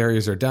of these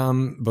areas are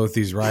dumb. Both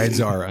these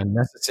rides are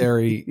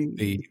unnecessary.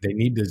 They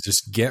need to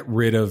just get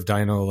rid of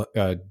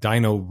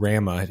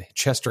Dino-Rama.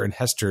 Chester and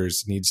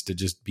Hester's needs to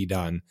just be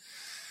done.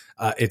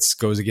 It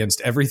goes against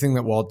everything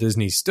that Walt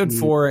Disney stood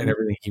for and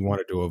everything he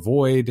wanted to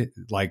avoid,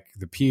 like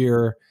the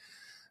pier.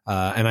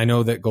 And I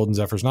know that Golden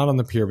Zephyr's not on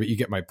the pier, but you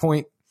get my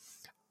point.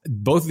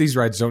 Both of these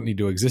rides don't need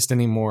to exist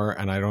anymore,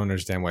 and I don't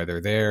understand why they're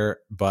there,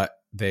 but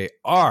they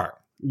are.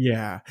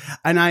 Yeah.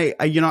 And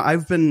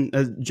I've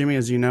been, Jimmy,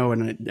 as you know,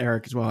 and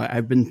Eric as well,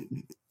 I've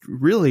been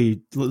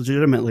really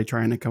legitimately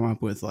trying to come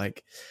up with,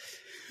 like,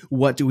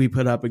 what do we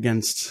put up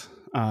against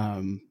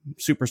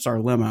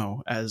Superstar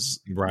Limo as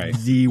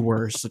the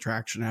worst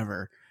attraction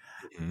ever.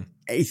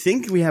 I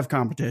think we have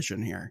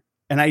competition here.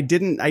 And I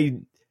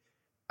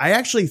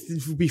actually,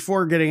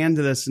 before getting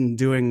into this and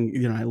doing,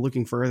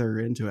 looking further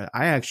into it,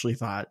 I actually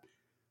thought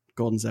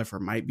Golden Zephyr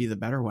might be the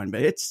better one,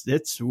 but it's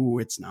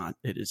not.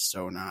 It is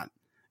so not.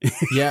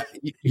 Yeah,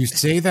 you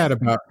say that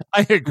about.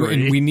 I agree.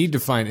 And we need to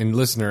find, and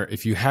listener,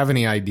 if you have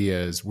any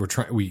ideas,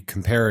 we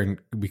compare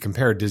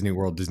Disney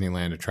World,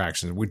 Disneyland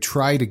attractions. We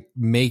try to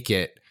make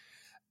it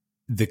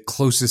the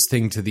closest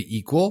thing to the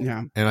equal.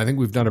 Yeah. And I think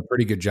we've done a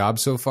pretty good job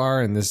so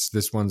far. And this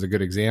one's a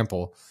good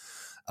example.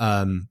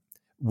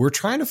 We're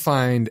trying to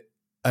find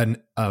an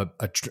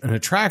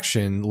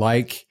attraction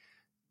like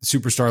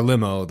Superstar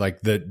Limo,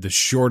 like the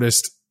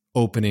shortest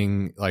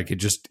opening, like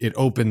it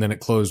opened, then it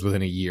closed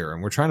within a year.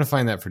 And we're trying to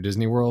find that for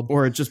Disney World.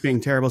 Or it just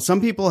being terrible.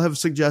 Some people have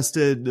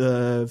suggested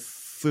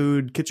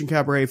Kitchen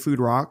Cabaret Food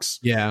Rocks.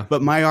 Yeah.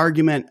 But my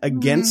argument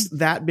against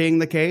that being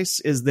the case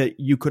is that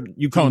you could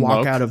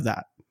walk out of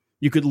that.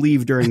 You could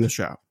leave during the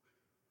show.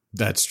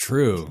 That's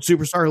true.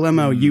 Superstar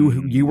Limo,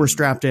 you were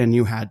strapped in.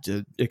 You had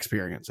to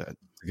experience it.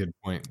 That's a good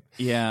point.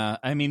 Yeah,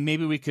 I mean,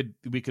 maybe we could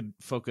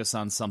focus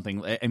on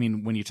something. I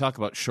mean, when you talk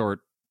about short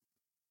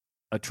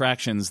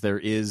attractions, there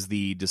is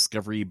the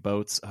Discovery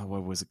boats. Oh,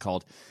 what was it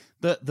called?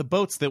 The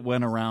boats that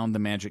went around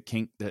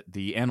the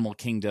the Animal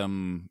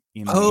Kingdom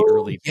in the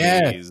early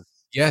days.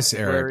 Yes,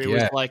 Eric. Where it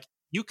was like,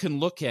 you can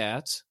look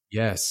at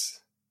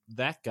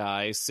that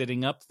guy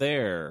sitting up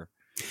there.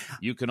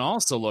 You can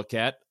also look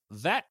at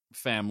that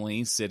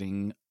family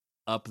sitting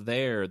up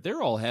there.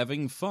 They're all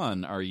having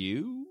fun. Are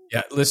you?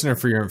 Yeah, listener,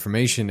 for your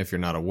information, if you're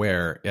not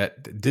aware,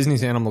 at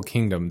Disney's Animal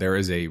Kingdom, there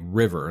is a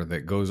river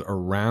that goes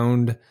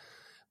around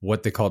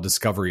what they call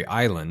Discovery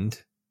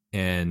Island.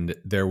 And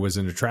there was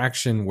an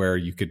attraction where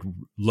you could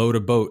load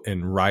a boat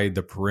and ride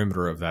the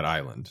perimeter of that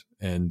island.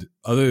 And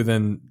other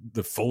than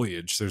the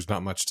foliage, there's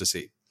not much to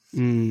see.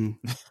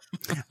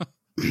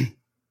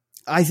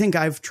 I think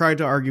I've tried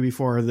to argue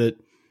before that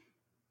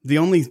the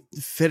only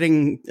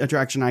fitting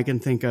attraction I can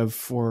think of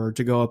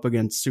to go up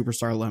against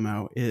Superstar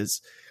Limo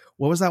is,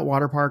 what was that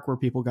water park where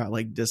people got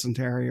like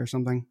dysentery or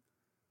something?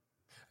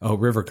 Oh,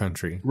 River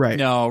Country. Right.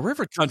 No,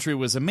 River Country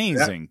was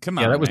amazing. Come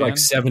on. Yeah, that was man. like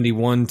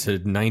 71 to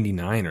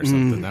 99 or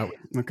something.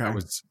 That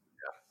was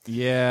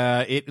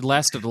Yeah, it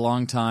lasted a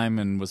long time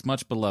and was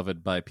much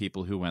beloved by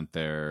people who went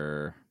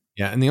there.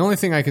 Yeah, and the only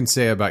thing I can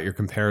say about your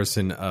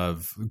comparison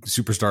of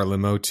Superstar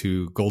Limo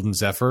to Golden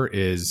Zephyr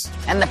is...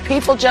 And the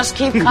people just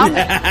keep coming.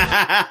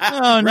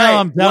 Oh, no,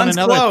 I'm down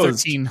another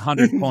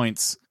 1,300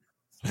 points.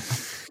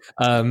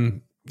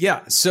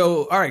 Yeah.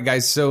 So, all right,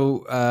 guys.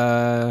 So,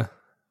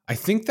 I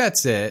think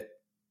that's it.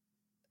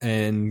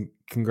 And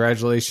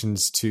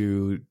congratulations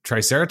to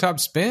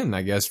Triceratops Spin,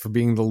 I guess, for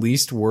being the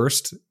least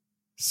worst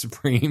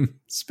Supreme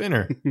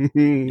spinner.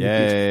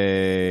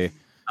 Yay.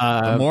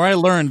 The more I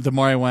learned, the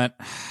more I went,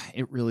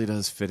 it really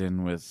does fit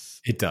in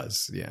with. It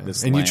does, yeah.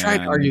 This And you tried to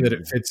land. argue that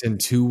it fits in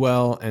too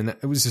well, and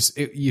it was just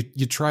you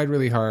tried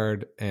really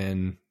hard,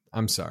 and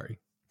I'm sorry.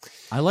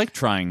 I like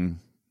trying.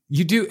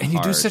 You do, and you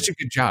do hard. such a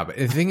good job.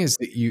 The thing is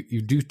that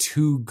you do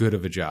too good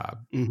of a job.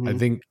 Mhm. I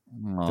think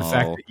the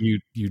fact that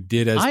you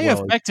did as I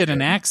well. affected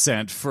an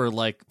accent for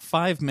like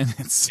 5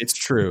 minutes. It's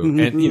true,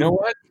 and you know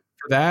what?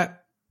 For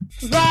that,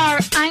 Roar,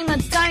 I'm a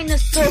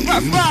dinosaur.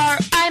 Roar, roar,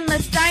 I'm a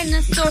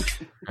dinosaur.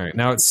 all right.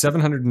 Now it's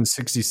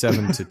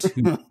 767 to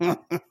 2.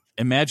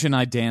 Imagine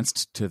I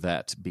danced to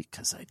that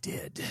because I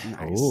did.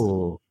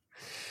 Oh.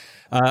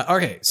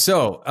 Okay,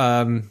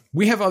 so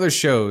we have other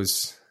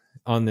shows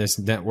on this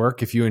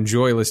network. If you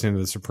enjoy listening to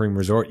the Supreme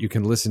Resort, you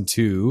can listen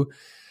to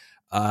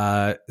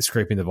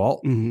Scraping the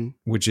Vault,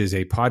 which is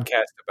a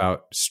podcast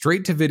about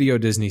straight to video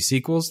Disney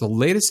sequels. The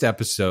latest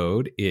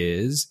episode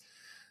is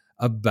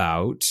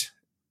about,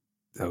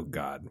 oh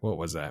God, what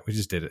was that? We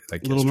just did it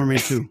like Little Mermaid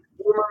 2.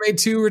 Little Mermaid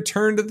 2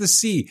 Return to the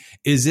Sea.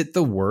 Is it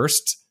the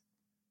worst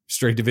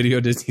straight to video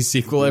Disney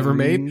sequel ever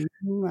made?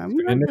 I'm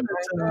not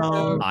gonna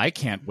tell. I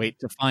can't wait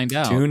to find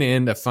out. Tune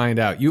in to find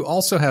out. You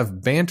also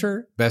have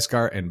Banter,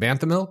 Beskar, and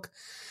Banthamilk.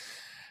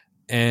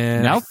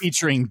 And Now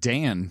featuring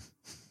Dan.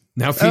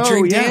 now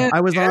featuring Dan.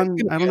 I was Dan's on.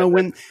 gonna I be don't know on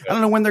when. this I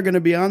don't know when they're going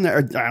to be on there.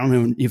 I don't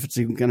know if it's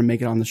even going to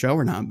make it on the show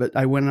or not. But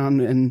I went on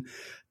and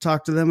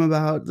talked to them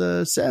about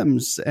the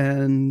Sims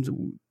and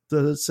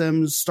the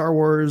Sims Star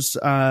Wars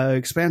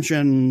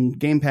expansion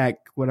game pack,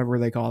 whatever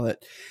they call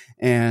it.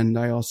 And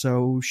I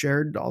also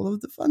shared all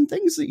of the fun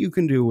things that you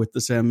can do with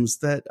the Sims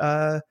that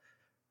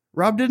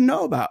Rob didn't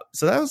know about.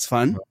 So that was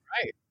fun.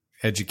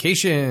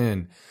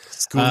 Education.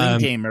 Schooling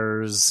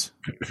gamers.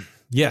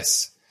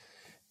 Yes.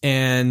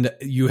 And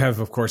you have,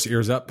 of course,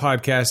 Ears Up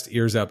podcast,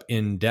 Ears Up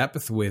in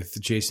Depth with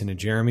Jason and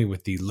Jeremy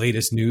with the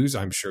latest news.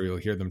 I'm sure you'll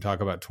hear them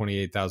talk about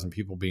 28,000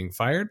 people being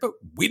fired, but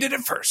we did it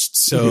first.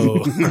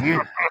 So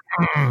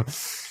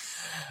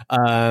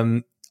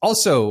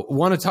also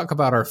want to talk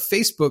about our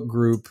Facebook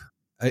group.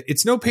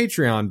 It's no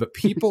Patreon, but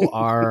people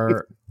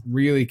are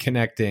really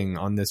connecting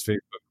on this Facebook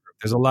group.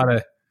 There's a lot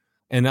of,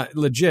 and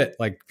legit,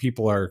 like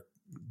people are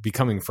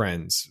becoming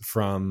friends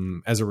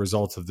from as a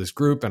result of this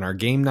group and our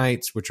game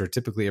nights, which are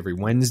typically every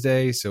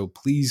Wednesday. So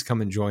please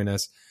come and join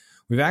us.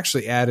 We've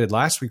actually added,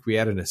 last week we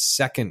added a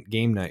second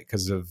game night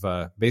because of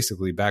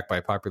basically back by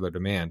popular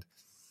demand.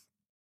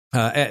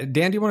 Dan,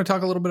 do you want to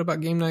talk a little bit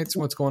about game nights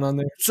and what's going on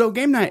there? So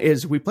game night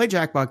is we play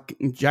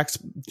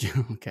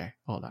Jackbox. Okay,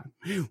 hold on.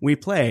 We,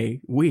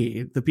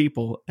 the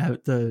people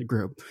at the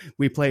group,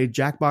 we play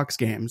Jackbox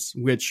games,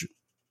 which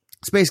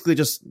it's basically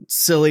just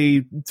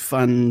silly,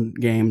 fun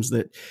games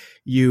that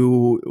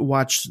you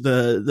watch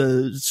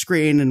the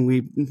screen and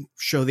we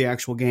show the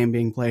actual game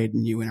being played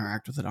and you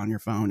interact with it on your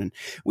phone and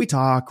we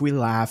talk, we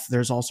laugh.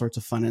 There's all sorts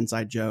of fun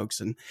inside jokes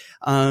and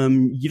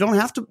you don't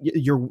have to.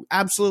 You're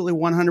absolutely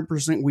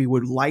 100%. We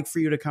would like for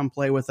you to come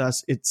play with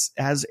us. It's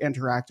as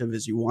interactive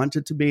as you want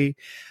it to be.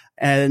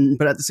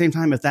 But at the same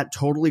time, if that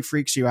totally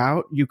freaks you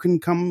out, you can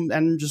come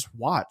and just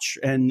watch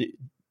and,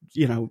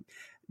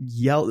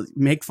 yell,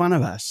 make fun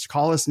of us,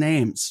 call us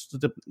names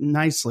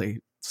nicely.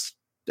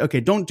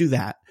 Okay, don't do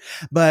that.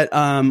 But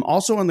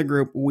also on the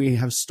group, we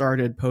have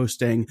started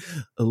posting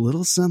a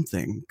little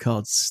something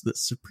called the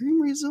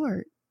Supreme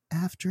Resort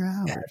After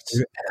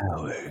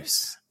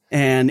Hours.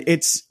 And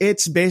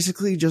it's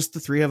basically just the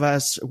three of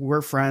us.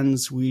 We're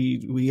friends.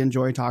 We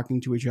enjoy talking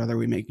to each other.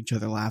 We make each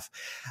other laugh.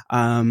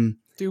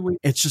 Do we?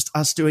 It's just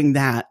us doing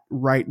that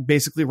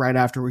basically right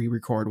after we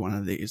record one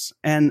of these.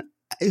 And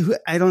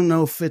I don't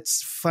know if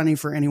it's funny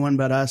for anyone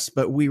but us,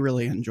 but we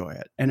really enjoy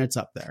it, and it's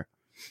up there.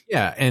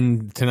 Yeah,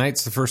 and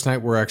tonight's the first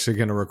night we're actually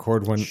going to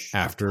record one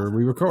after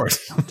we record.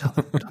 Don't tell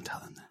them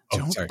that.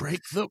 Don't sorry.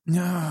 break the.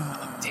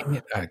 No. Dang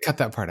it. Cut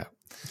that part out.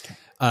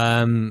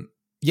 Okay.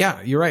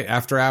 Yeah, you're right.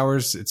 After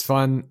hours, it's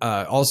fun.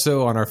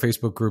 Also on our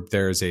Facebook group,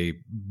 there's a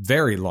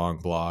very long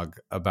blog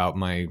about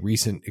my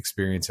recent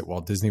experience at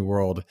Walt Disney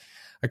World.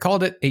 I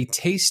called it A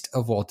Taste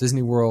of Walt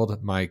Disney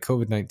World, my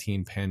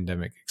COVID-19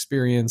 pandemic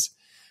experience.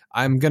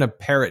 I'm going to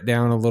pare it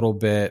down a little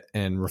bit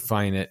and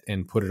refine it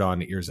and put it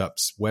on Ears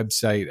Up's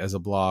website as a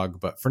blog.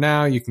 But for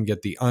now, you can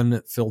get the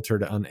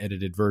unfiltered,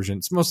 unedited version.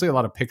 It's mostly a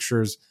lot of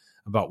pictures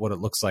about what it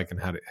looks like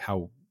and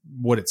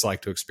what it's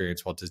like to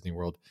experience Walt Disney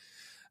World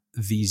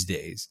these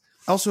days.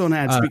 Also, an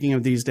ad. Speaking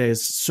of these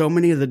days, so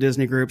many of the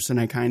Disney groups, and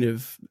I kind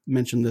of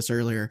mentioned this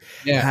earlier,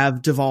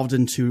 have devolved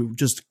into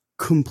just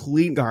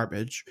complete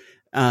garbage.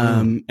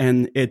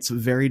 And it's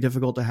very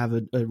difficult to have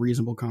a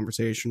reasonable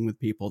conversation with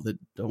people that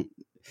don't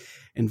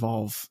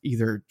involve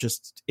either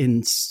just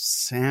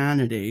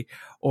insanity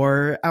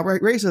or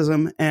outright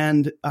racism.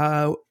 And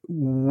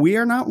we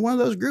are not one of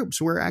those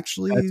groups. We're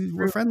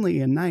friendly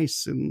and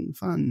nice and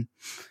fun.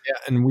 Yeah,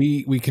 and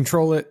we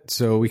control it,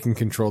 so we can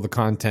control the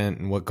content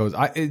and what goes.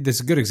 This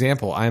is a good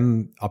example.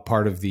 I'm a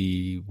part of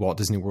the Walt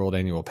Disney World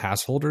Annual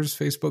Pass Holders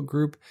Facebook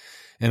group,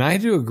 and I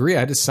do agree.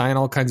 I just sign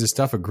all kinds of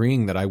stuff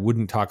agreeing that I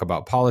wouldn't talk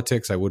about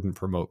politics, I wouldn't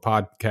promote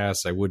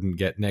podcasts, I wouldn't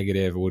get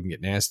negative, I wouldn't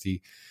get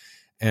nasty.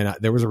 And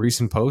there was a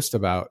recent post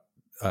about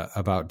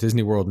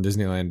Disney World and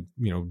Disneyland.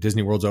 You know,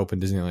 Disney World's open,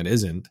 Disneyland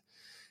isn't.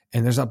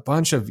 And there's a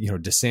bunch of,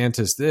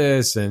 DeSantis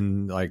this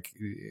and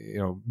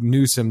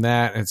Newsom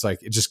that. And it's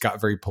like, it just got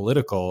very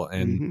political.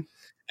 And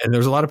and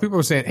there's a lot of people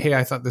who are saying, hey,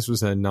 I thought this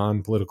was a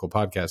non-political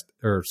podcast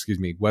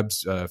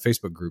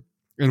Facebook group.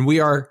 And we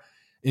are,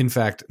 in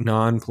fact,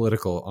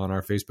 non-political on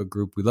our Facebook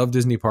group. We love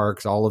Disney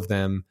parks, all of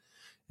them.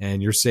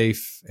 And you're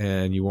safe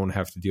and you won't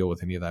have to deal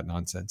with any of that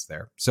nonsense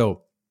there.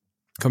 So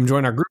come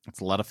join our group. It's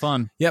a lot of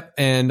fun. Yep.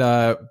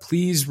 And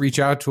please reach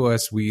out to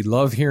us. We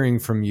love hearing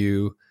from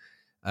you.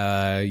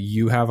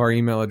 You have our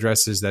email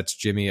addresses. That's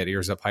Jimmy at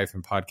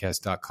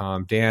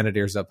earsup-podcast.com, Dan at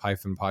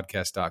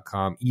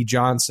earsup-podcast.com, E.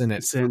 Johnson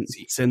at send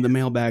the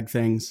mailbag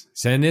things.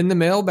 Send in the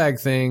mailbag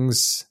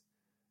things,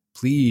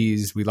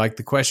 please. We like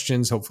the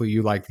questions. Hopefully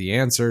you like the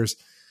answers.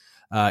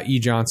 E.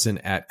 Johnson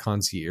at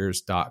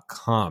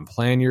concierge.com.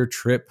 Plan your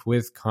trip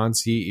with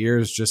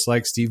concierge, just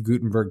like Steve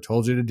Gutenberg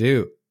told you to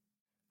do.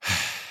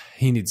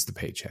 He needs the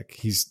paycheck.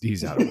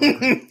 He's out of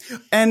work.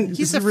 And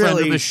he's a friend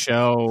of the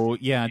show.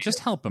 Yeah, just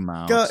help him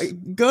out. Go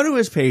to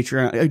his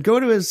Patreon.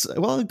 Go to his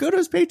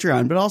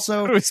Patreon. But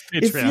also,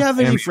 if you have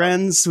any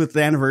friends with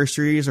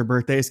anniversaries or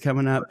birthdays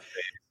coming up,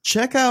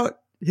 check out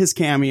his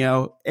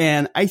Cameo.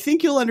 And I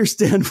think you'll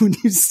understand when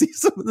you see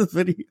some of the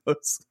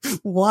videos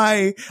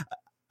why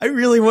I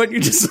really want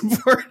you to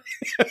support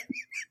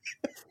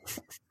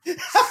him.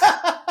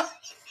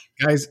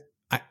 Guys,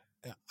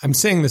 I'm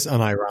saying this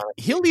unironically.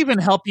 He'll even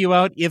help you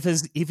out if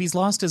he's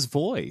lost his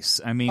voice.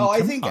 I mean,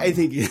 I think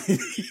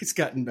he's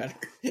gotten better.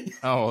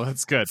 Oh,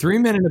 that's good. 3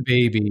 Men and a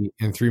Baby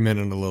and 3 Men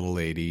and a Little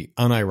Lady,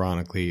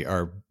 unironically,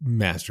 are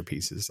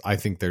masterpieces. I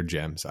think they're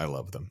gems. I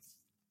love them.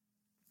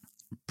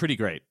 Pretty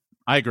great.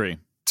 I agree.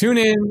 Tune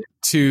in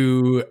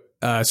to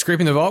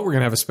Scraping the Vault. We're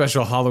going to have a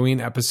special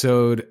Halloween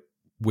episode,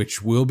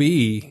 which will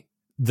be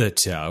The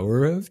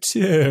Tower of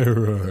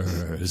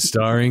Terror,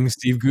 starring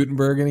Steve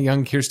Gutenberg and a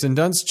young Kirsten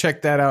Dunst.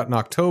 Check that out in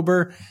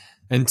October.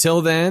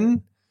 Until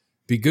then,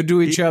 be good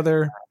to each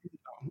other.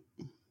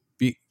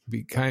 Be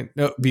kind.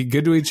 No, be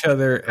good to each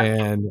other.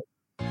 And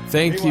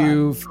thank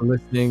you for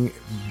listening.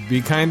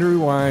 Be kind to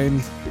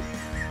Rewind.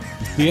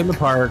 See you in the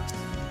parks.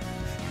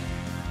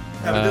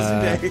 Have a Disney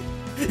day.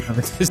 Have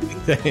a Disney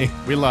day.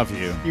 We love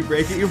you. You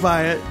break it, you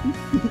buy it.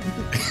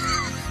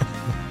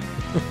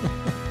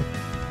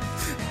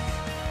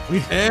 We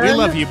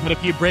love you, but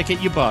if you break it,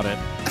 you bought it.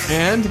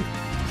 And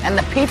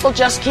the people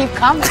just keep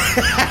coming.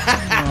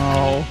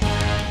 Oh.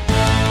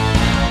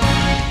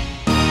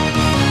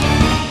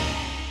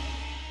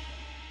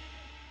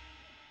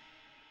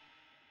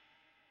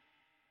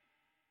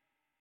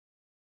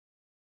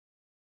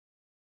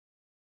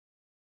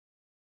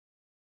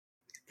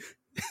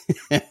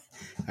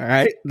 All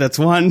right, that's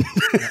one.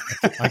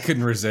 I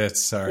couldn't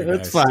resist. Sorry,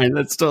 that's guys. fine.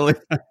 That's totally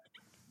fine.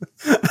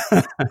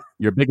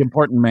 You're a big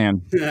important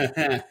man.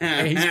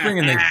 Hey,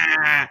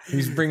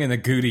 he's bringing the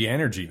Goody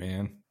energy,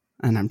 man.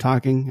 And I'm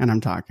talking.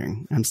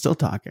 I'm still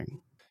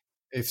talking.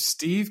 If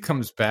Steve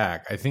comes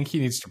back, I think he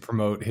needs to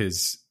promote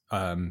his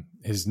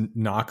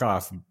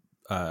knockoff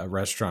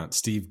restaurant,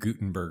 Steve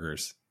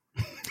Gutenberger's.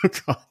 Oh,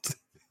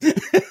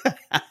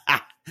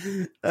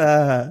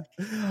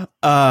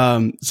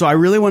 God. So I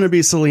really want to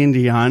be Celine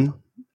Dion.